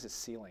there is a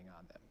ceiling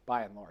on them,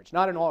 by and large.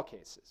 Not in all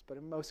cases, but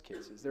in most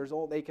cases.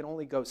 They can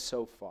only go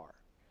so far.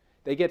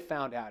 They get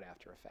found out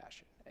after a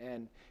fashion.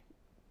 And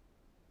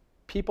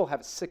people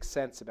have a sixth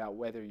sense about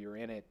whether you're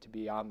in it to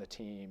be on the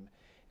team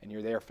and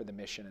you're there for the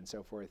mission and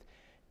so forth.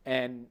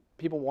 And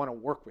people want to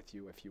work with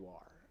you if you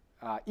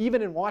are.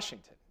 Even in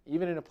Washington,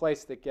 even in a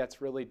place that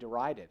gets really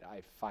derided,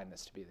 I find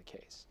this to be the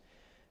case.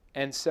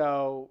 And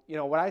so, you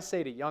know, what I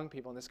say to young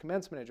people in this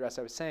commencement address,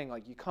 I was saying,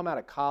 like, you come out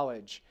of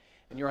college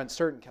and you're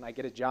uncertain, can I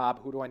get a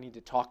job? Who do I need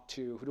to talk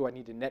to? Who do I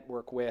need to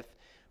network with?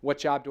 What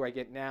job do I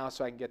get now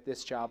so I can get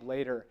this job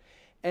later?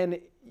 And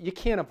you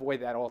can't avoid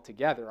that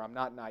altogether. I'm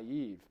not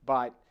naive.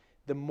 But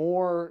the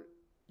more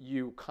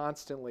you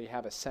constantly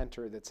have a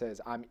center that says,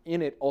 I'm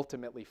in it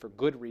ultimately for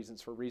good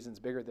reasons, for reasons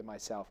bigger than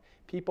myself,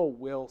 people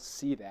will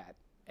see that.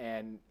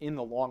 And in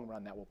the long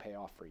run, that will pay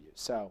off for you.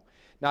 So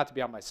not to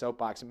be on my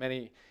soapbox,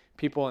 many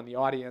people in the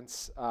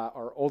audience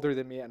are older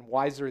than me and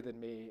wiser than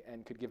me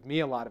and could give me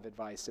a lot of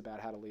advice about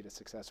how to lead a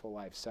successful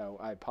life. So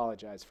I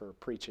apologize for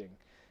preaching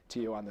to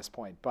you on this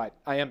point. But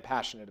I am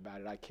passionate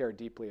about it. I care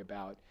deeply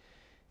about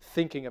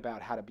thinking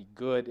about how to be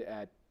good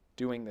at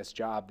doing this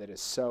job that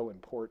is so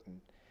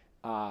important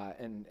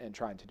and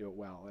trying to do it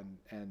well.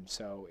 And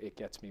so it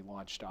gets me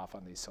launched off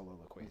on these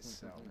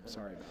soliloquies. So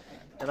sorry about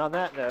that. And on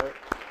that note,